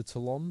Atwood to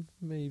Toulon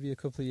maybe a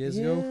couple of years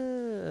ago.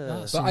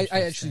 That's But I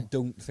actually interesting.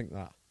 don't think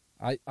that.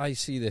 I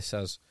see this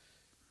as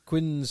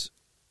Quins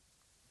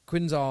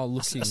are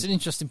looking... That's an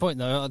interesting point,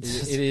 though.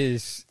 It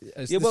is.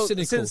 Yeah, well,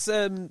 cynical.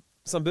 since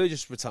Sam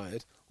Burgess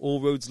retired,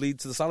 all roads lead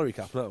to the salary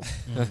cap now.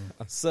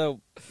 So,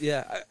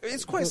 yeah,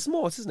 it's quite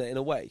smart, isn't it, in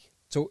a way?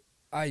 So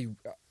I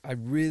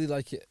really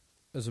like it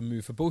as a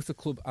move for both the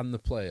club and the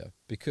player,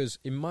 because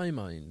in my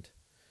mind,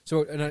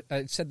 and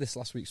I said this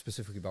last week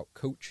specifically about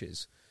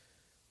coaches,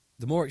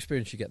 the more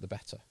experience you get, the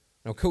better.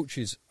 Now,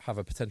 coaches have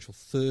a potential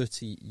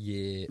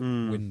 30-year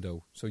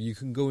window, so you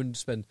can go and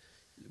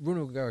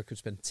Bruno Guerra could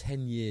spend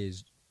 10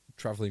 years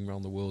travelling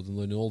around the world and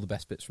learning all the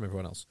best bits from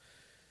everyone else.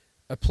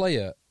 A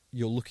player,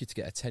 you're lucky to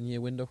get a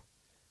 10-year window.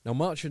 Now,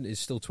 Marchant is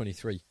still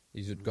 23.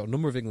 He's got a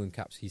number of England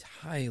caps. He's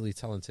highly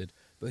talented,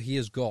 but he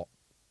has got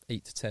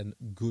 8 to 10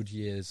 good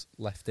years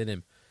left in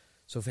him.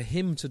 So for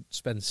him to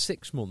spend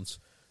 6 months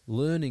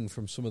learning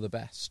from some of the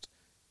best,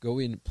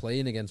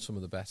 playing against some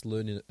of the best,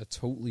 learning a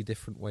totally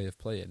different way of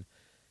playing,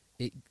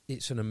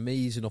 it's an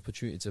amazing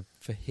opportunity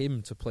for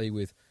him to play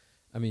with,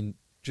 I mean,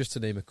 just to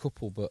name a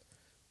couple, but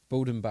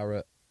Bowden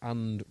Barrett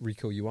and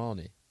Rico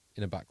Ioane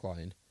in a back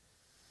line.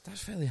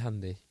 That's fairly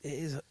handy.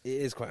 It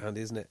is quite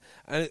handy, isn't it?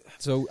 And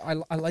so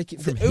I like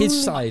it from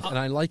his side, and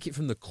I like it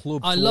from the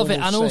club. I love it,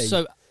 and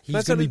also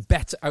He's going to be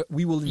better.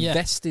 We will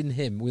invest in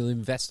him. We'll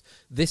invest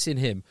this in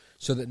him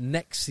so that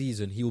next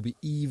season he will be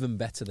even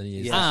better than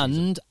he is.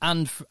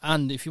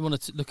 And if you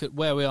want to look at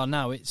where we are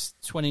now, it's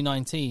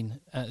 2019.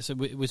 So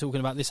we're talking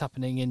about this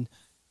happening in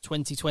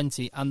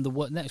 2020, and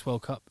the next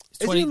World Cup is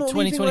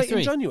 2023.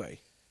 In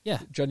January? Yeah,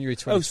 January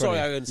 2020. Oh, sorry,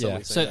 I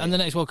understand. So and the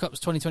next World Cup is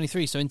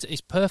 2023. So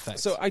it's perfect.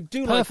 So I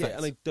do like it,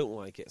 and I don't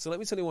like it. So let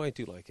me tell you why I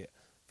do like it,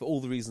 for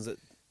all the reasons that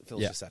Phil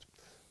just said.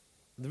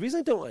 The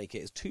reason I don't like it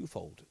is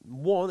twofold.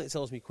 One, it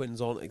tells me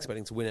Quinn's aren't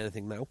expecting to win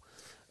anything now.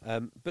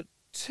 But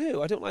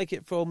two, I don't like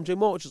it from Joe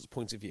Marchant's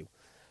point of view.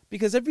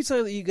 Because every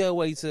time that you go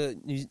away to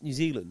New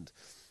Zealand,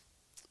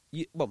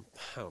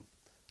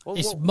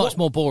 it's much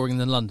more boring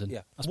than London.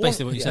 Yeah. That's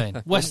basically what you're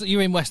saying.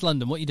 You're in West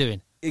London. What are you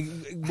doing?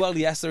 Well,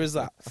 yes, there is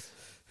that.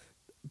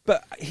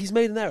 But he's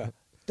made an error.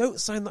 Don't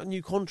sign that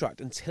new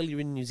contract until you're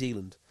in New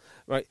Zealand.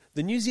 Right,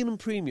 the New Zealand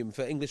premium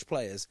for English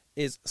players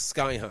is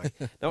sky high.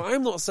 Now,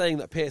 I'm not saying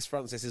that Pierce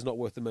Francis is not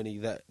worth the money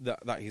that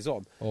he's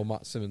on, or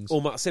Matt Simmons.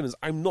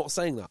 I'm not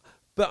saying that,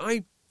 but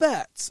I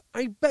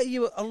bet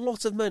you a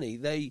lot of money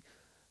they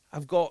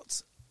have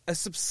got a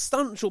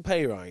substantial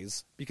pay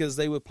rise because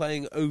they were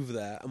playing over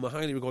there and were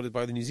highly regarded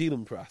by the New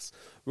Zealand press,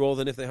 rather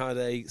than if they had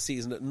a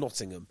season at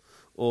Nottingham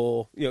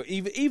or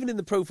even in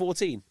the Pro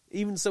 14,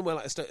 even somewhere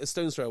like a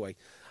stone's throw away.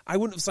 I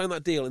wouldn't have signed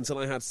that deal until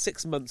I had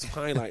 6 months of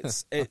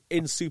highlights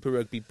in Super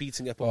Rugby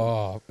beating up on...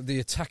 Oh, the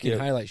attacking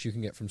highlights you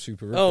can get from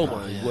Super Rugby. Oh,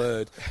 my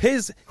word.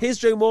 Here's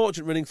Joe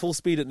Marchant running full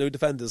speed at no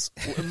defenders.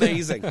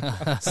 Amazing.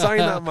 Sign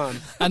that man.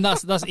 And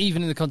that's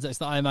even in the context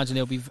that I imagine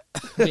he'll be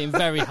being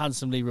very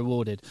handsomely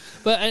rewarded.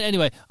 But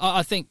anyway,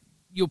 I think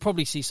you'll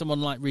probably see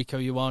someone like Rico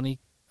Ioane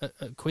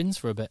at Quins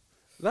for a bit.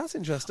 That's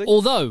interesting.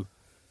 Although,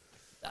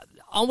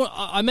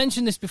 I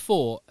mentioned this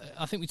before.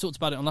 I think we talked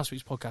about it on last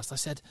week's podcast. I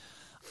said...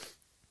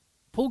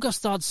 Paul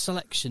Gustard's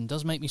selection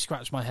does make me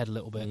scratch my head a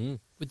little bit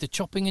with the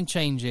chopping and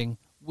changing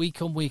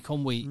week on week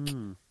on week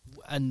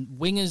and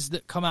wingers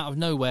that come out of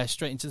nowhere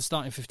straight into the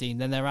starting 15,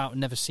 then they're out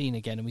and never seen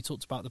again. And we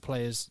talked about the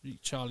players,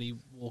 Charlie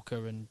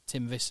Walker and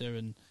Tim Visser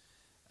and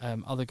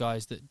other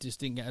guys that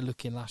just didn't get a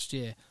look in last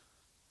year.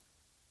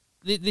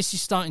 This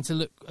is starting to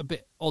look a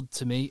bit odd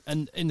to me,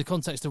 and in the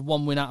context of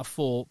 1 win out of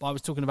 4, I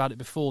was talking about it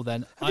before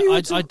then,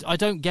 I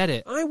don't get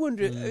it. I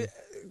wonder,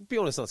 be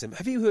honest on Tim,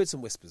 have you heard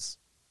some whispers?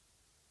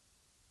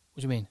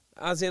 What do you mean?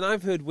 As in,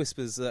 I've heard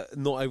whispers that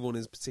not everyone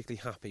is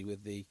particularly happy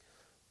with the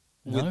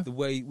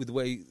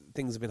way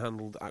things have been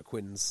handled at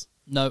Quins.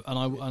 No,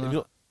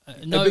 no.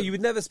 But you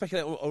would never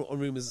speculate on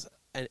rumours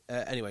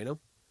anyway, no?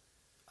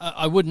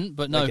 I wouldn't,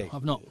 but no, okay.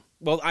 I've not.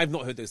 Well, I've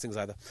not heard those things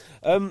either.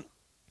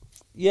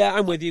 Yeah,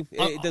 I'm with you.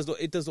 It does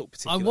look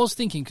particular. I was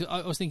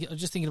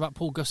just thinking about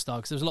Paul Gustard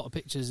because there was a lot of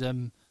pictures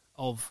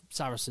of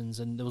Saracens,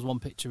 and there was one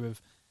picture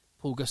of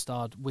Paul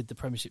Gustard with the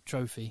Premiership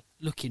trophy,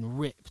 looking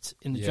ripped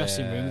in the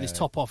dressing room with his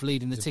top off,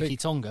 leading the Tiki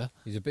Tonga.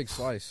 He's a big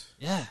slice.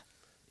 Yeah,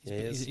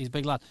 he's a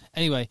big lad.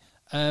 Anyway,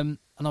 and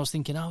I was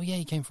thinking,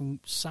 he came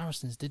from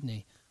Saracens, didn't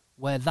he?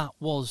 Where that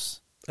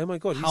was. Oh my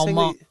God!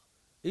 Are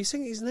you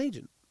saying he's an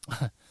agent?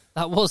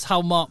 That was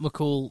how Mark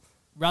McCall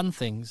ran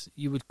things.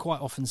 You would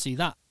quite often see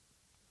that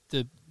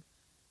the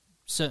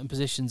certain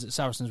positions at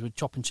Saracens would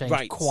chop and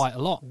change quite a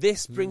lot.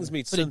 This brings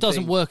me to something... But it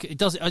doesn't work. It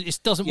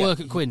doesn't work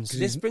at Quins.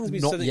 This brings me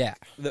to something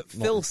that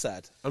Phil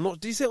said.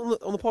 Did you say it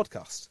on the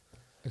podcast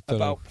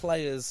about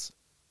players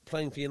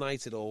playing for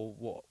United or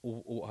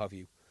what have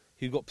you,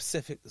 who got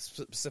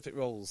specific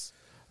roles?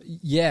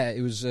 Yeah,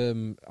 it was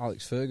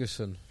Alex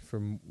Ferguson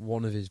from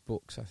one of his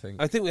books. I think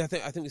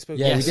we spoke.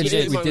 Yeah, we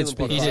did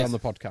speak about it on the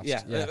podcast.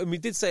 Yeah, and we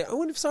did say, I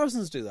wonder if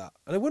Saracens do that,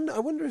 and I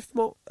wonder if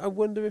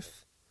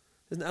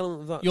there's an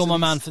element of that. You're my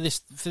man for this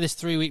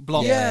 3 week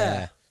block.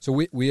 Yeah. So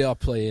we are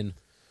playing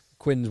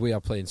Quins. We are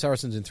playing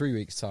Saracens in 3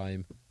 weeks'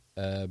 time.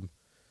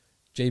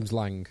 James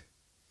Lang,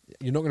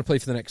 you're not going to play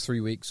for the next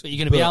 3 weeks, but you're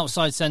going to be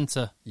outside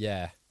centre.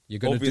 Yeah, you're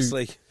going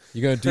obviously.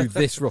 You're going to do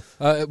this role.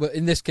 But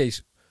in this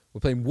case, we're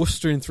playing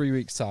Worcester in 3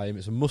 weeks' time.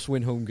 It's a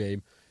must-win home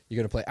game. You're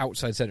going to play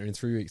outside centre in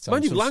 3 weeks' time.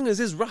 Mind you,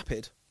 Langers is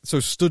rapid. So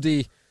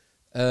study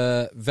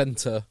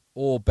Venter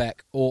or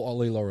Beck or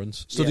Ollie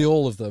Lawrence. Study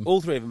all of them.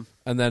 All three of them.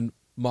 And then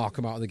mark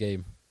them out of the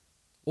game.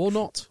 Or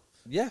not.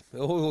 Yeah,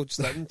 or just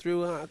let them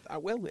through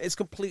at will. It's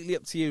completely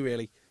up to you,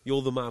 really.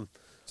 You're the man.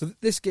 So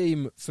this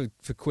game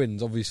for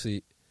Quins,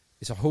 obviously,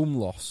 it's a home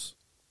loss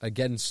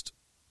against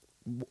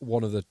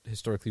one of the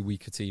historically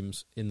weaker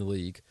teams in the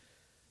league.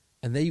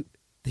 And they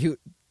were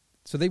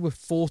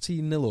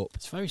 14-0 up.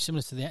 It's very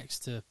similar to the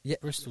Exeter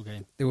Bristol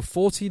game. They were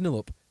 14-0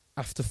 up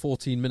after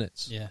 14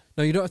 minutes. Yeah.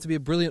 Now, you don't have to be a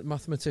brilliant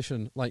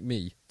mathematician like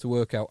me to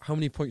work out how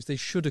many points they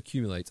should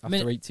accumulate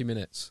after 80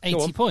 minutes.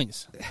 80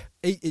 points?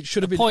 It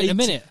should have been point a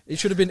minute. It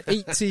should have been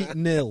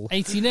 80-0.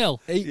 80-0?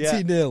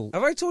 80-0.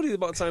 Have I told you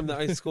about the time that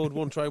I scored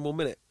one try in 1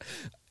 minute?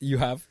 You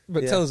have,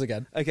 but tell us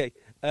again. Okay.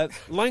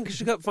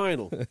 Lancashire Cup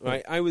final,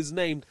 right? I was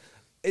named...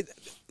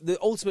 the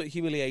ultimate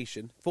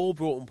humiliation for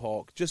Broughton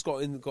Park. Just got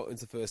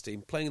into first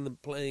team,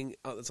 playing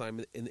at the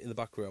time in the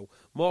back row.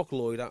 Mark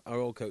Lloyd, our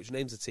old coach,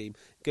 names the team,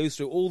 goes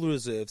through all the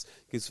reserves.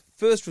 Goes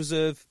first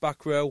reserve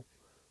back row,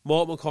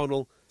 Mark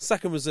McConnell,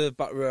 second reserve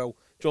back row,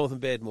 Jonathan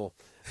Beardmore.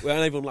 Well,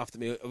 and everyone laughed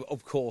at me,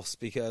 of course,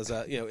 because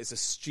it's a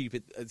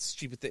stupid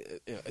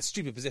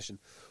position.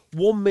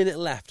 1 minute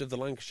left of the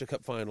Lancashire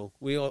Cup final.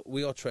 We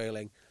are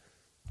trailing.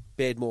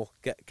 Beardmore,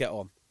 get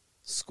on,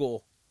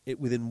 score it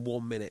within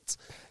 1 minute.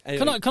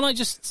 Anyway. Can I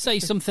just say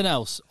something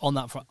else on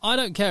that front? I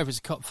don't care if it's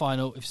a cup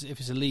final, if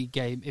it's a league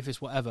game, if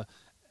it's whatever.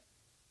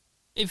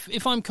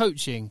 If I'm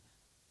coaching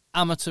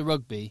amateur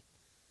rugby,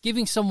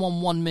 giving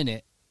someone 1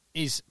 minute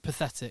is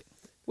pathetic.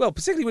 Well,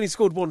 particularly when he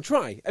scored one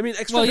try. I mean,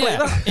 extrapolate Well,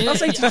 yeah. that.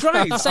 That's 80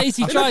 tries. That's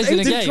 80 tries in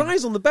a game. 80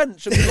 tries on the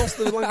bench and we lost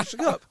the Lancashire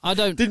Cup. I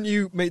don't. Didn't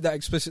you make that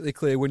explicitly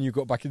clear when you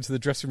got back into the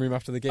dressing room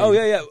after the game? Oh,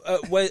 yeah.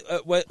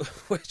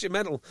 Where's your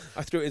medal?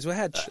 I threw it into a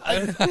hedge.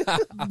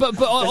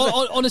 But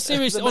on a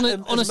serious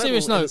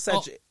note,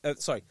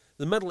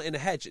 the medal in a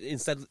hedge in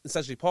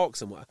Sedgley Park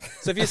somewhere.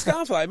 So if you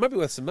scarf that, it might be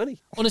worth some money.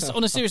 On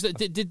a serious note,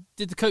 did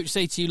the coach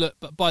say to you, look,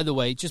 but by the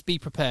way, just be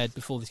prepared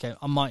before this game,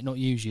 I might not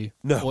use you.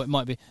 No. Or it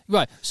might be.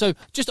 Right, so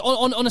just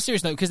on a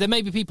serious note, because there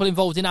may be people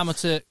involved in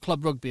amateur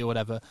club rugby or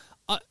whatever,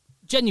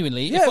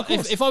 genuinely,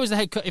 if I was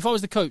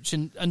the coach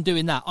and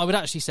doing that, I would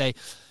actually say,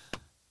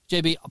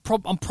 JB,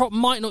 I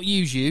might not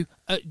use you.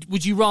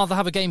 Would you rather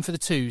have a game for the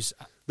twos?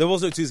 There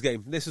was no twos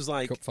game. This was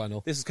like... Cup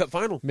final. This is Cup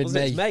final.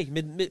 Mid-May. May.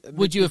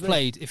 Would you have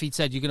played if he'd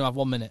said you're going to have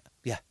 1 minute?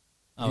 Yeah.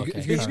 Oh,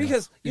 okay.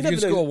 Because you never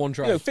know. Score one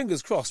try.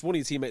 Fingers crossed, one of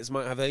your teammates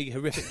might have a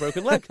horrific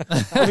broken leg.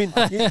 I mean,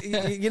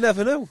 you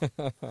never know.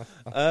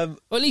 Well,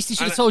 at least he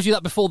should have told you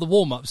that before the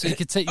warm-up, so you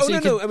could take.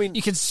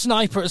 You could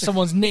sniper at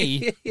someone's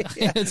knee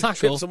and tackle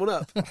trip someone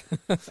up.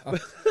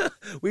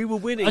 We were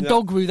winning. A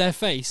dog grew their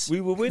face. We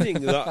were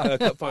winning that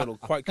cup final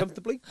quite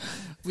comfortably.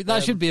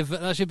 That should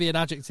be an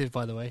adjective,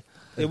 by the way.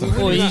 Yeah,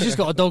 you just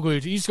got a dog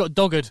wood. You just got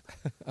dogged.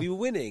 We were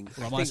winning.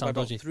 I think by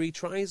about 3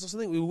 tries or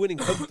something. We were winning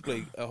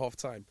comfortably at half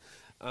time.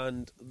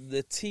 And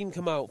the team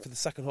come out for the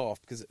second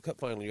half, because at cup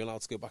final you're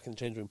allowed to go back in the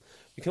change room.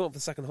 We come out for the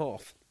second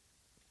half,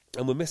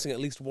 and we're missing at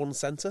least one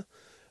centre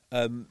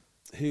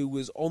who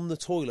was on the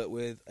toilet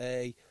with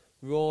a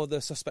rather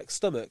suspect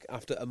stomach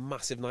after a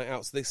massive night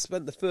out. So they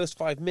spent the first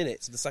 5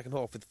 minutes of the second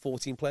half with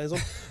 14 players on,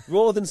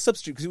 rather than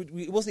substitute, because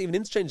it wasn't even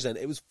interchange then.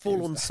 It was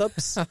full-on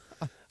subs.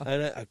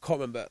 And I can't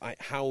remember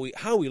how we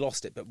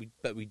lost it, but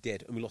we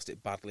did, and we lost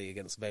it badly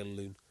against Vale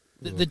Loon.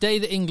 The day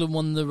that England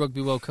won the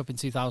Rugby World Cup in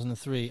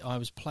 2003, I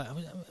was playing. I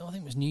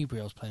think it was Newbury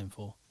I was playing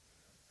for,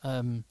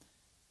 and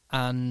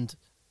I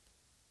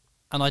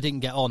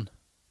didn't get on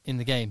in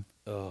the game.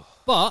 Oh.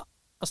 But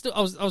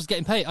I was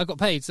getting paid. I got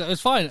paid, so it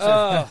was fine.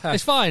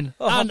 It's fine.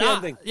 Happy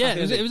ending.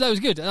 That was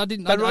good. I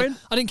didn't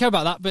care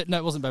about that, but no,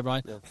 it wasn't Ben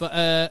Ryan. No.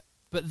 But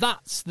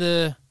that's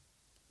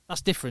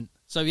different.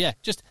 So yeah,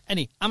 just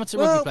any amateur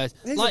rugby players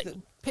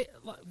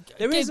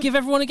give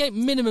everyone a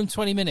game minimum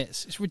 20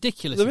 minutes. It's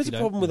ridiculous. There is a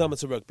problem with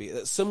amateur rugby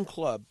that some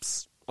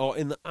clubs are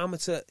in the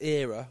amateur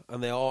era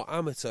and they are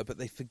amateur, but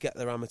they forget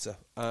they're amateur.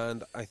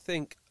 And I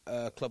think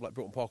a club like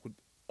Broughton Park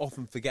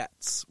often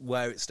forgets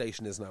where its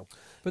station is now.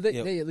 But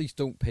they at least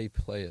don't pay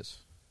players.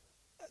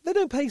 They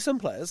don't pay some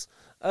players.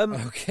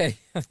 Okay.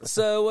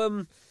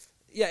 So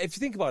if you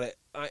think about it,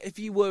 if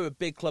you were a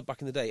big club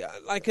back in the day,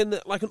 like an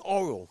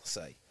Oral,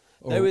 say,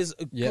 there is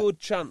a good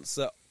chance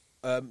that.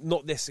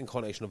 Not this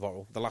incarnation of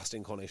Oral, the last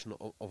incarnation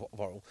of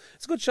Oral.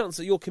 It's a good chance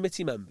that your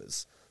committee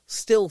members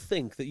still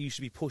think that you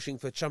should be pushing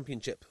for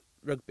championship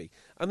rugby.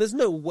 And there's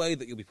no way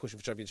that you'll be pushing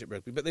for championship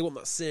rugby, but they want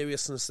that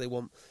seriousness. They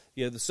want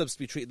the subs to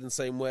be treated in the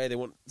same way. They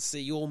want to see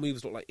your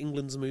moves look like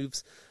England's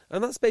moves.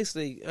 And that's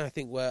basically, I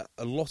think, where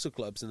a lot of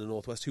clubs in the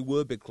Northwest who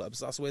were big clubs,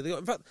 that's the way they go.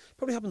 In fact, it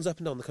probably happens up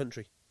and down the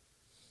country.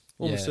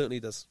 Almost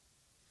certainly does.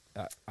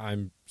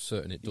 I'm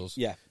certain it does.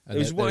 Yeah.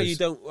 Which is why you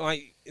don't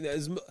like...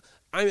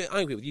 I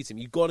agree with you, Tim.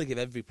 You've got to give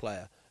every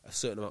player a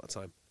certain amount of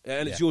time.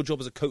 And it's your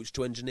job as a coach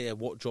to engineer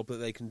what job that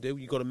they can do.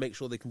 You've got to make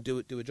sure they can do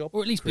a job.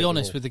 Or at least be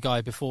honest with the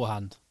guy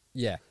beforehand.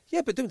 Yeah.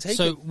 Yeah, but don't take it.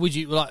 So would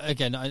you...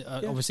 again,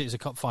 obviously it's a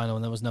cup final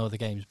and there was no other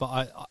games,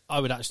 but I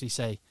would actually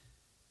say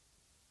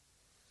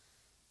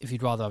if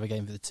you'd rather have a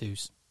game for the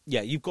twos.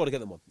 Yeah, you've got to get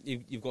them on.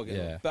 You've got to get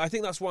them on. But I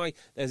think that's why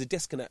there's a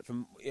disconnect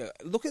from...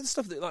 look at the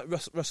stuff that like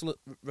Russell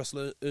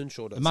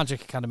Earnshaw does. The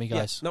Magic Academy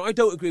guys. Yeah. Now, I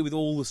don't agree with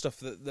all the stuff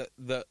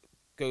that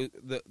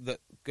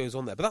goes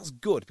on there, but that's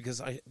good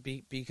because I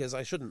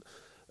shouldn't.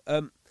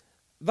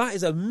 That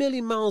is a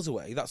million miles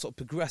away. That sort of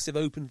progressive,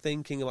 open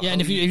thinking. About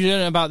and if you don't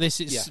know about this,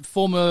 it's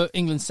former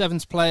England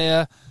Sevens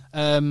player.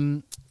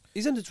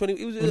 He's under 20.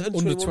 He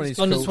was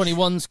under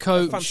 21s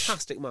coach. A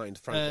fantastic mind,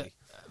 frankly.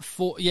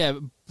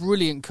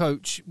 Brilliant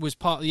coach. Was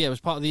part of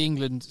the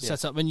England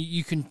setup, and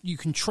you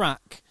can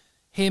track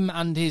him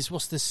and his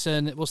what's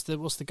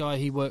the guy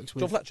he works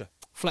with? John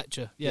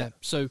Fletcher. Yeah.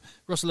 So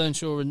Russell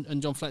Earnshaw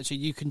and John Fletcher,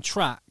 you can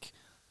track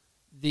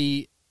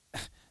the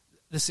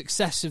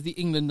success of the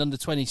England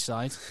under-20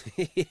 side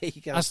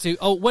as to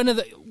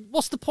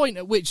what's the point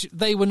at which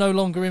they were no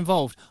longer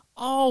involved?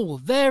 Oh,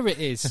 there it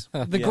is.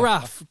 The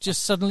graph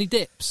just suddenly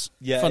dips.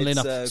 Yeah, funnily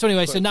enough. So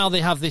anyway, so now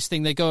they have this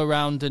thing. They go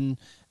around and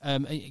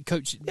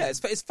coach. Yeah, it's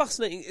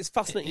fascinating. It's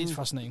fascinating. It's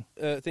fascinating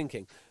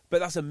thinking. But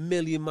that's a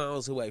million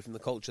miles away from the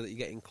culture that you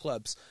get in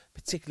clubs,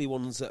 particularly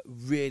ones that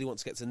really want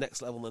to get to the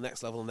next level, the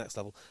next level, the next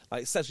level.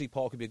 Like Sedgley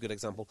Park would be a good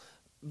example.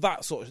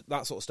 That sort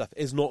of stuff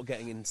is not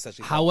getting in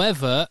Sedgley Park.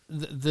 However,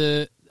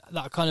 that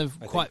kind of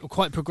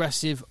quite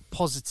progressive,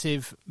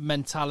 positive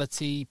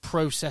mentality,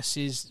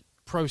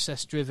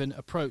 process-driven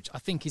approach, I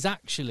think, is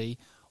actually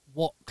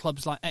what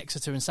clubs like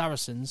Exeter and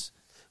Saracens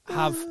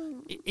have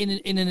in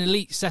an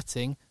elite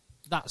setting.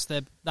 That's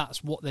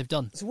what they've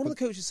done. So one of the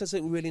coaches said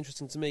something really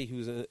interesting to me, who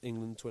was an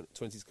England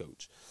 20s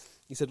coach.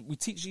 He said, we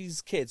teach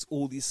these kids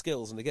all these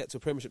skills and they get to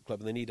a Premiership club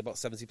and they need about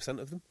 70%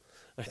 of them.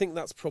 I think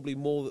that's probably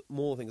more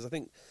things. I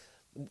think,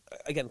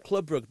 again,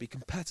 club rugby,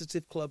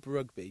 competitive club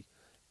rugby,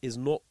 is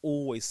not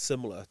always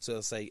similar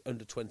to, say,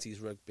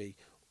 under-20s rugby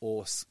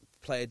or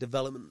player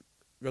development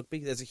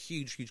rugby. There's a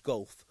huge, huge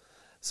gulf.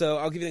 So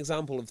I'll give you an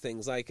example of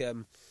things like...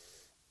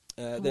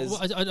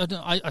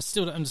 I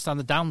still don't understand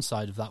the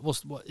downside of that.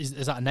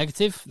 Is that a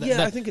negative?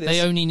 Yeah, I think it is.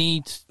 They only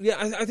need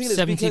I think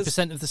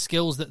 70% of the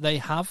skills that they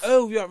have.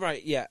 Oh, yeah,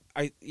 right. Yeah,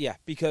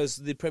 because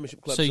the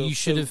Premiership clubs. So you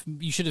should have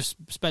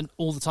spent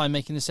all the time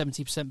making the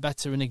 70%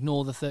 better and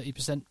ignore the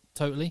 30%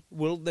 totally.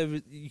 Well,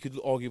 you could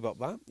argue about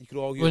that. You could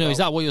argue. Well, no, is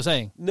that what you're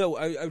saying? No,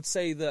 I would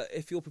say that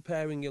if you're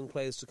preparing young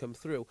players to come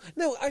through,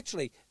 no,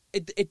 actually,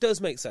 it does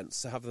make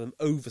sense to have them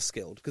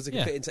over-skilled because they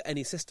can fit into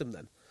any system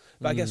then.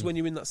 But I guess when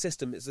you're in that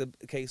system, it's a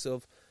case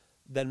of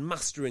then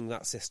mastering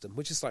that system,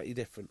 which is slightly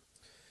different.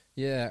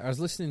 Yeah, I was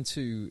listening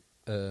to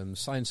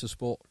Science of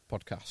Sport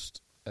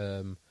podcast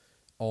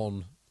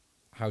on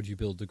how do you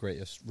build the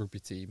greatest rugby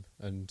team,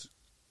 and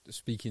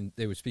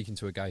they were speaking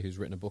to a guy who's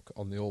written a book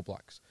on the All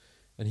Blacks,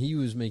 and he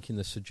was making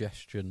the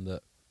suggestion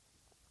that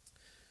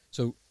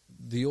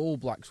the All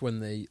Blacks, when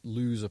they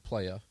lose a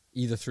player,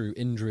 either through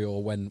injury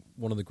or when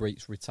one of the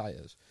greats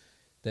retires,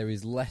 there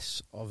is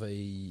less of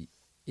a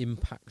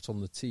impact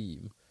on the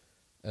team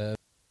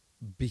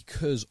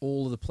because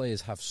all of the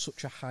players have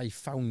such a high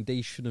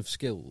foundation of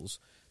skills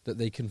that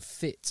they can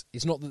fit.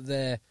 It's not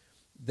that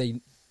they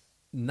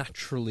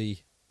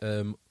naturally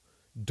do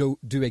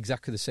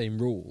exactly the same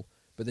role,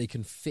 but they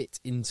can fit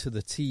into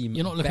the team.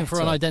 You're not looking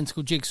for an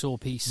identical jigsaw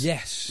piece.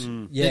 Yes.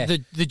 Yeah.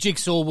 The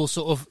jigsaw will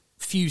sort of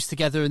fuse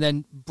together and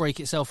then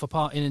break itself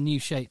apart in a new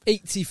shape.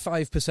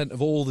 85%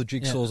 of all the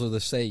jigsaws are the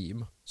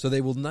same, so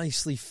they will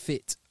nicely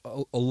fit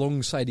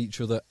alongside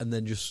each other and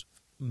then just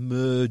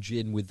merge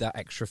in with that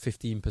extra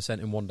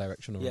 15% in one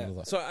direction or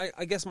another. So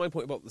I guess my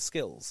point about the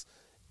skills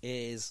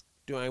is,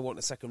 do I want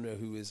a second row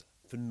who is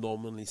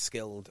phenomenally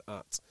skilled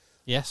at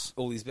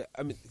all these bits?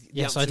 I mean,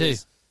 yes, I do.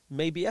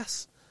 Maybe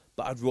yes,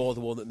 but I'd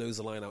rather one that knows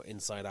the line out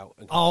inside out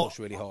and can push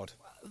really hard.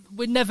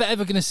 We're never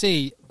ever going to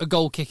see a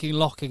goal-kicking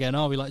lock again,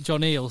 are we? Like John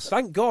Eales.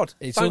 Thank God.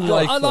 It's Thank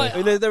unlikely. God.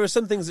 I mean, there are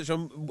some things which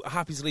I'm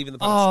happy to leave in the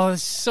past. Oh,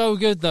 it's so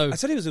good though. I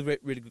said he was a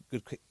really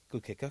good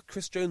kicker.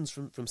 Chris Jones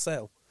from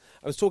Sale.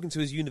 I was talking to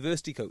his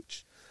university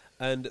coach,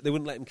 and they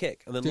wouldn't let him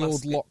kick. And then the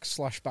old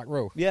lock/back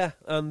row. Yeah,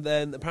 and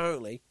then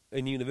apparently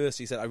in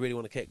university he said, I really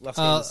want to kick. Last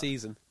game of the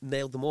season,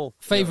 nailed them all.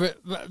 Favourite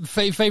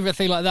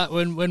thing like that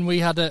when we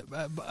had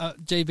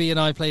JB and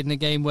I played in a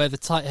game where the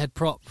tight head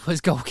prop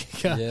was goal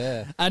kicker.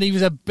 Yeah. And he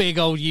was a big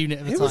old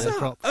unit of a tight head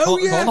prop. Oh,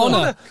 yeah.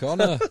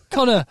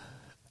 Connor.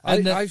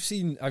 And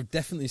I've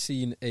definitely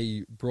seen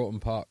a Broughton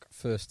Park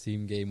first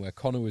team game where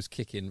Connor was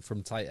kicking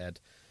from tight head.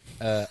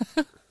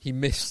 He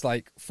missed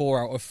like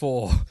 4 out of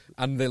 4,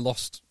 and they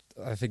lost,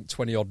 I think,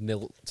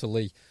 20-odd-0 to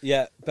Lee.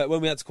 Yeah, but when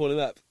we had to call him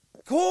up,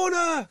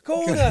 corner!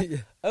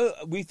 Oh,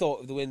 we thought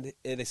of the win.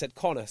 They said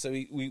Connor, so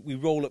we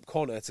roll up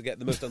Connor to get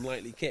the most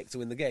unlikely kick to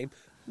win the game.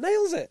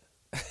 Nails it.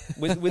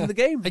 Win the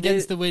game.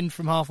 Against the wind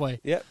from halfway.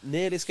 Yeah,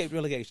 nearly escaped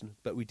relegation,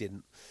 but we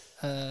didn't.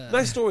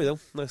 Nice story, though.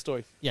 Nice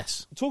story.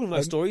 Yes. Talking of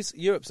nice stories,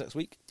 Europe's next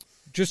week.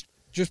 Just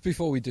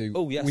before we do,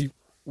 oh, yes.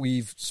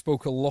 we've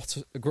spoke a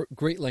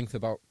great length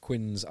about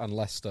Quins and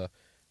Leicester.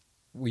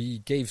 We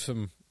gave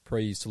some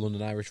praise to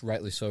London Irish,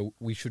 rightly so.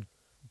 We should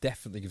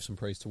definitely give some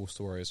praise to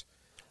Worcester Warriors.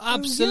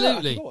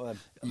 Absolutely. Oh,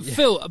 yeah,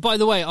 Phil, by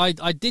the way,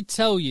 I did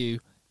tell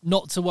you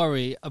not to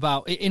worry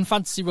about... In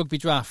Fantasy Rugby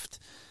Draft,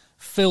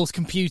 Phil's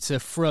computer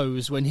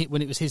froze when it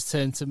was his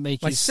turn to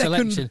make his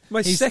selection.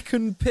 His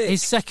second pick.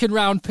 His second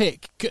round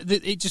pick.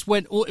 It just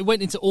went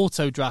into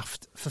auto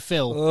draft for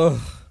Phil. Ugh.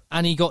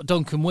 And he got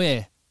Duncan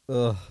Weir.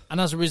 Ugh. And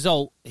as a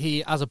result,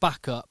 he, as a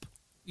backup,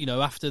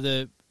 after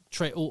the...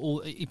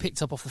 he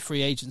picked up off the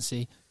free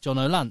agency John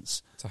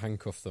O'Lance to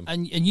handcuff them,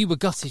 and you were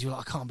gutted. You were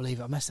like, I can't believe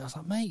it. I messed it. I was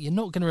like, mate, you're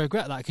not going to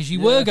regret that because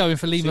you were going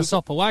for Lima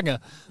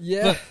Sopa-Waga.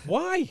 Yeah, but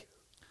why?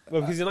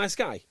 Well, because he's a nice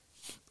guy.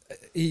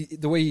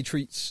 The way he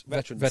treats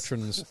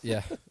veterans,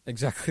 yeah,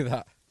 exactly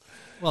that.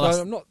 Well,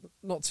 I'm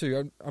not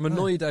too. I'm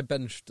annoyed I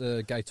benched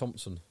Guy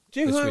Thompson.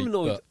 Do you know who I'm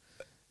annoyed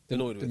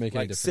with? Make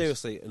any difference.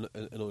 Seriously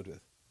annoyed with.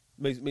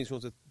 Makes me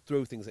want to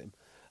throw things at him.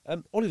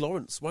 Ollie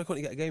Lawrence, why can't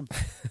he get a game?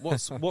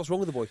 What's wrong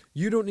with the boy?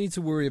 You don't need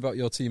to worry about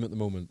your team at the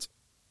moment.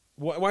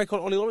 Why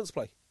can't Ollie Lawrence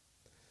play?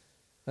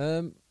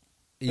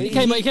 He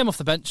came off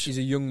the bench. He's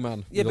a young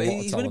man. Yeah, with but a lot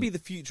of he's going to talent. be the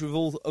future of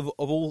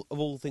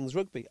all things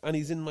rugby, and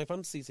he's in my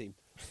fantasy team.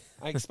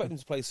 I expect him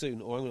to play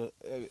soon, or I'm going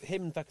to.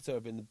 Him and Fekito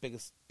have been the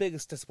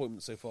biggest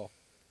disappointment so far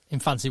In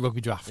fancy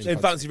rugby draft. in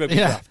fantasy rugby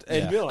draft.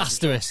 In real life,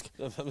 Asterisk.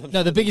 I'm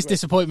No, the biggest great.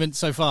 disappointment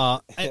so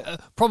far,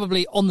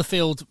 probably on the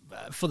field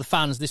for the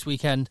fans this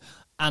weekend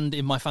and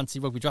in my fantasy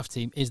rugby draft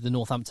team, is the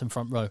Northampton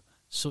front row.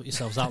 Sort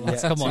yourselves out,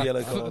 lads. Yeah, Come 2 on.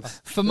 yellow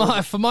cards.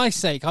 For my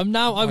sake, I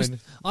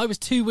was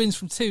 2 wins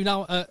from 2.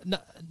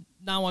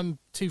 Now I'm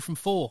 2 from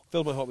 4.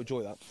 Filled my heart with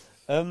joy.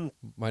 That.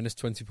 Minus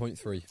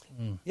 20.3.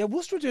 Yeah,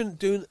 Worcester are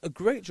doing a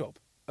great job.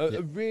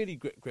 A really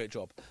great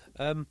job.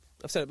 I've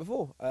said it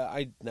before.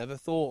 I never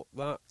thought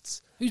that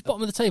Who's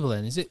bottom of the table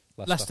then? Is it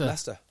Leicester.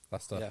 Leicester?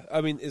 Leicester. Yeah, I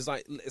mean, it's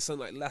something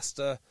like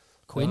Leicester,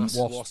 Quins?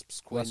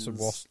 Wasps, Quins.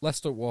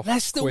 Leicester Wasps.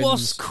 Leicester Quins.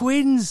 Wasps,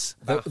 Quins.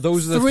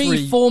 Those are the three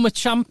three. former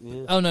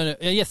Oh no,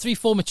 yeah, 3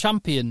 former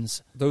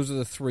champions. Those are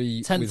the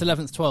 3. 10th, with,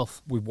 11th,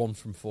 12th. with 1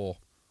 from 4.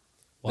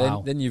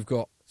 Wow. Then you've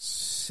got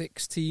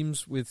 6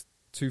 teams with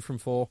 2 from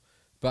 4.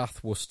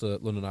 Bath, Worcester,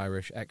 London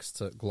Irish,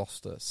 Exeter,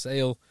 Gloucester,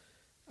 Sale,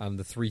 and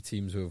the 3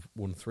 teams who have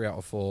won 3 out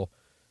of 4: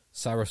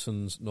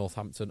 Saracens,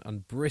 Northampton,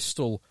 and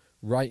Bristol.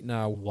 Right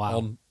now,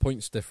 on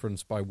points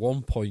difference by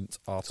 1 point,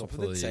 are Top top of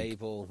of the the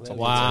table. Top of the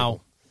Wow.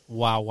 table.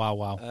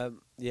 Wow.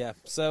 Yeah.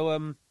 So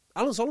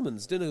Alan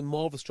Solomon's doing a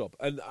marvellous job,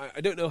 and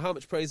I don't know how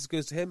much praise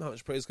goes to him, how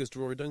much praise goes to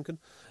Rory Duncan.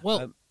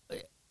 Well,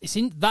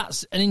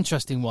 that's an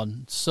interesting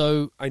one.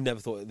 So I never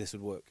thought this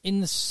would work. in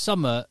the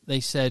summer, they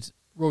said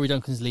Rory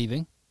Duncan's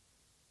leaving.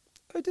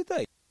 Oh, did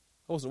they? I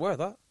wasn't aware of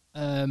that.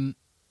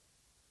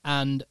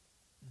 And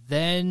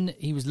then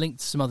he was linked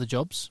to some other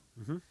jobs.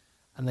 Mm-hmm.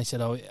 And they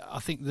said, I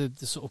think the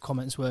sort of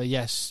comments were,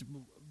 yes,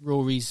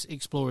 Rory's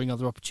exploring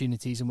other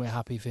opportunities and we're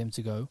happy for him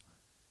to go.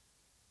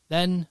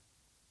 Then,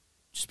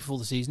 just before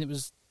the season, it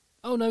was,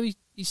 oh no,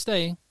 he's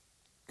staying.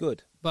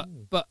 Good. But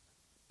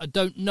I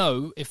don't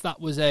know if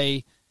that was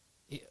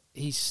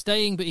he's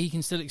staying but he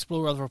can still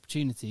explore other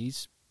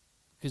opportunities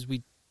because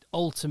we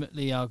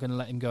ultimately are going to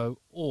let him go,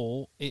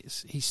 or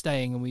it's he's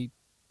staying and we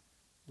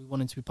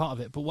want him to be part of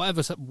it. But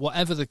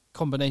whatever the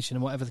combination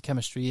and whatever the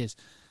chemistry is,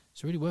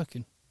 it's really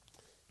working.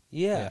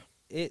 Yeah.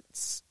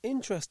 It's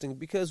interesting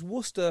because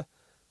Worcester,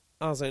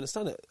 as I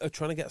understand it, are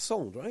trying to get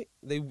sold, right?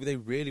 They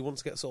really want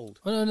to get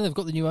sold. Oh no, they've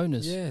got the new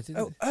owners. Yeah.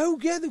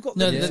 Yeah, they've got.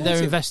 No, the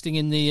they're investing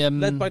in the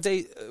led by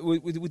Dave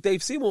with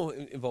Dave Seymour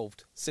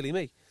involved. Silly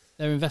me.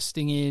 They're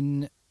investing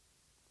in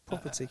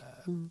Property.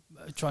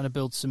 trying to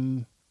build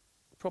some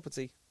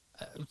Property.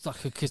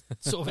 like a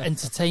sort of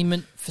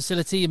entertainment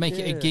facility and make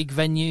it a gig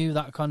venue,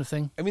 that kind of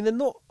thing. I mean, they're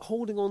not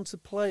holding on to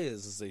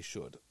players as they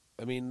should.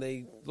 I mean,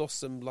 they lost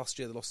some last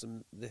year. They lost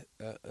some.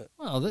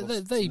 Well,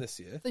 lost they some this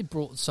year. they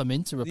brought some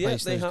in to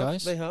replace those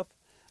guys. They have.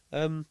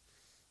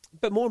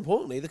 But more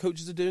importantly, the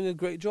coaches are doing a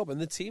great job, and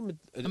the team.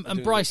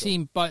 And Bryce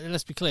Heem,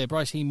 let's be clear,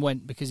 Bryce Heem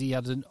went because he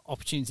had an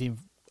opportunity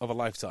of a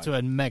lifetime to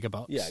earn mega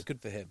bucks. Yeah,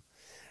 good for him.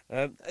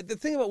 The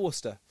thing about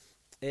Worcester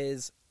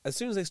is, as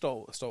soon as they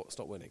start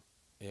winning,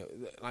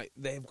 like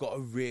they've got a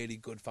really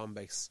good fan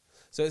base.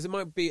 So it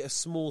might be a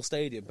small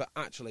stadium, but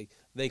actually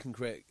they can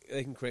create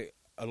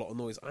a lot of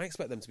noise. I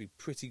expect them to be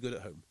pretty good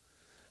at home,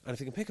 and if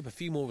they can pick up a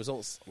few more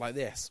results like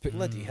this,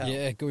 bloody hell!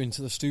 Yeah, going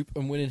to the Stoop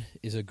and winning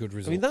is a good I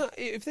result. mean, that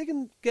if they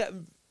can get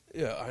I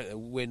don't know,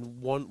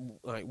 win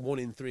 1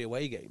 in 3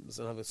 away games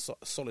and have a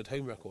solid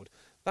home record,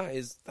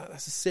 that's a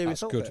serious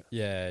That's outfit. good.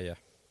 Yeah,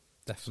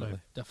 definitely.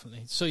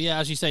 Definitely. So yeah,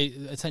 as you say,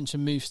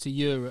 attention moves to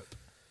Europe.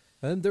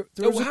 And there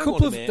Oh, was a hang couple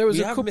on a of minute. there was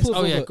We a have couple missed- of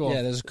Oh, yeah, other, go on.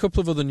 there's a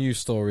couple of other news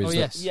stories. Oh, that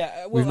yes.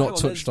 Yeah, we've hang not on,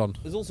 touched on.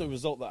 There's also a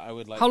result that I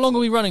would like. How long are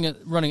we running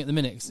at the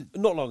minute? 'Cause it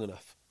Not long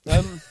enough.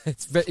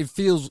 It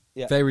feels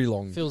Yeah. very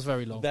long. feels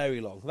very long. Very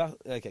long.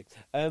 Okay.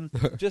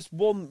 Just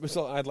one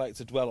result I'd like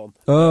to dwell on.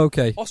 Oh,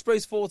 okay.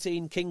 Ospreys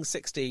 14, Kings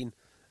 16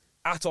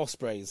 at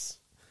Ospreys.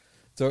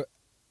 So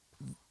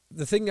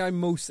the thing I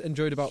most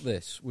enjoyed about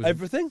this was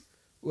Everything?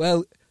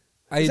 well,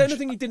 Is there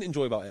anything you didn't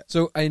enjoy about it?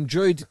 So I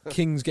enjoyed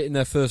Kings getting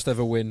their first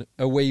ever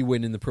away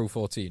win in the Pro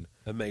 14.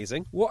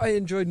 Amazing. What I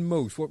enjoyed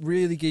most, what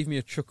really gave me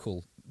a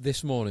chuckle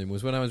this morning,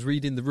 was when I was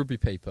reading the rugby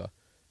paper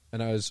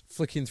and I was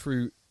flicking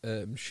through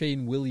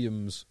Shane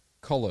Williams'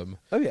 column.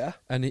 Oh, yeah.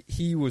 And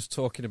he was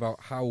talking about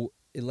how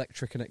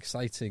electric and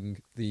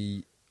exciting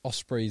the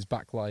Ospreys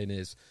backline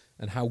is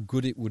and how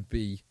good it would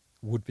be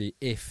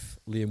if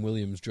Liam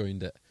Williams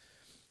joined it.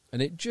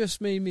 And it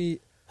just made me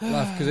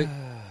laugh because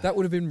that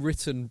would have been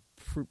written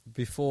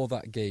before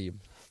that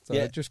game. So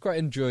Yeah. I just quite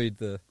enjoyed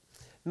the...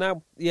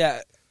 Now,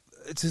 yeah,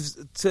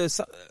 to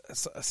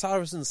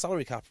Saracens'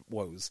 salary cap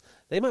woes,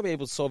 they might be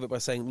able to solve it by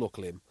saying, look,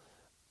 Liam,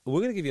 we're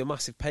going to give you a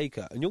massive pay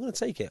cut and you're going to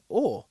take it,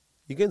 or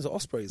you're going to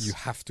Ospreys. You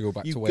have to go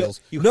back You to go-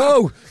 Wales. you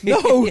No! have-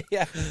 No!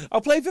 Yeah,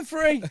 I'll play for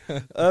free.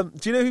 Do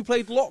you know who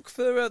played lock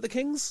for the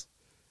Kings?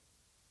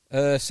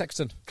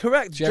 Sexton.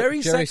 Correct,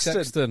 Jerry Sexton.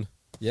 Sexton.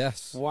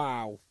 Yes.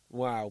 Wow.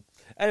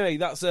 Anyway,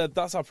 that's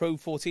our Pro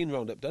 14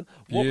 roundup done.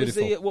 What was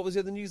the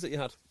other news that you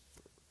had?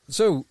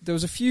 So there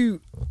was a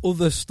few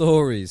other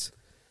stories.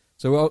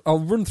 So I'll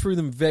run through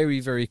them very,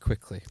 very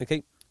quickly.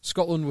 Okay.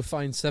 Scotland were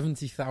fined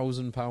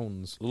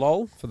 £70,000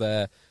 Lol. for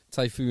their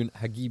Typhoon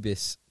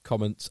Hagibis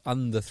comments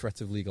and the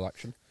threat of legal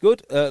action.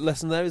 Good.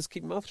 Lesson there is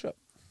keep your mouth shut.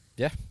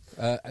 Yeah,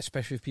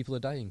 especially if people are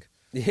dying.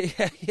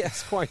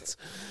 Yes, quite.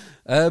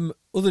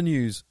 Other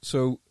news.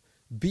 So,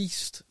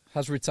 Beast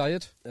has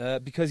retired.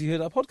 Because you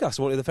heard our podcast,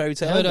 wanted the fairy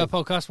tale. I heard our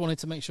ending. podcast, wanted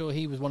to make sure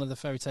he was one of the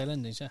fairy tale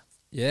endings, yeah.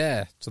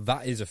 Yeah, so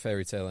that is a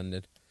fairy tale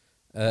ending.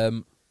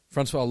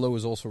 Francois Lowe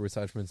has also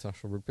retired from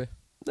international rugby.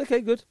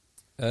 Okay, good.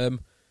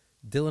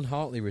 Dylan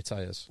Hartley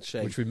retires,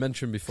 Shame. which we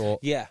mentioned before.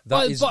 Yeah.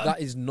 That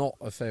But- is not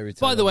a fairy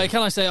tale. By the way, ending.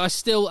 can I say, I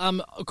still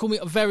am, call me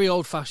very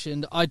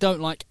old-fashioned, I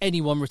don't like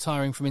anyone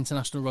retiring from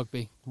international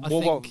rugby. I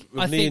What, think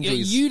with knee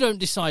injuries? you don't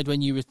decide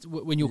when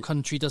your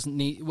country doesn't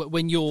need,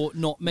 when you're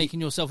not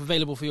making yourself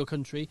available for your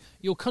country.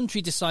 Your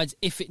country decides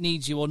if it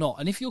needs you or not.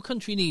 And if your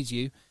country needs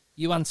you,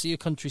 you answer your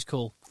country's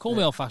call. Call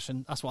me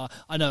old-fashioned. That's why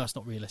I know that's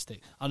not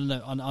realistic. I don't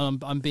know.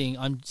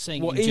 I'm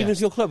saying. Well, in even jest.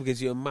 if your club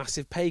gives you a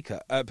massive pay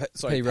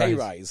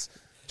rise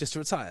just to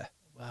retire.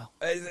 Wow.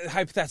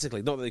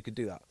 Hypothetically, not that they could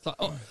do that. It's like,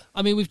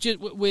 I mean,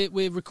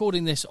 we're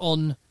recording this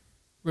on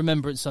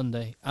Remembrance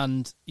Sunday,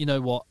 and you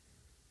know what?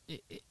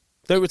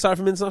 Don't retire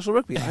from international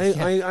rugby. I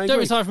Don't agree.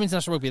 retire from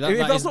international rugby. If That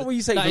that's is not what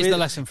you take. That from is it, the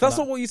lesson. That's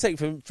From not what you take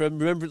from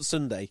Remembrance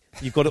Sunday.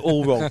 You've got it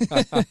all wrong.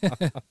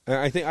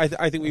 I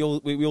think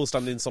we all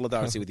stand in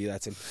solidarity with you there,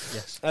 Tim.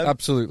 Yes.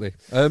 Absolutely.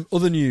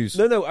 Other news.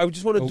 No. I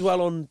just want to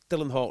dwell on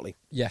Dylan Hartley.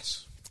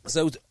 Yes.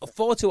 So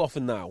far too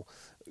often now,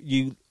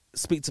 you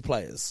speak to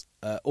players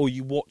or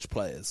you watch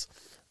players,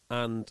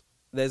 and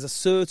there's a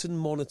certain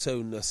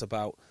monotoneness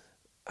about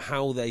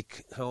how they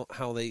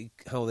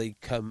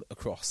come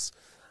across.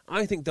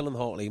 I think Dylan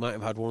Hartley might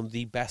have had one of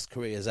the best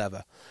careers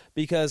ever,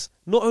 because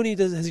not only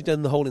has he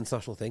done the whole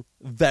international thing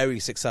very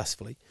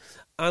successfully,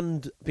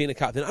 and being a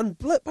captain, and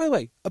by the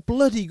way, a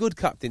bloody good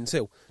captain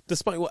too,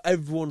 despite what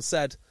everyone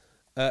said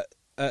about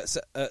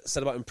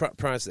him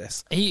prior to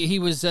this. He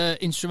was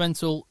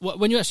instrumental.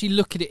 When you actually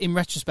look at it in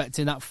retrospect,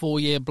 in that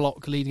 4-year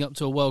block leading up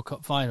to a World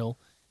Cup final,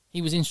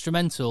 he was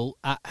instrumental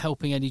at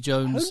helping Eddie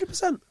Jones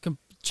 100%.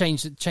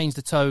 change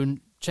the tone,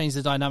 change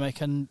the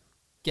dynamic, and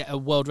get a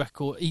world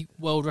record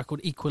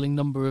equaling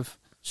number of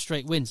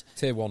straight wins.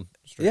 Tier 1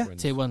 straight Yeah.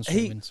 wins. Tier 1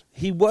 straight wins.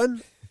 He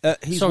won.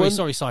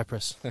 Sorry,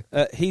 Cyprus.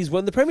 He's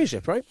won the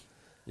Premiership, right?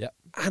 Yeah.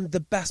 And the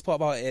best part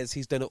about it is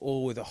he's done it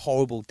all with a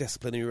horrible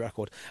disciplinary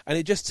record. And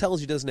it just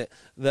tells you, doesn't it,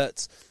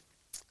 that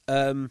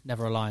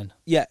Never a line.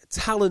 yeah,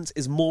 talent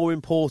is more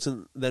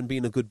important than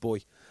being a good boy.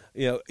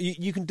 You know,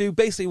 you can do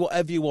basically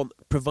whatever you want,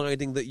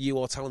 providing that you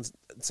are talented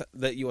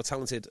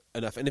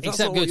enough. And if that's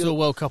Except not go what to a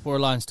World Cup or a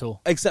Lions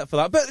tour. except for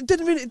that, but it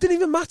didn't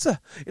even matter.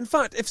 In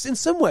fact, if in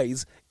some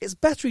ways it's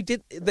better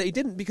that he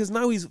didn't, because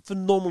now he's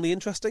phenomenally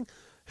interesting.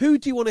 Who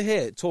do you want to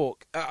hear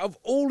talk of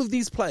all of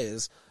these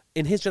players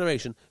in his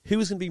generation? Who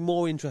is going to be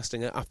more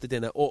interesting after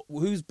dinner, or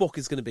whose book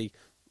is going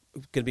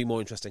to be more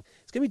interesting?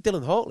 It's going to be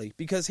Dylan Hartley,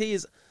 because he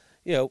is.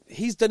 You know,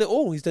 he's done it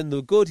all. He's done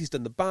the good, he's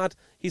done the bad.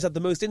 He's had the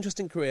most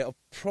interesting career of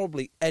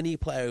probably any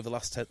player over the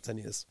last 10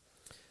 years.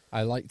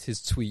 I liked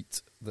his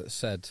tweet that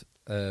said,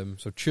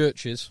 so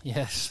Churches,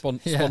 Yes.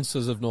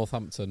 sponsors of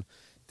Northampton,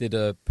 did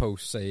a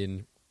post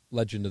saying,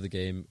 legend of the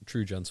game,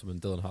 true gentleman,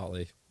 Dylan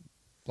Hartley,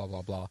 blah,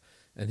 blah, blah.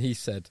 And he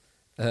said,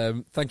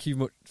 thank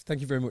you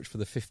very much for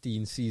the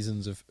 15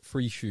 seasons of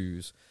free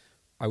shoes.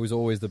 I was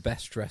always the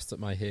best dressed at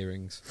my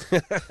hearings.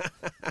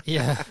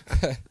 Yeah.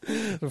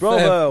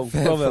 Bravo.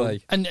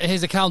 play. And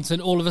his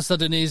accountant all of a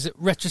sudden is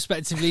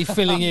retrospectively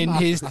filling in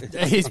his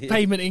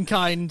payment in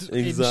kind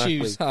Exactly.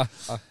 in shoes.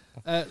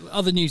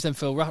 Other news then,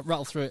 Phil.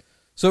 Rattle through it.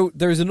 So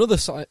there is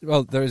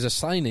there is a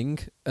signing.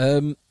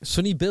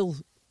 Sonny Bill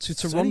to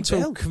Sonny Toronto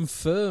Bill.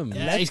 confirmed.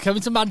 Yeah, he's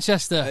coming to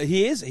Manchester.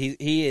 He is.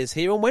 He is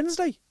here on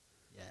Wednesday.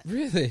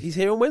 Really? He's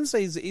here on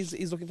Wednesday.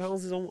 He's looking for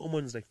houses on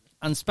Wednesday.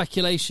 And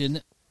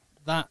speculation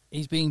that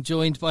he's being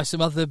joined by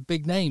some other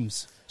big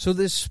names. So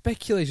there's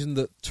speculation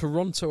that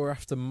Toronto are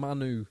after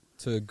Manu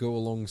to go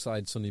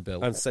alongside Sonny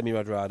Bill And Semi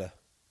Radradra.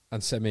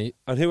 and Semi.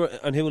 And who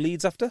are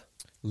Leeds after?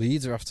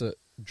 Leeds are after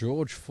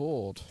George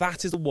Ford.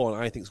 That is the one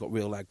I think's got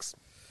real legs.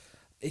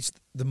 It's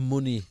the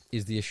money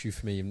is the issue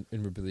for me in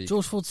rugby league.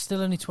 George Ford's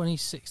still only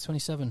 26,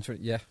 27.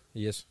 Yeah,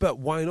 he is. But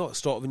why not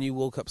start a new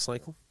World Cup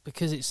cycle?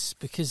 Because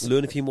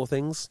Learn a few more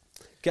things.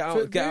 Get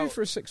out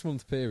For a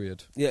 6-month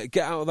period. Yeah,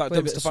 get out of that Play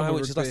a bit dumpster of fire, summer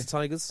which is rugby. Leicester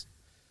Tigers.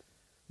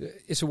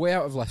 It's a way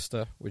out of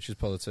Leicester, which is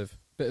positive.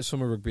 Bit of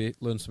summer rugby,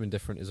 learn something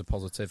different is a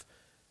positive.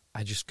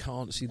 I just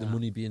can't see the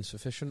money being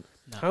sufficient.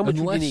 How much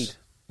would you need?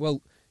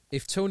 Well,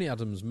 if Tony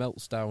Adams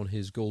melts down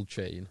his gold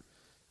chain,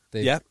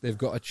 they've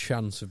got a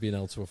chance of being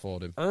able to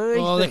afford him.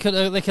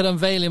 they could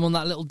unveil him on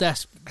that little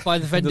desk by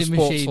the vending the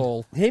sports machine.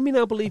 hall. Hear me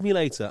now, believe me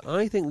later.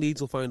 I think Leeds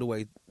will find a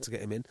way to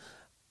get him in.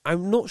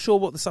 I'm not sure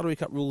what the salary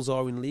cap rules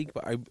are in league,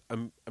 but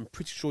I'm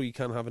pretty sure you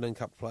can have an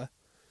uncapped player.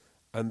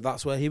 And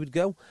that's where he would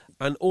go.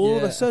 And all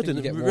of Yeah, a I sudden,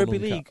 think you get Rugby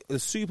one League, uncapped. the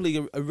Super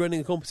League are running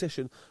a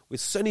competition with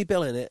Sonny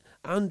Bill in it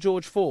and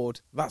George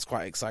Ford. That's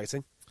quite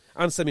exciting.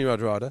 And Semi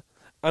Radradra.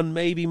 And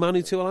maybe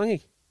Manu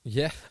Tuolangi.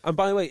 Yeah. And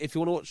by the way, if you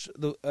want to watch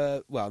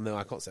the... well, no,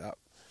 I can't say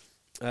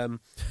that.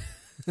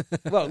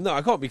 Well, no,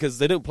 I can't because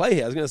they don't play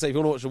here. I was going to say, if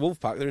you want to watch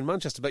the Wolfpack, they're in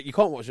Manchester, but you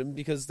can't watch them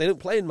because they don't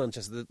play in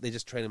Manchester. They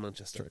just train in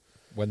Manchester.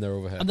 When they're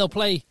over here. And they'll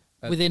play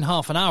within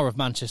half an hour of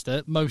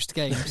Manchester, most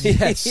games.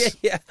 Yes.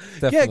 yeah.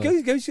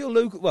 Definitely. Go to your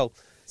local... Well,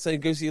 say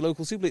go to your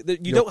local Super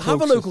League. You don't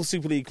have a local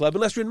Super League club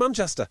unless you're in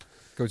Manchester.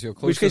 Go to your Which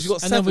closest. case you've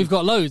got And 7. then we've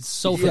got loads.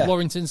 Salford, Yeah.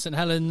 Warrington, St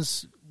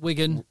Helens,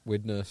 Wigan,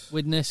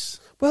 Widnes.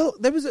 Well,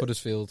 there was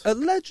Huddersfield.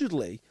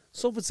 allegedly,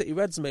 Salford City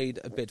Reds made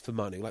a bid for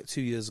Manu like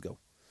 2 years ago.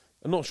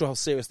 I'm not sure how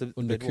serious the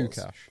Under bid was.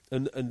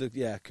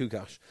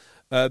 Kukash.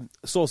 Kukash.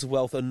 Source of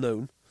wealth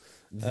unknown.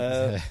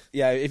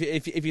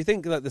 If you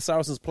think that the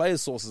Saracens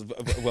players' sources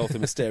of wealth are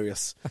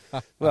mysterious,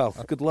 well,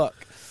 good luck.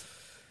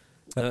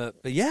 But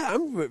yeah,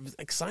 I'm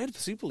excited for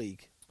Super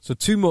League. So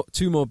two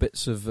more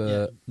bits of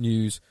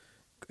news,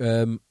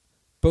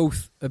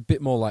 both a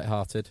bit more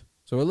light-hearted.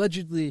 So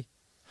allegedly,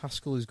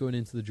 Haskell is going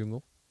into the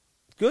jungle.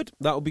 Good.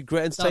 That will be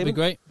great entertainment. that'd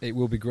be great. It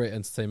will be great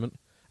entertainment.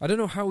 I don't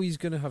know how he's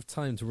going to have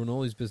time to run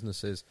all his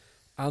businesses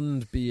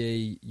and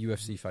be a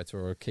UFC fighter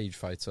or a cage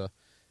fighter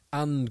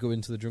and go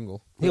into the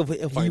jungle. He'll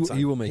find time.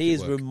 He will make He it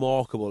is work.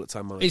 remarkable at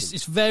time management.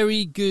 It's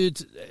very good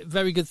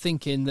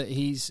thinking that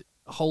he's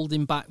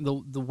holding back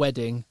the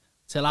wedding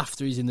till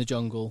after he's in the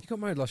jungle. He got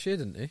married last year,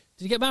 didn't he? Did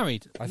he get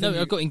married? I No, think I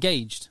he- got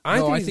engaged. I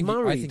No, think he's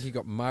married. I think he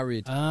got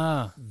married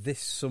this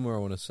summer, I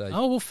want to say.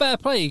 Oh, well, fair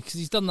play, because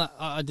he's done that.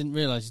 I didn't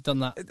realise he's done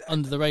that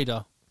under the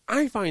radar.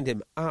 I find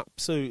him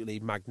absolutely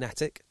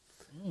magnetic.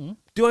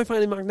 Do I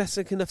find him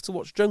magnetic enough to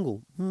watch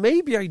Jungle?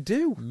 Maybe I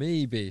do.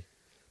 Maybe.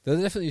 There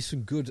are definitely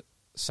some good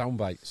sound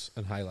bites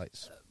and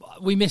highlights.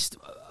 We missed.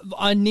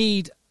 I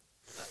need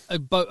a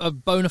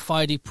bona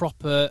fide,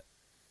 proper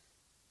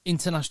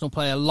international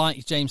player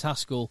like James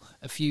Haskell,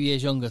 a few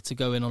years younger, to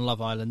go in on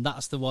Love Island.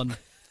 That's the one that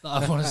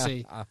I want to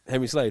see.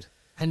 Henry Slade.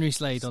 Henry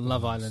Slade on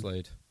Love Island.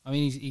 Slade. I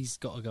mean, he's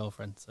got a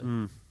girlfriend,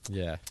 so.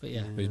 Yeah. But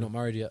yeah. But he's not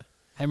married yet.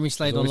 Henry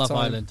Slade There's on always Love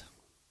time. Island.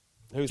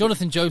 Who's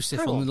Jonathan Joseph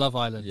Hang on on. Love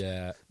Island.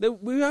 Yeah. No,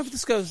 we have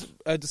discussed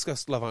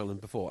Love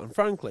Island before, and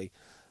frankly,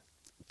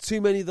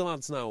 too many of the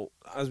lads now,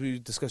 as we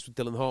discussed with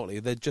Dylan Hartley,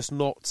 they're just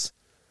not.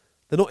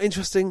 They're not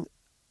interesting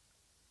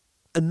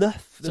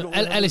enough. They're So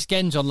not Ellis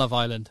Genge on Love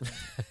Island.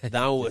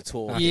 now at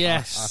all.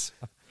 Yes,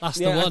 that's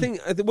the Yeah, one. I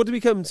think. What did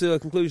we come to a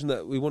conclusion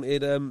that we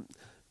wanted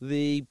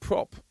the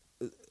prop?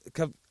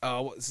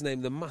 What's his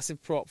name? The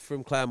massive prop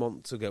from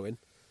Claremont to go in.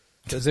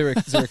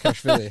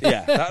 Zirikashvili.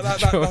 Yeah,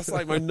 that's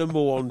like my number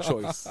one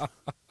choice.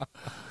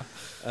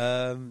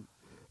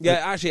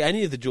 Actually,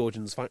 any of the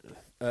Georgians.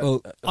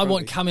 Well, I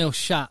want Camille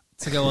Shat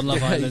to go on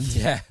Love Island.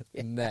 Yeah.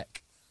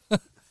 Neck.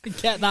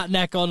 Get that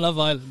neck on Love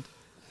Island.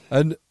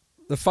 And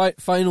the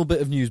final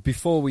bit of news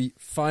before we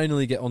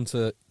finally get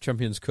onto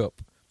Champions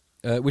Cup,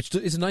 which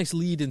is a nice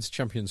lead into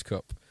Champions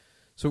Cup.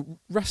 So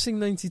Racing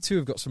 92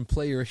 have got some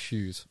player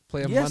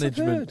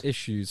management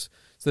issues.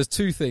 So there's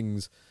two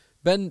things.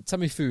 Ben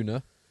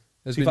Tamifuna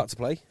has Too fat to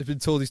play. Has been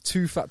told he's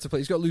too fat to play.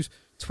 He's got to lose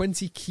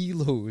 20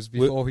 kilos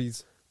before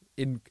he's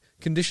in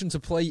condition to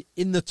play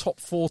in the top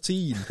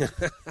 14.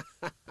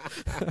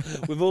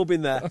 We've all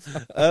been there.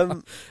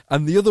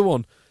 And the other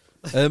one,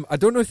 I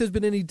don't know if there's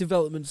been any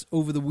developments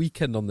over the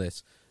weekend on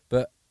this,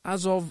 but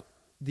as of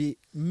the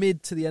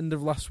mid to the end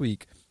of last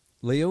week,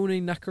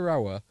 Leone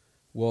Nakarawa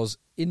was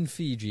in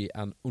Fiji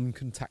and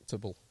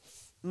uncontactable.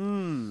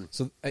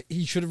 So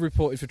he should have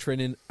reported for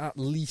training at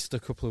least a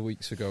couple of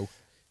weeks ago.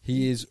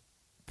 He is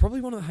probably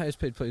one of the highest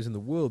paid players in the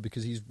world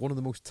because he's one of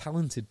the most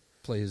talented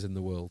players in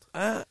the world.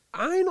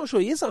 I'm not sure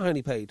he is that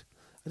highly paid.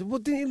 Well,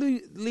 didn't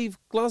he leave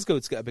Glasgow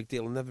to get a big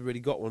deal and never really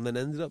got one, and then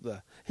ended up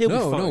there? He'll be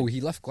fine. No,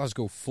 he left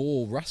Glasgow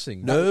for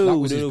Racing. No, that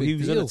was his big he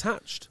was deal.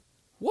 unattached.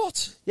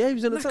 What? Yeah, he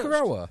was unattached.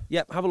 Nakarawa?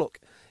 Yep, have a look.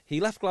 He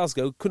left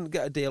Glasgow, couldn't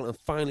get a deal, and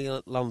finally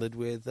landed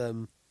with.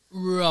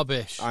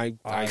 Rubbish. I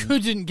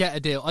couldn't get a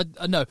deal.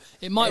 I know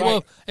it might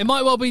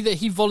well be that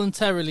he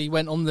voluntarily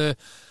went off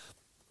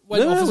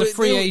as a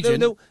free agent.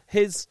 No,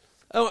 his.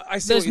 Oh, I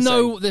see what you're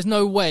saying. There's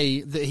no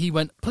way that he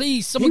went.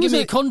 Please, someone He give was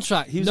me a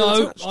contract. he was No,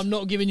 unattached. I'm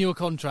not giving you a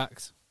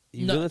contract.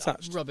 He was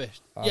unattached. Rubbish.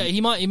 Yeah,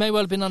 he may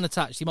well have been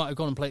unattached. He might have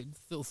gone and played.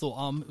 Thought,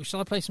 shall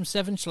I play some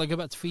sevens? Shall I go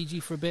back to Fiji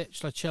for a bit?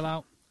 Shall I chill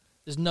out?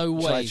 There's no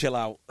way. Shall I chill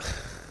out?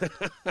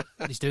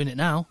 He's doing it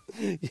now.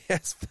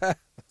 Yes, fair.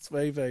 That's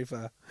very, very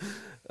fair.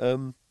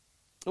 Dan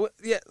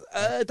Yeah,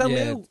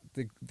 Leo.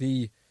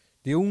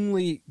 the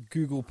only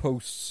Google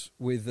posts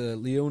with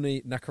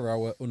Leone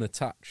Nakarawa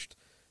unattached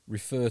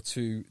refer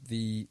to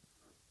the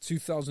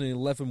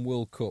 2011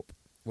 World Cup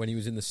when he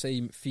was in the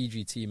same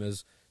Fiji team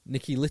as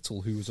Nicky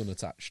Little, who was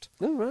unattached.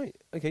 Oh, right.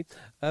 Okay.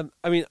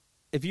 I mean,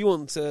 if you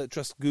want to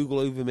trust Google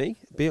over me,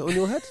 be it on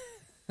your head.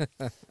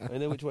 I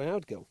know which way I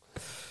would go.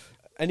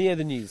 Any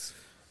other news?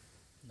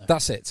 No.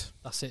 That's it.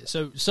 That's it.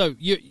 So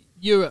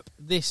Europe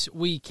this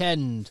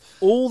weekend.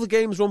 All the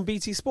games are on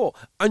BT Sport,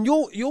 and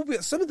you'll be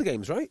at some of the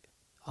games, right?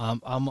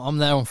 I'm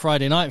there on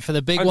Friday night for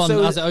the big And one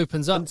so- as it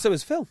opens up. And so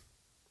is Phil.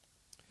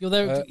 You're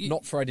there.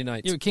 Not Friday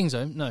night. You're at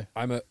Kingsholm. No.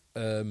 I'm at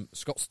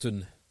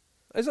Scotstoun.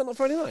 Is that not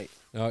Friday night?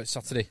 No, it's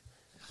Saturday.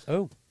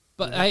 Oh.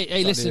 But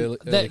hey, listen, early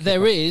there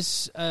kickoff.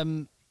 is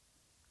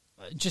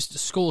just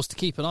scores to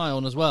keep an eye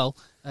on as well.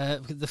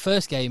 The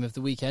first game of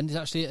the weekend is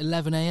actually at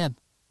 11 a.m.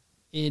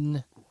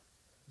 in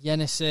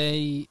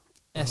Yenisei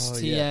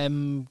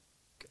STM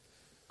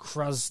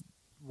Kraz,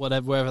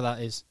 wherever that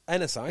is.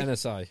 NSI.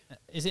 NSI.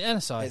 Is it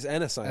NSI? It's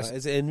NSI.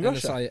 Is it in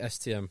Russia? NSI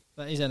STM.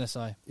 That is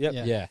NSI. Yep.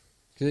 Yeah.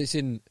 Because it's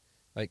in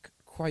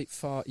quite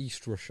far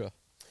east Russia.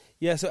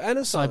 Yeah, so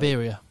NSI...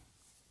 Siberia.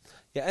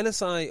 Yeah,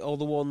 NSI are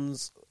the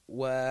ones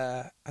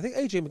where... I think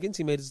AJ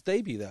McGinty made his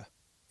debut there.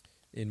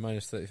 In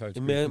minus 35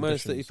 In degrees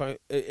minus conditions. 35.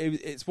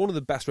 It's one of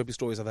the best rugby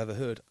stories I've ever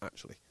heard,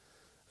 actually.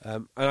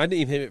 And I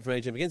didn't even hear it from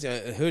AJ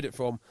McGinty. I heard it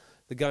from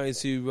the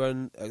guys who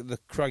run the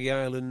Craggy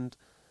Island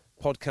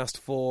podcast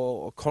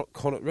for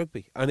Connacht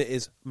Rugby, and it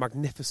is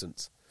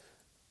magnificent.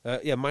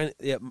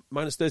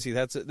 Minus 30.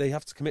 They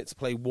have to commit to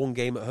play one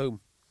game at home.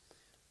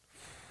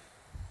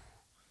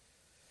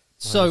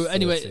 So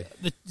anyway,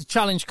 the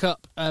Challenge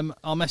Cup,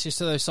 our message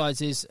to those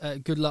sides is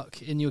good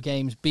luck in your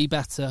games, be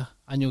better,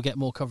 and you'll get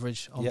more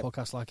coverage on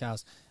podcasts like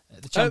ours.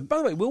 By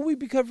the way, will we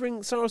be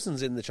covering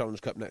Saracens in the Challenge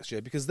Cup next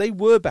year? Because they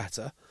were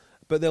better,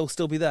 but they'll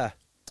still be there.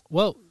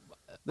 Well,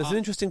 there's an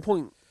interesting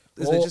point.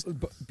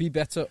 Be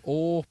better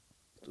or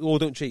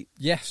don't cheat.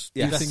 Yes.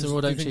 Be better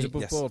or don't things cheat.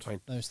 above board.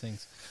 Fine. Those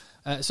things.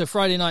 So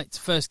Friday night,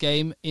 first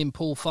game in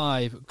Pool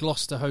 5,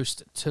 Gloucester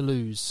host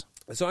Toulouse.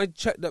 So I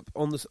checked up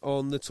on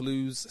the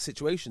Toulouse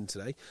situation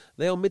today.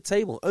 They are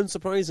mid-table.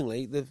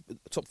 Unsurprisingly, the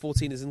top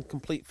 14 is in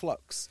complete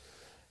flux.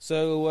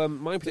 So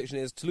my prediction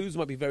is Toulouse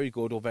might be very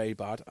good or very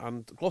bad,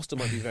 and Gloucester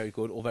might be very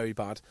good or very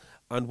bad,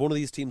 and one of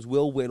these teams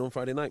will win on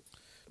Friday night,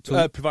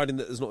 providing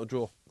that there's not a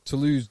draw.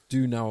 Toulouse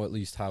do now at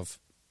least have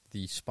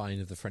the spine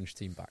of the French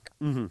team back,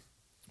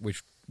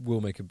 which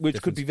will make a difference.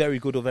 Which could be very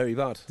good or very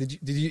bad. Did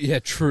you? Yeah,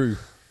 true.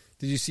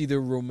 Did you see the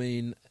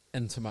Romain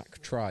Entamac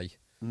try?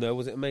 No,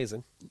 was it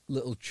amazing?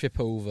 Little chip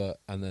over,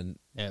 and then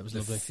it was the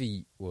lovely.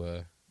 feet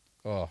were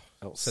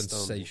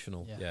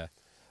sensational. Yeah.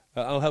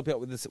 I'll help you out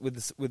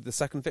with the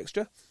second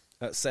fixture.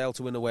 Sale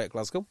to win away at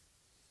Glasgow.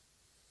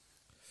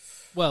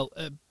 Well,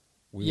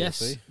 We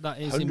yes, will see. that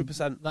is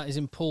 100%. that is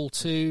in Pool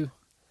 2.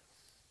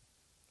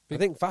 I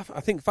think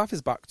Faf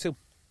is back too.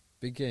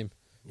 Big game.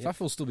 Yep. Faf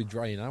will still be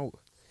drying out.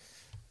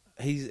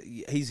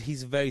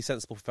 He's a very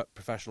sensible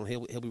professional.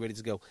 He'll be ready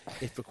to go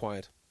if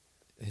required.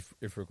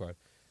 If required.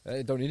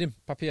 Don't need him.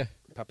 Papier.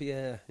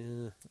 Papier,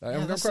 yeah.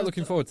 I'm quite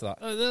looking forward to that.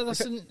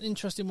 That's an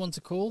interesting one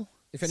to call.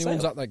 If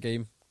anyone's at that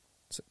game,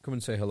 come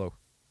and say hello.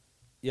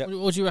 Yeah.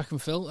 What do you reckon,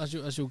 Phil? As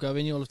you'll go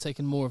in, you'll have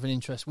taken more of an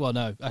interest. Well,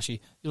 no,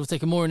 actually, you'll have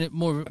taken more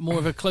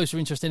of a closer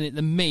interest in it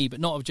than me, but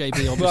not of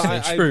JB.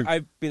 Obviously, well,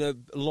 I've been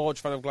a large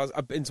fan of Glasgow.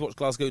 I've been to watch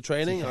Glasgow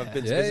training. I've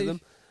been to visit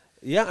them.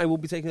 Yeah, I will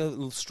be taking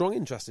a strong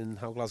interest in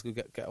how Glasgow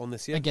get on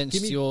this year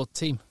against your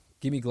team.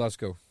 Give me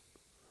Glasgow.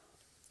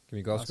 Give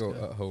me Glasgow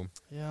at home.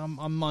 Yeah,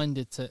 I'm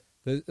minded to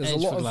there's edge a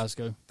lot for of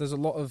Glasgow. There's a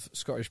lot of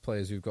Scottish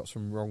players who've got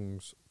some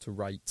wrongs to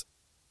right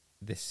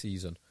this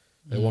season.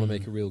 They want to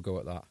make a real go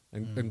at that,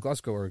 and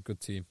Glasgow are a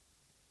good team.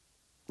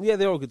 Yeah,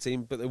 they're a good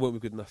team, but they won't be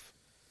good enough.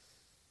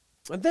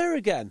 And there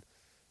again,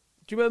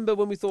 do you remember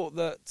when we thought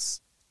that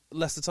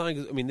Leicester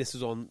Tigers? I mean, this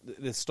was on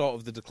the start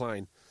of the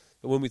decline.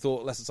 But when we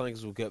thought Leicester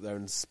Tigers would go up there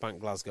and spank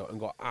Glasgow and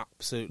got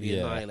absolutely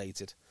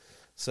annihilated.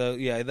 So,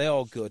 yeah, they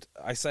are good.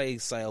 I say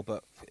Sale,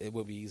 but it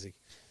will be easy.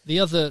 The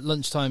other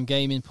lunchtime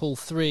game in Pool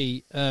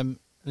 3, and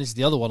this is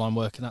the other one I'm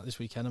working at this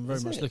weekend. I'm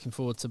very much looking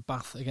forward to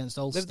Bath against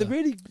Ulster. They've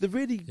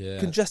really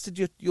congested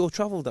your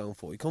travel down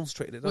for you,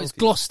 concentrated it down. Well, it's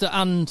Gloucester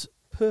and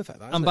perfect,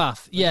 that, and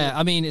Bath. Yeah,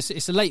 I mean,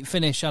 it's a late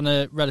finish and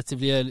a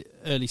relatively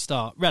early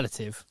start.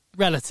 Relative.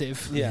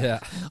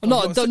 Yeah. I'm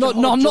not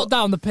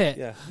down the pit.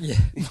 Yeah.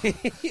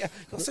 Yeah.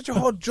 That's such a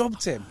hard job,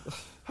 Tim.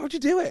 How'd you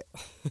do it?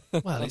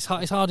 Well, it's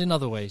hard in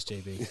other ways,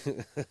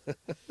 JB.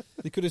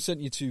 They could have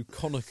sent you to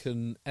Connacht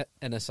and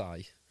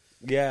NSI.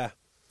 Yeah.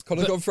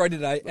 Connacht on Friday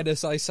night,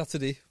 NSI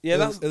Saturday.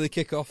 Yeah, early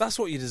kick-off. That's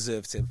what you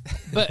deserve, Tim.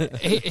 But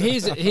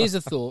here's a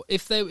thought: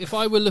 if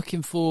I were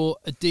looking for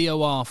a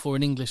DOR for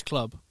an English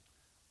club,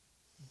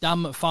 Dan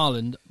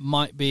McFarland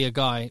might be a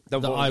guy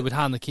that I would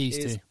hand the keys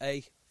to.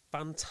 A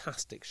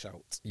fantastic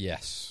shout.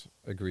 Yes,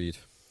 agreed.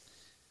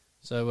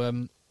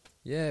 So,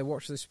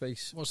 watch this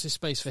space. Watch this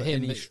space for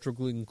him. Any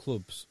struggling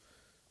clubs.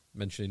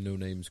 Mentioning no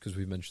names because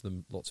we've mentioned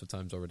them lots of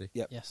times already.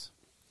 Yep. Yes.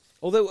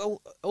 Although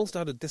Ulster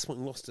had a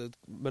disappointing loss to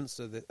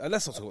Munster.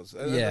 Let's not talk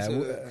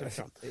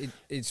about it.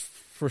 It's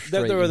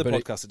frustrating. There are other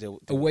podcasts to deal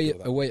with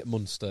that. Away at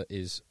Munster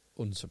is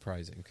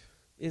unsurprising.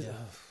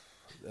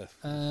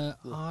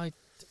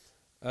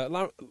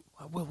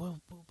 Will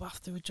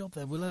Bath do a job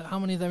there? How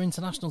many of their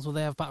internationals will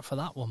they have back for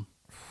that one?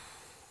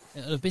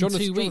 It'll have been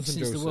Jonathan 2 weeks since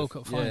Joseph. the World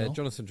Cup final. Yeah,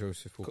 Jonathan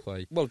Joseph will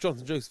play. Well,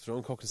 Jonathan Joseph's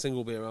around. Cockensing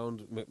will be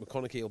around.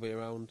 McConaughey will be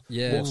around.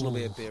 Yeah. Watson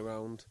will be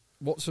around.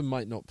 Watson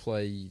might not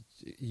play.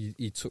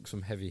 He took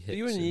some heavy hits. But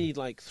you only need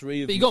like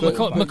 3 of But you. you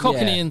got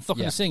McCockney and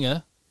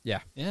Thockensinger.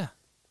 Yeah.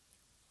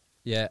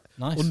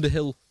 Nice.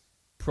 Underhill,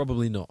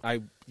 probably not.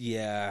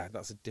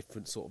 That's a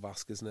different sort of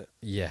ask, isn't it?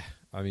 Yeah,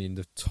 I mean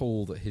the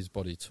toll that his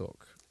body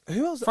took.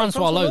 Who else?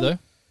 Francois Lowe, though.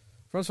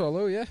 Francois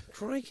Lowe, yeah.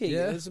 Crikey,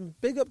 Yeah. there's some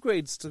big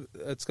upgrades to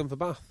come for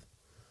Bath.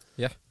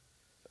 Yeah.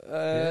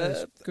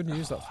 It's good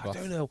news that for I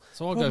Bath. don't know.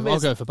 So I'll Problem go. I'll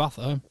is- go for Bath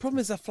at home. Problem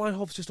is their flying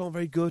halves just aren't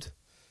very good.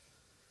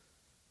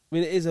 I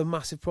mean, it is a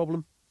massive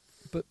problem.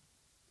 But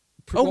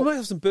We might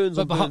have some Burns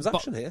on but- Burns but-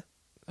 action here.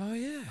 Oh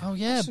yeah. Oh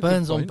yeah, That's a good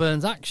Burns on point.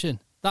 Burns action.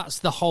 That's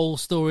the whole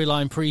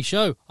storyline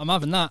pre-show. I'm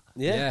having that.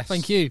 Yeah. Yes.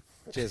 Thank you.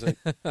 Cheers, mate.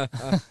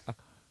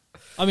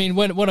 I mean,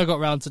 when I got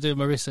round to doing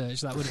my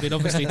research, that would have been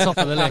obviously top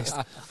of the list.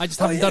 I just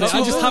haven't done it.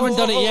 I just haven't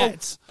done it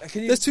yet.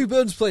 Can you... There's two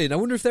Burns playing. I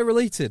wonder if they're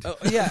related. Oh,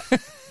 yeah.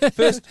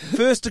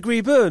 First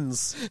degree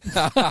Burns.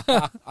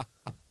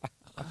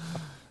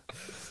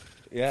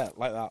 Yeah,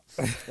 like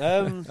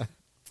that.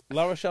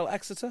 La Rochelle,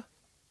 Exeter.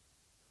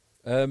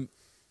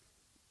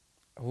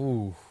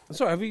 Ooh.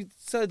 Sorry, have we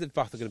said that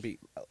Bath are going to beat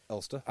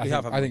Ulster? We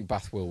have. I think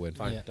Bath will win.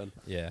 Fine, Yeah. done.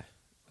 Yeah.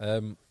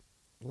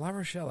 La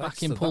Rochelle.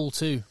 Back in Exeter, pool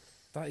 2.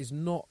 That is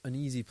not an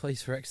easy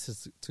place for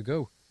Exeter to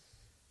go.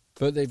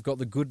 But they've got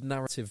the good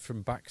narrative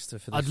from Baxter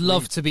for this I'd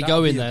love week. to be That'd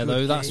going a there, good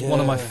though. That's game. one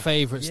of my Yeah.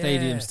 favourite Yeah.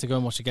 stadiums to go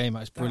and watch a game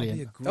at. It's That'd be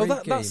brilliant. a great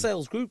That game.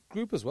 Sales group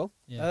as well.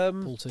 Yeah,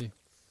 pool 2.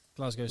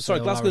 Glasgow, Sorry,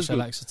 Sale, Glasgow's La Rochelle,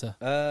 group. Exeter.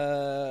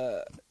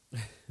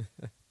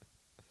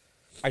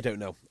 I don't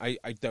know. I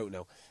don't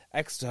know.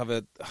 Exeter have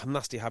a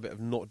nasty habit of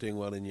not doing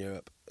well in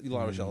Europe.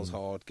 La Rochelle's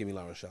hard. Give me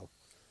La Rochelle.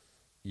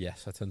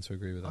 Yes, I tend to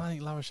agree with that. I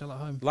think La Rochelle at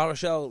home. La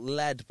Rochelle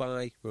led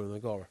by Ronan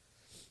Agora.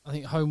 I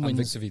think home And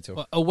wins. Victor Vito.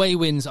 Well, away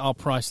wins are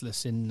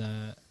priceless in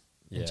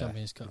Yeah.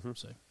 Champions Cup.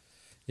 So.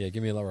 Yeah,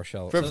 give me La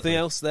Rochelle. For everything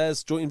else,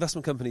 there's joint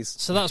investment companies.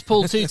 So that's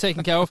pool 2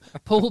 taken care of.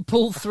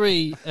 Pool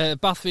 3,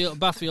 Bath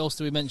v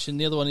Ulster we mentioned.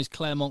 The other one is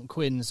Claremont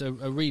Quins, a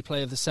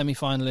replay of the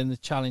semi-final in the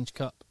Challenge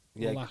Cup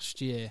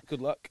last year.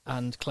 Good luck.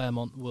 And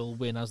Claremont will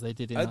win as they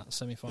did in that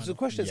semi-final. So the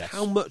question is,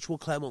 how much will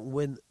Claremont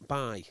win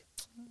by?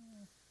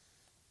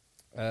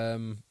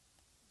 15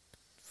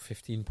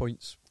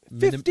 points.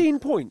 15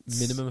 points?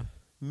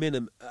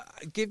 Minimum.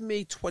 Give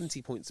me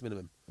 20 points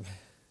minimum.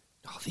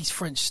 Oh, these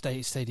French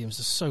stadiums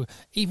are so...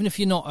 Even if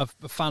you're not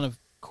a fan of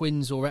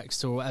Quins or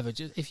Exeter or whatever,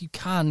 just, if you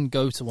can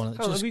go to one of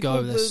them, just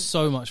go. They're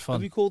so much fun.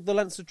 Have you called the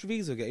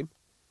Leinster-Treviso game?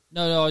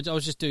 No, I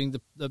was just doing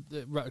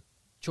the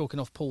chalking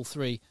off pool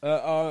 3.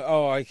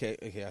 Okay,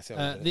 I see.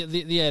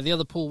 The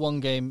other pool 1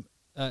 game,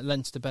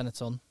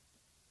 Leinster-Benetton.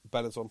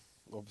 Benetton,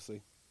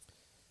 obviously.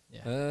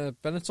 Yeah.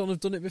 Benetton have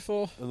done it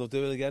before. And they'll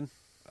do it again.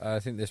 I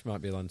think this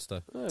might be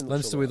Leinster. I'm not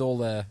Leinster sure with about all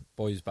their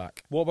boys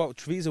back. What about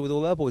Treviso with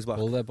all their boys back?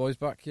 All their boys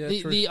back, yeah.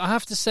 True. I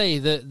have to say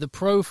that the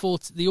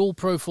All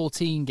Pro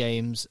 14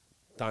 games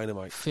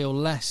Dynamite. feel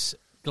much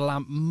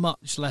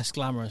less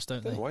glamorous, don't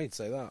I don't they? know why you'd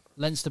say that.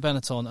 Leinster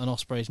Benetton and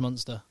Ospreys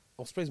Munster.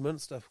 Ospreys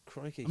Munster,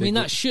 crikey. I mean,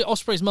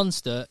 Ospreys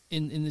Munster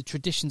in the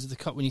traditions of the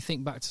cup. When you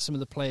think back to some of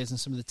the players and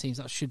some of the teams,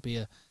 that should be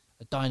a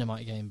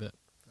dynamite game, but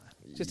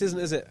just isn't,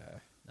 is it?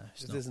 no,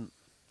 it's Just not.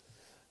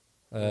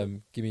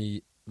 isn't. Give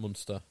me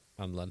Munster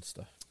and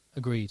Leinster.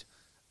 Agreed.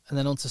 And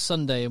then on to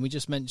Sunday, and we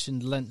just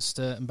mentioned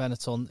Leinster and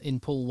Benetton in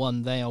Pool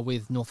 1. They are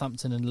with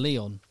Northampton and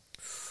Leon.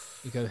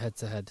 You go head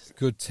to head.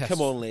 Good test.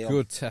 Come on, Leon.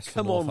 Good test.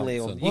 Come for on,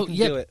 Northampton. Leon. You can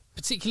do it.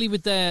 Particularly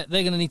with they're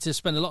going to need to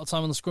spend a lot of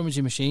time on the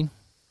scrummaging machine.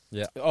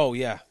 Yeah. Oh,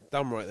 yeah.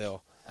 Damn right they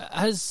are.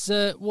 I'm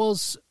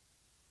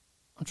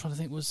trying to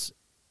think, was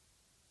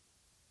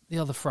the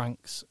other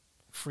Franks?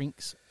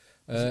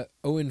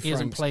 Owen He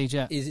hasn't Franks played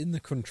yet. is in the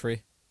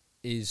country,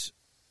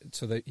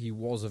 so that he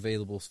was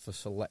available for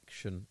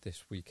selection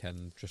this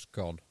weekend, just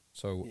gone.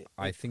 So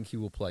I think he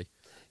will play.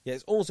 Yeah,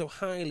 it's also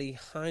highly,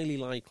 highly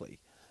likely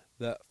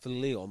that for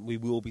Leon we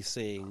will be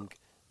seeing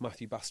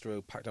Matthew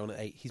Bastereau packed down at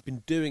 8. He's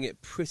been doing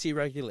it pretty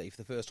regularly for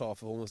the first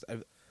half of almost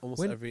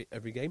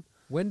every game.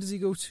 When does he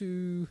go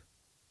to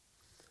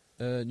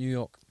New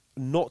York?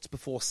 Not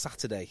before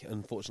Saturday,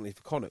 unfortunately,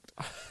 for Connacht.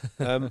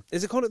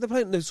 Is it Connacht they're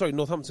playing? No, sorry,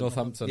 Northampton.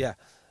 Northampton. Yeah.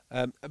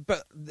 I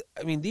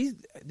mean,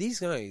 these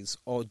guys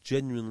are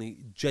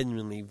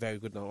genuinely very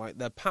good now. Like,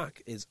 their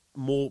pack is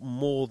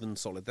more than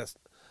solid. That's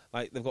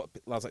like they've got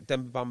lads like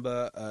Demba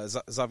Bamba,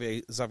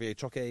 Xavier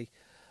Choque.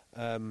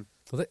 Well,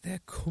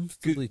 they're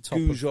comfortably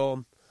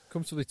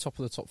comfortably top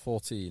of the top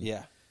 14.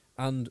 Yeah.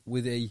 And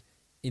with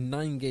in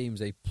 9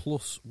 games, a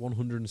plus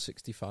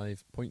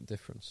 165 point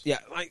difference. Yeah,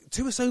 like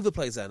Tuasova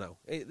plays there now.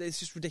 It's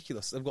just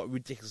ridiculous. They've got a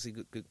ridiculously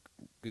good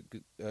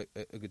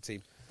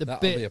team. That'll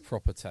be a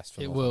proper test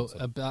for It will.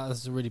 Northampton.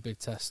 That's a really big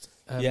test.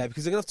 Yeah,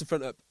 because they're going to have to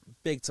front up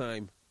big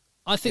time.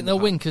 I think they'll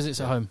win because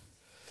it's at home.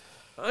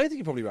 I think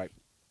you're probably right.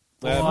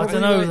 I don't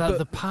know.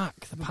 The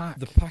pack.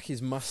 The pack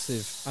is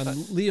massive.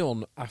 And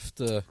Leon,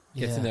 after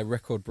getting their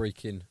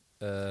record-breaking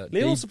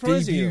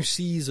debut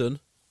season...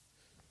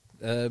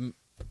 no,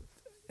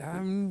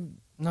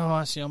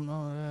 actually, I'm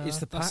not. It's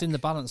the that's pack. in the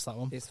balance, that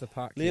one. It's the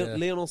pack.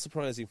 Leon will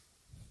surprise you.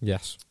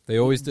 Yes, they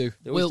always do.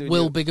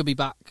 Will Bigger be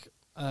back?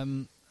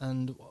 And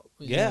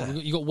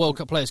you got World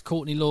Cup players,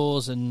 Courtney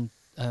Laws and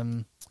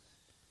the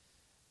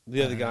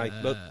other guy,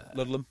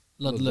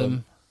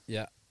 Ludlam.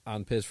 Yeah,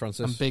 and Piers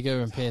Francis. And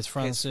Bigger and Piers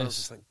Francis. Piers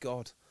Francis, thank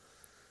God.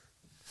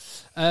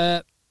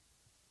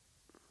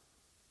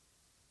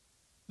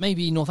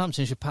 Maybe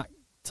Northampton should pack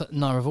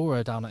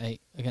Naravoro down at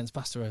 8 against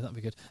Bastereau. That'd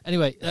be good.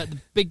 Anyway, the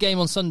big game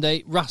on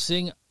Sunday,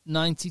 Racing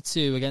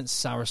 92 against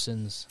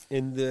Saracens.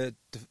 In the,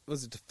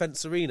 was it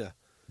Defence Arena?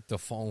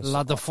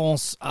 La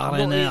Défense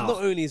Arena.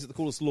 Not only is it the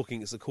coolest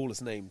looking, it's the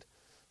coolest named.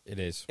 It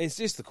is. It's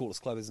just the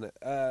coolest club, isn't it?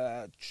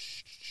 And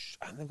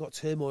they've got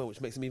Turmoil,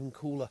 which makes them even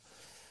cooler.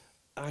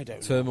 I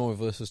don't know. Turmoil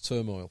versus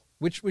Turmoil.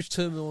 Which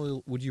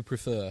Turmoil would you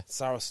prefer?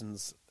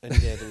 Saracens any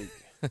day of the week.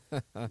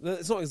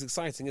 It's not as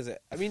exciting, is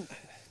it? I mean,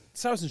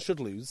 Saracens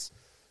should lose.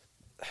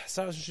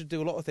 Saracens should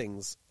do a lot of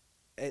things.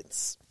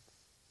 It's...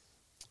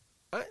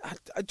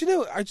 do you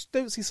know, I just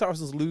don't see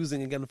Saracens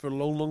losing again for a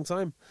long, long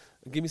time.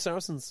 Give me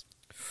Saracens.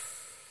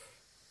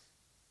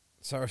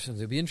 Saracens.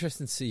 It'll be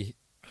interesting to see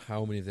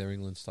how many of their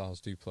England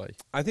stars do play.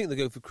 I think they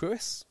go for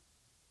Cruz.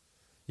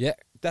 Yeah.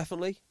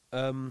 Definitely.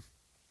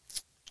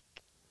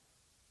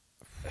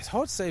 It's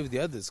hard to say with the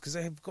others because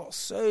they've got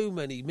so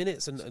many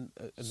minutes and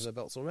their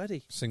belts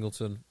already.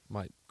 Singleton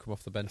might come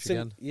off the bench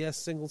again. Yes,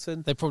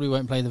 Singleton. They probably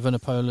won't play the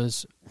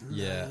Vunipolas.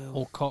 Yeah.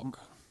 Or Cock.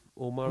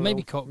 Or Morrow.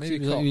 Maybe Cock. Maybe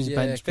He Cock, was a yeah.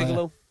 bench player.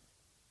 Figalo.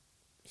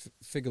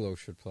 Figalo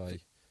should play.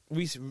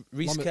 Reece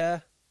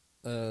Kerr.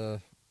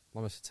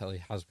 Lamacitelli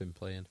has been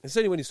playing. It's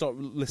only when you start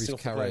listing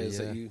off the Carey, players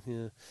that you...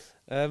 Yeah.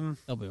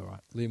 They'll be all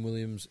right. Liam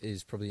Williams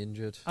is probably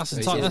injured. That's a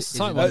Is tight- he- that's a is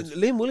tight he one.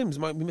 Liam Williams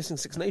might be missing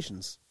Six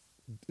Nations.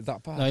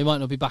 that bad? No, he might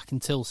not be back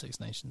until Six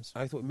Nations.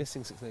 I thought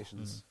missing Six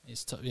Nations.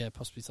 It's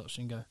possibly touch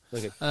and go.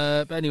 Okay.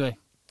 But anyway,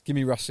 Give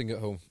me Racing at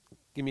home.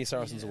 Give me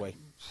Saracens away.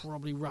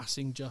 probably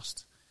Racing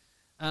just.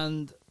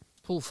 And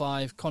Pool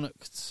 5,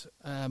 Connacht,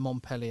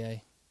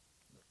 Montpellier.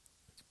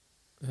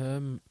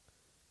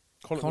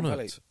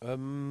 Connacht.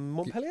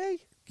 Montpellier?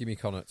 Give me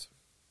Connacht.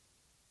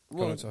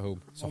 Well, Connacht at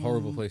home. It's a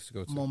horrible place to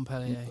go to.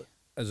 Montpellier.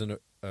 As an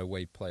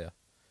away player.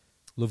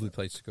 Lovely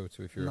place to go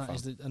to if you're a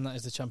fan. That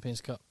is the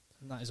Champions Cup.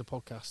 And that is a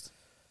podcast.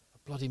 A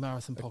bloody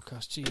marathon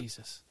podcast.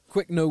 Jesus.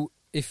 Quick note,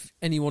 if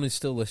anyone is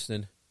still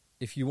listening,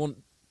 if you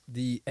want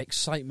the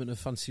excitement of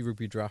Fantasy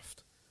Rugby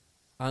Draft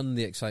and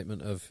the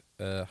excitement of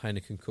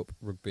Heineken Cup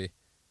Rugby,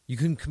 you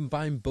can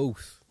combine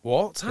both.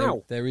 What?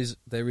 How? There is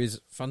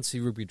Fantasy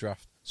Rugby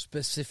Draft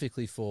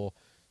specifically for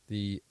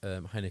the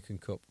Heineken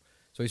Cup.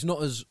 So it's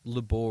not as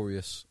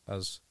laborious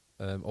as,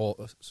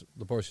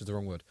 laborious is the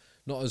wrong word,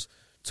 not as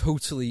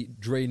totally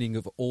draining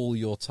of all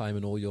your time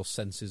and all your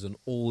senses and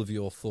all of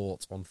your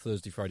thoughts on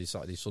Thursday, Friday,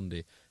 Saturday,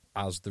 Sunday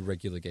as the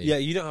regular game. Yeah,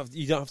 you don't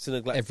have to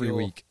neglect every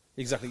week.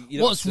 Exactly. You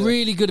don't What's have to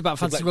really good about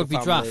Fantasy neglect Rugby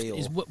your Draft family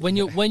is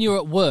or- when you're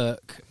at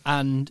work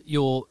and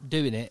you're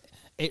doing it,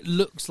 it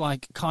looks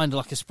like kind of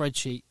like a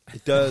spreadsheet.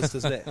 It does,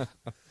 doesn't it?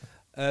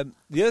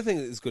 The other thing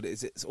that is good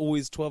is it's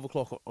always 12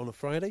 o'clock on a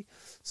Friday.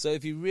 So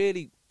if you're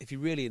really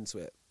into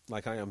it,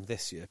 like I am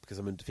this year because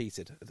I'm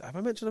undefeated. Have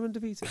I mentioned I'm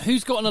undefeated?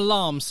 Who's got an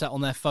alarm set on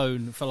their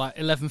phone for like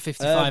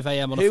 11:55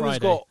 a.m. on a Who's Friday?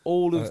 got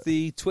all of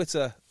the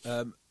Twitter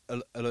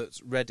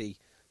alerts ready?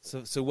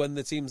 So when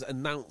the teams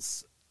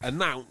announce,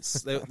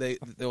 they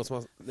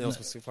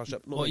automatically flash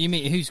up. Not What like- you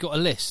mean? Who's got a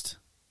list?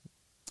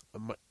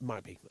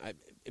 Might be.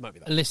 It might be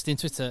that. A list in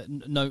Twitter.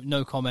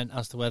 No comment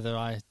as to whether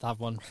I have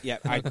one. Yeah,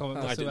 No I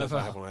comment don't know if whatsoever.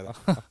 I have one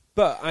either.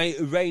 But I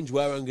arrange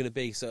where I'm going to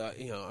be, so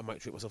I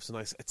might treat myself to a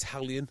nice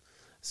Italian,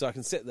 so I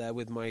can sit there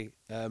with my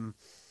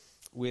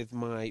big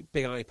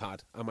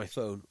iPad and my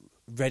phone,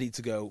 ready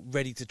to go,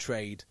 ready to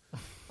trade,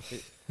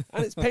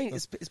 and it's paying.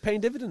 It's paying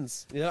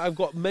dividends. I've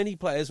got many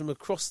players from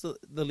across the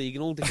league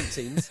in all different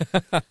teams,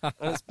 and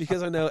it's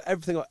because I know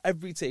everything about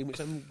every team, which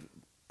I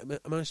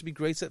managed to be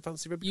great at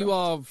Fantasy Rugby. You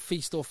are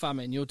feast or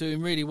famine. You're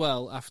doing really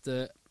well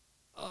after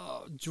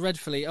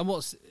dreadfully. And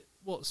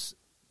what's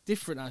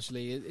different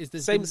actually is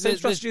the same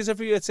strategy as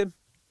every year, Tim.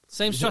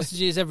 Same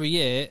strategy as every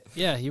year.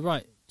 Yeah, you're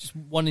right. Just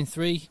 1 in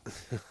 3.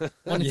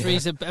 1 in 3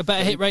 is a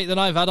better hit rate than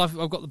I've had. I've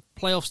got the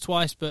playoffs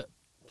twice, but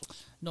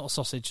not a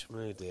sausage.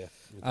 Oh dear.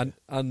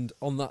 And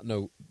on that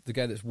note, the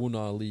guy that's won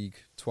our league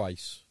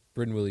twice,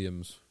 Bryn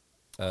Williams,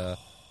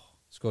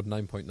 scored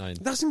 9.9.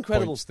 That's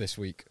incredible. Points this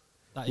week.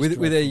 That is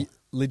With a dreadful.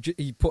 legit,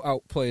 he put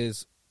out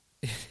players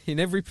in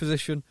every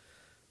position.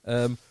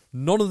 None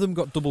of them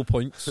got double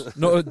points,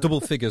 not double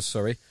figures.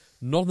 Sorry,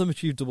 none of them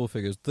achieved double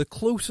figures. The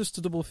closest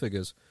to double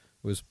figures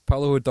was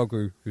Paolo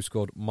Odogwu, who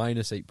scored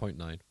minus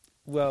 8.9.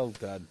 Well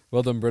done.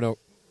 Well done, Bruno.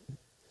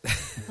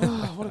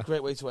 What a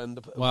great way to end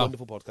a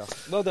wonderful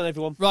podcast. Well done,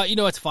 everyone. Right, you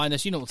know where to find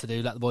us. You know what to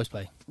do. Let the boys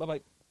play.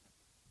 Bye-bye.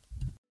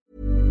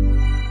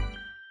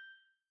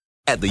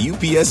 At the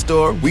UPS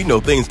Store, we know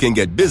things can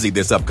get busy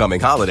this upcoming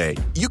holiday.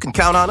 You can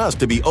count on us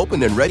to be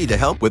open and ready to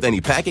help with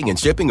any packing and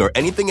shipping or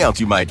anything else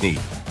you might need.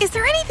 Is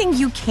there anything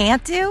you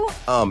can't do?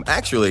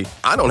 Actually,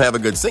 I don't have a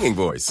good singing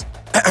voice.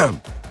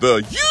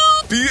 The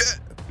UPS...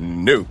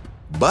 Nope.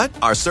 But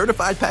our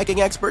certified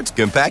packing experts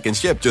can pack and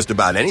ship just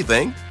about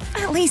anything.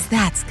 At least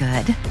that's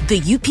good. The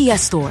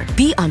UPS Store.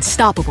 Be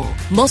unstoppable.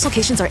 Most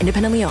locations are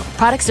independently owned.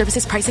 Product,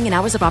 services, pricing, and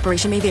hours of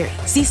operation may vary.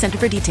 See Center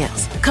for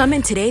details. Come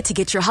in today to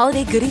get your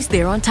holiday goodies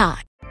there on time.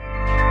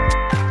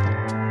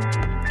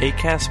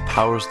 Acast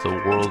powers the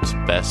world's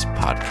best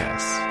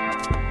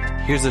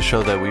podcasts. Here's a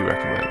show that we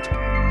recommend.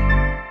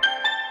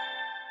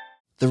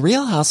 The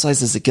Real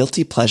Housewives is a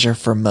guilty pleasure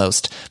for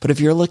most, but if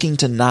you're looking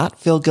to not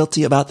feel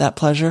guilty about that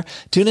pleasure,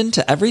 tune in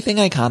to Everything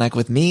Iconic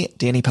with me,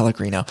 Danny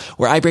Pellegrino,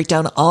 where I break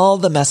down all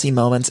the messy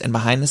moments and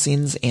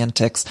behind-the-scenes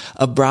antics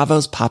of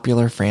Bravo's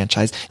popular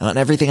franchise. And on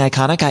Everything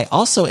Iconic, I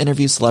also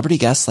interview celebrity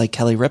guests like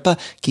Kelly Ripa,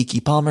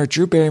 Keke Palmer,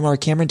 Drew Barrymore,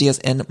 Cameron Diaz,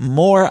 and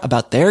more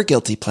about their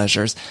guilty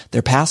pleasures,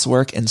 their past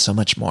work, and so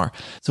much more.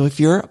 So if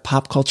you're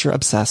pop culture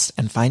obsessed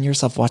and find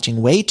yourself watching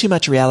way too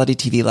much reality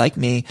TV like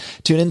me,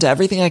 tune into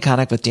Everything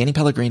Iconic with Danny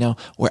Pellegrino,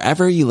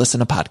 wherever you listen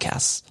to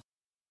podcasts.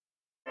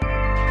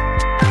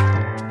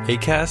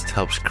 Acast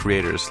helps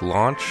creators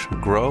launch,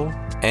 grow,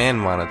 and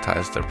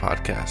monetize their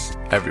podcasts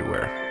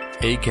everywhere.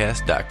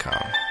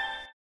 Acast.com.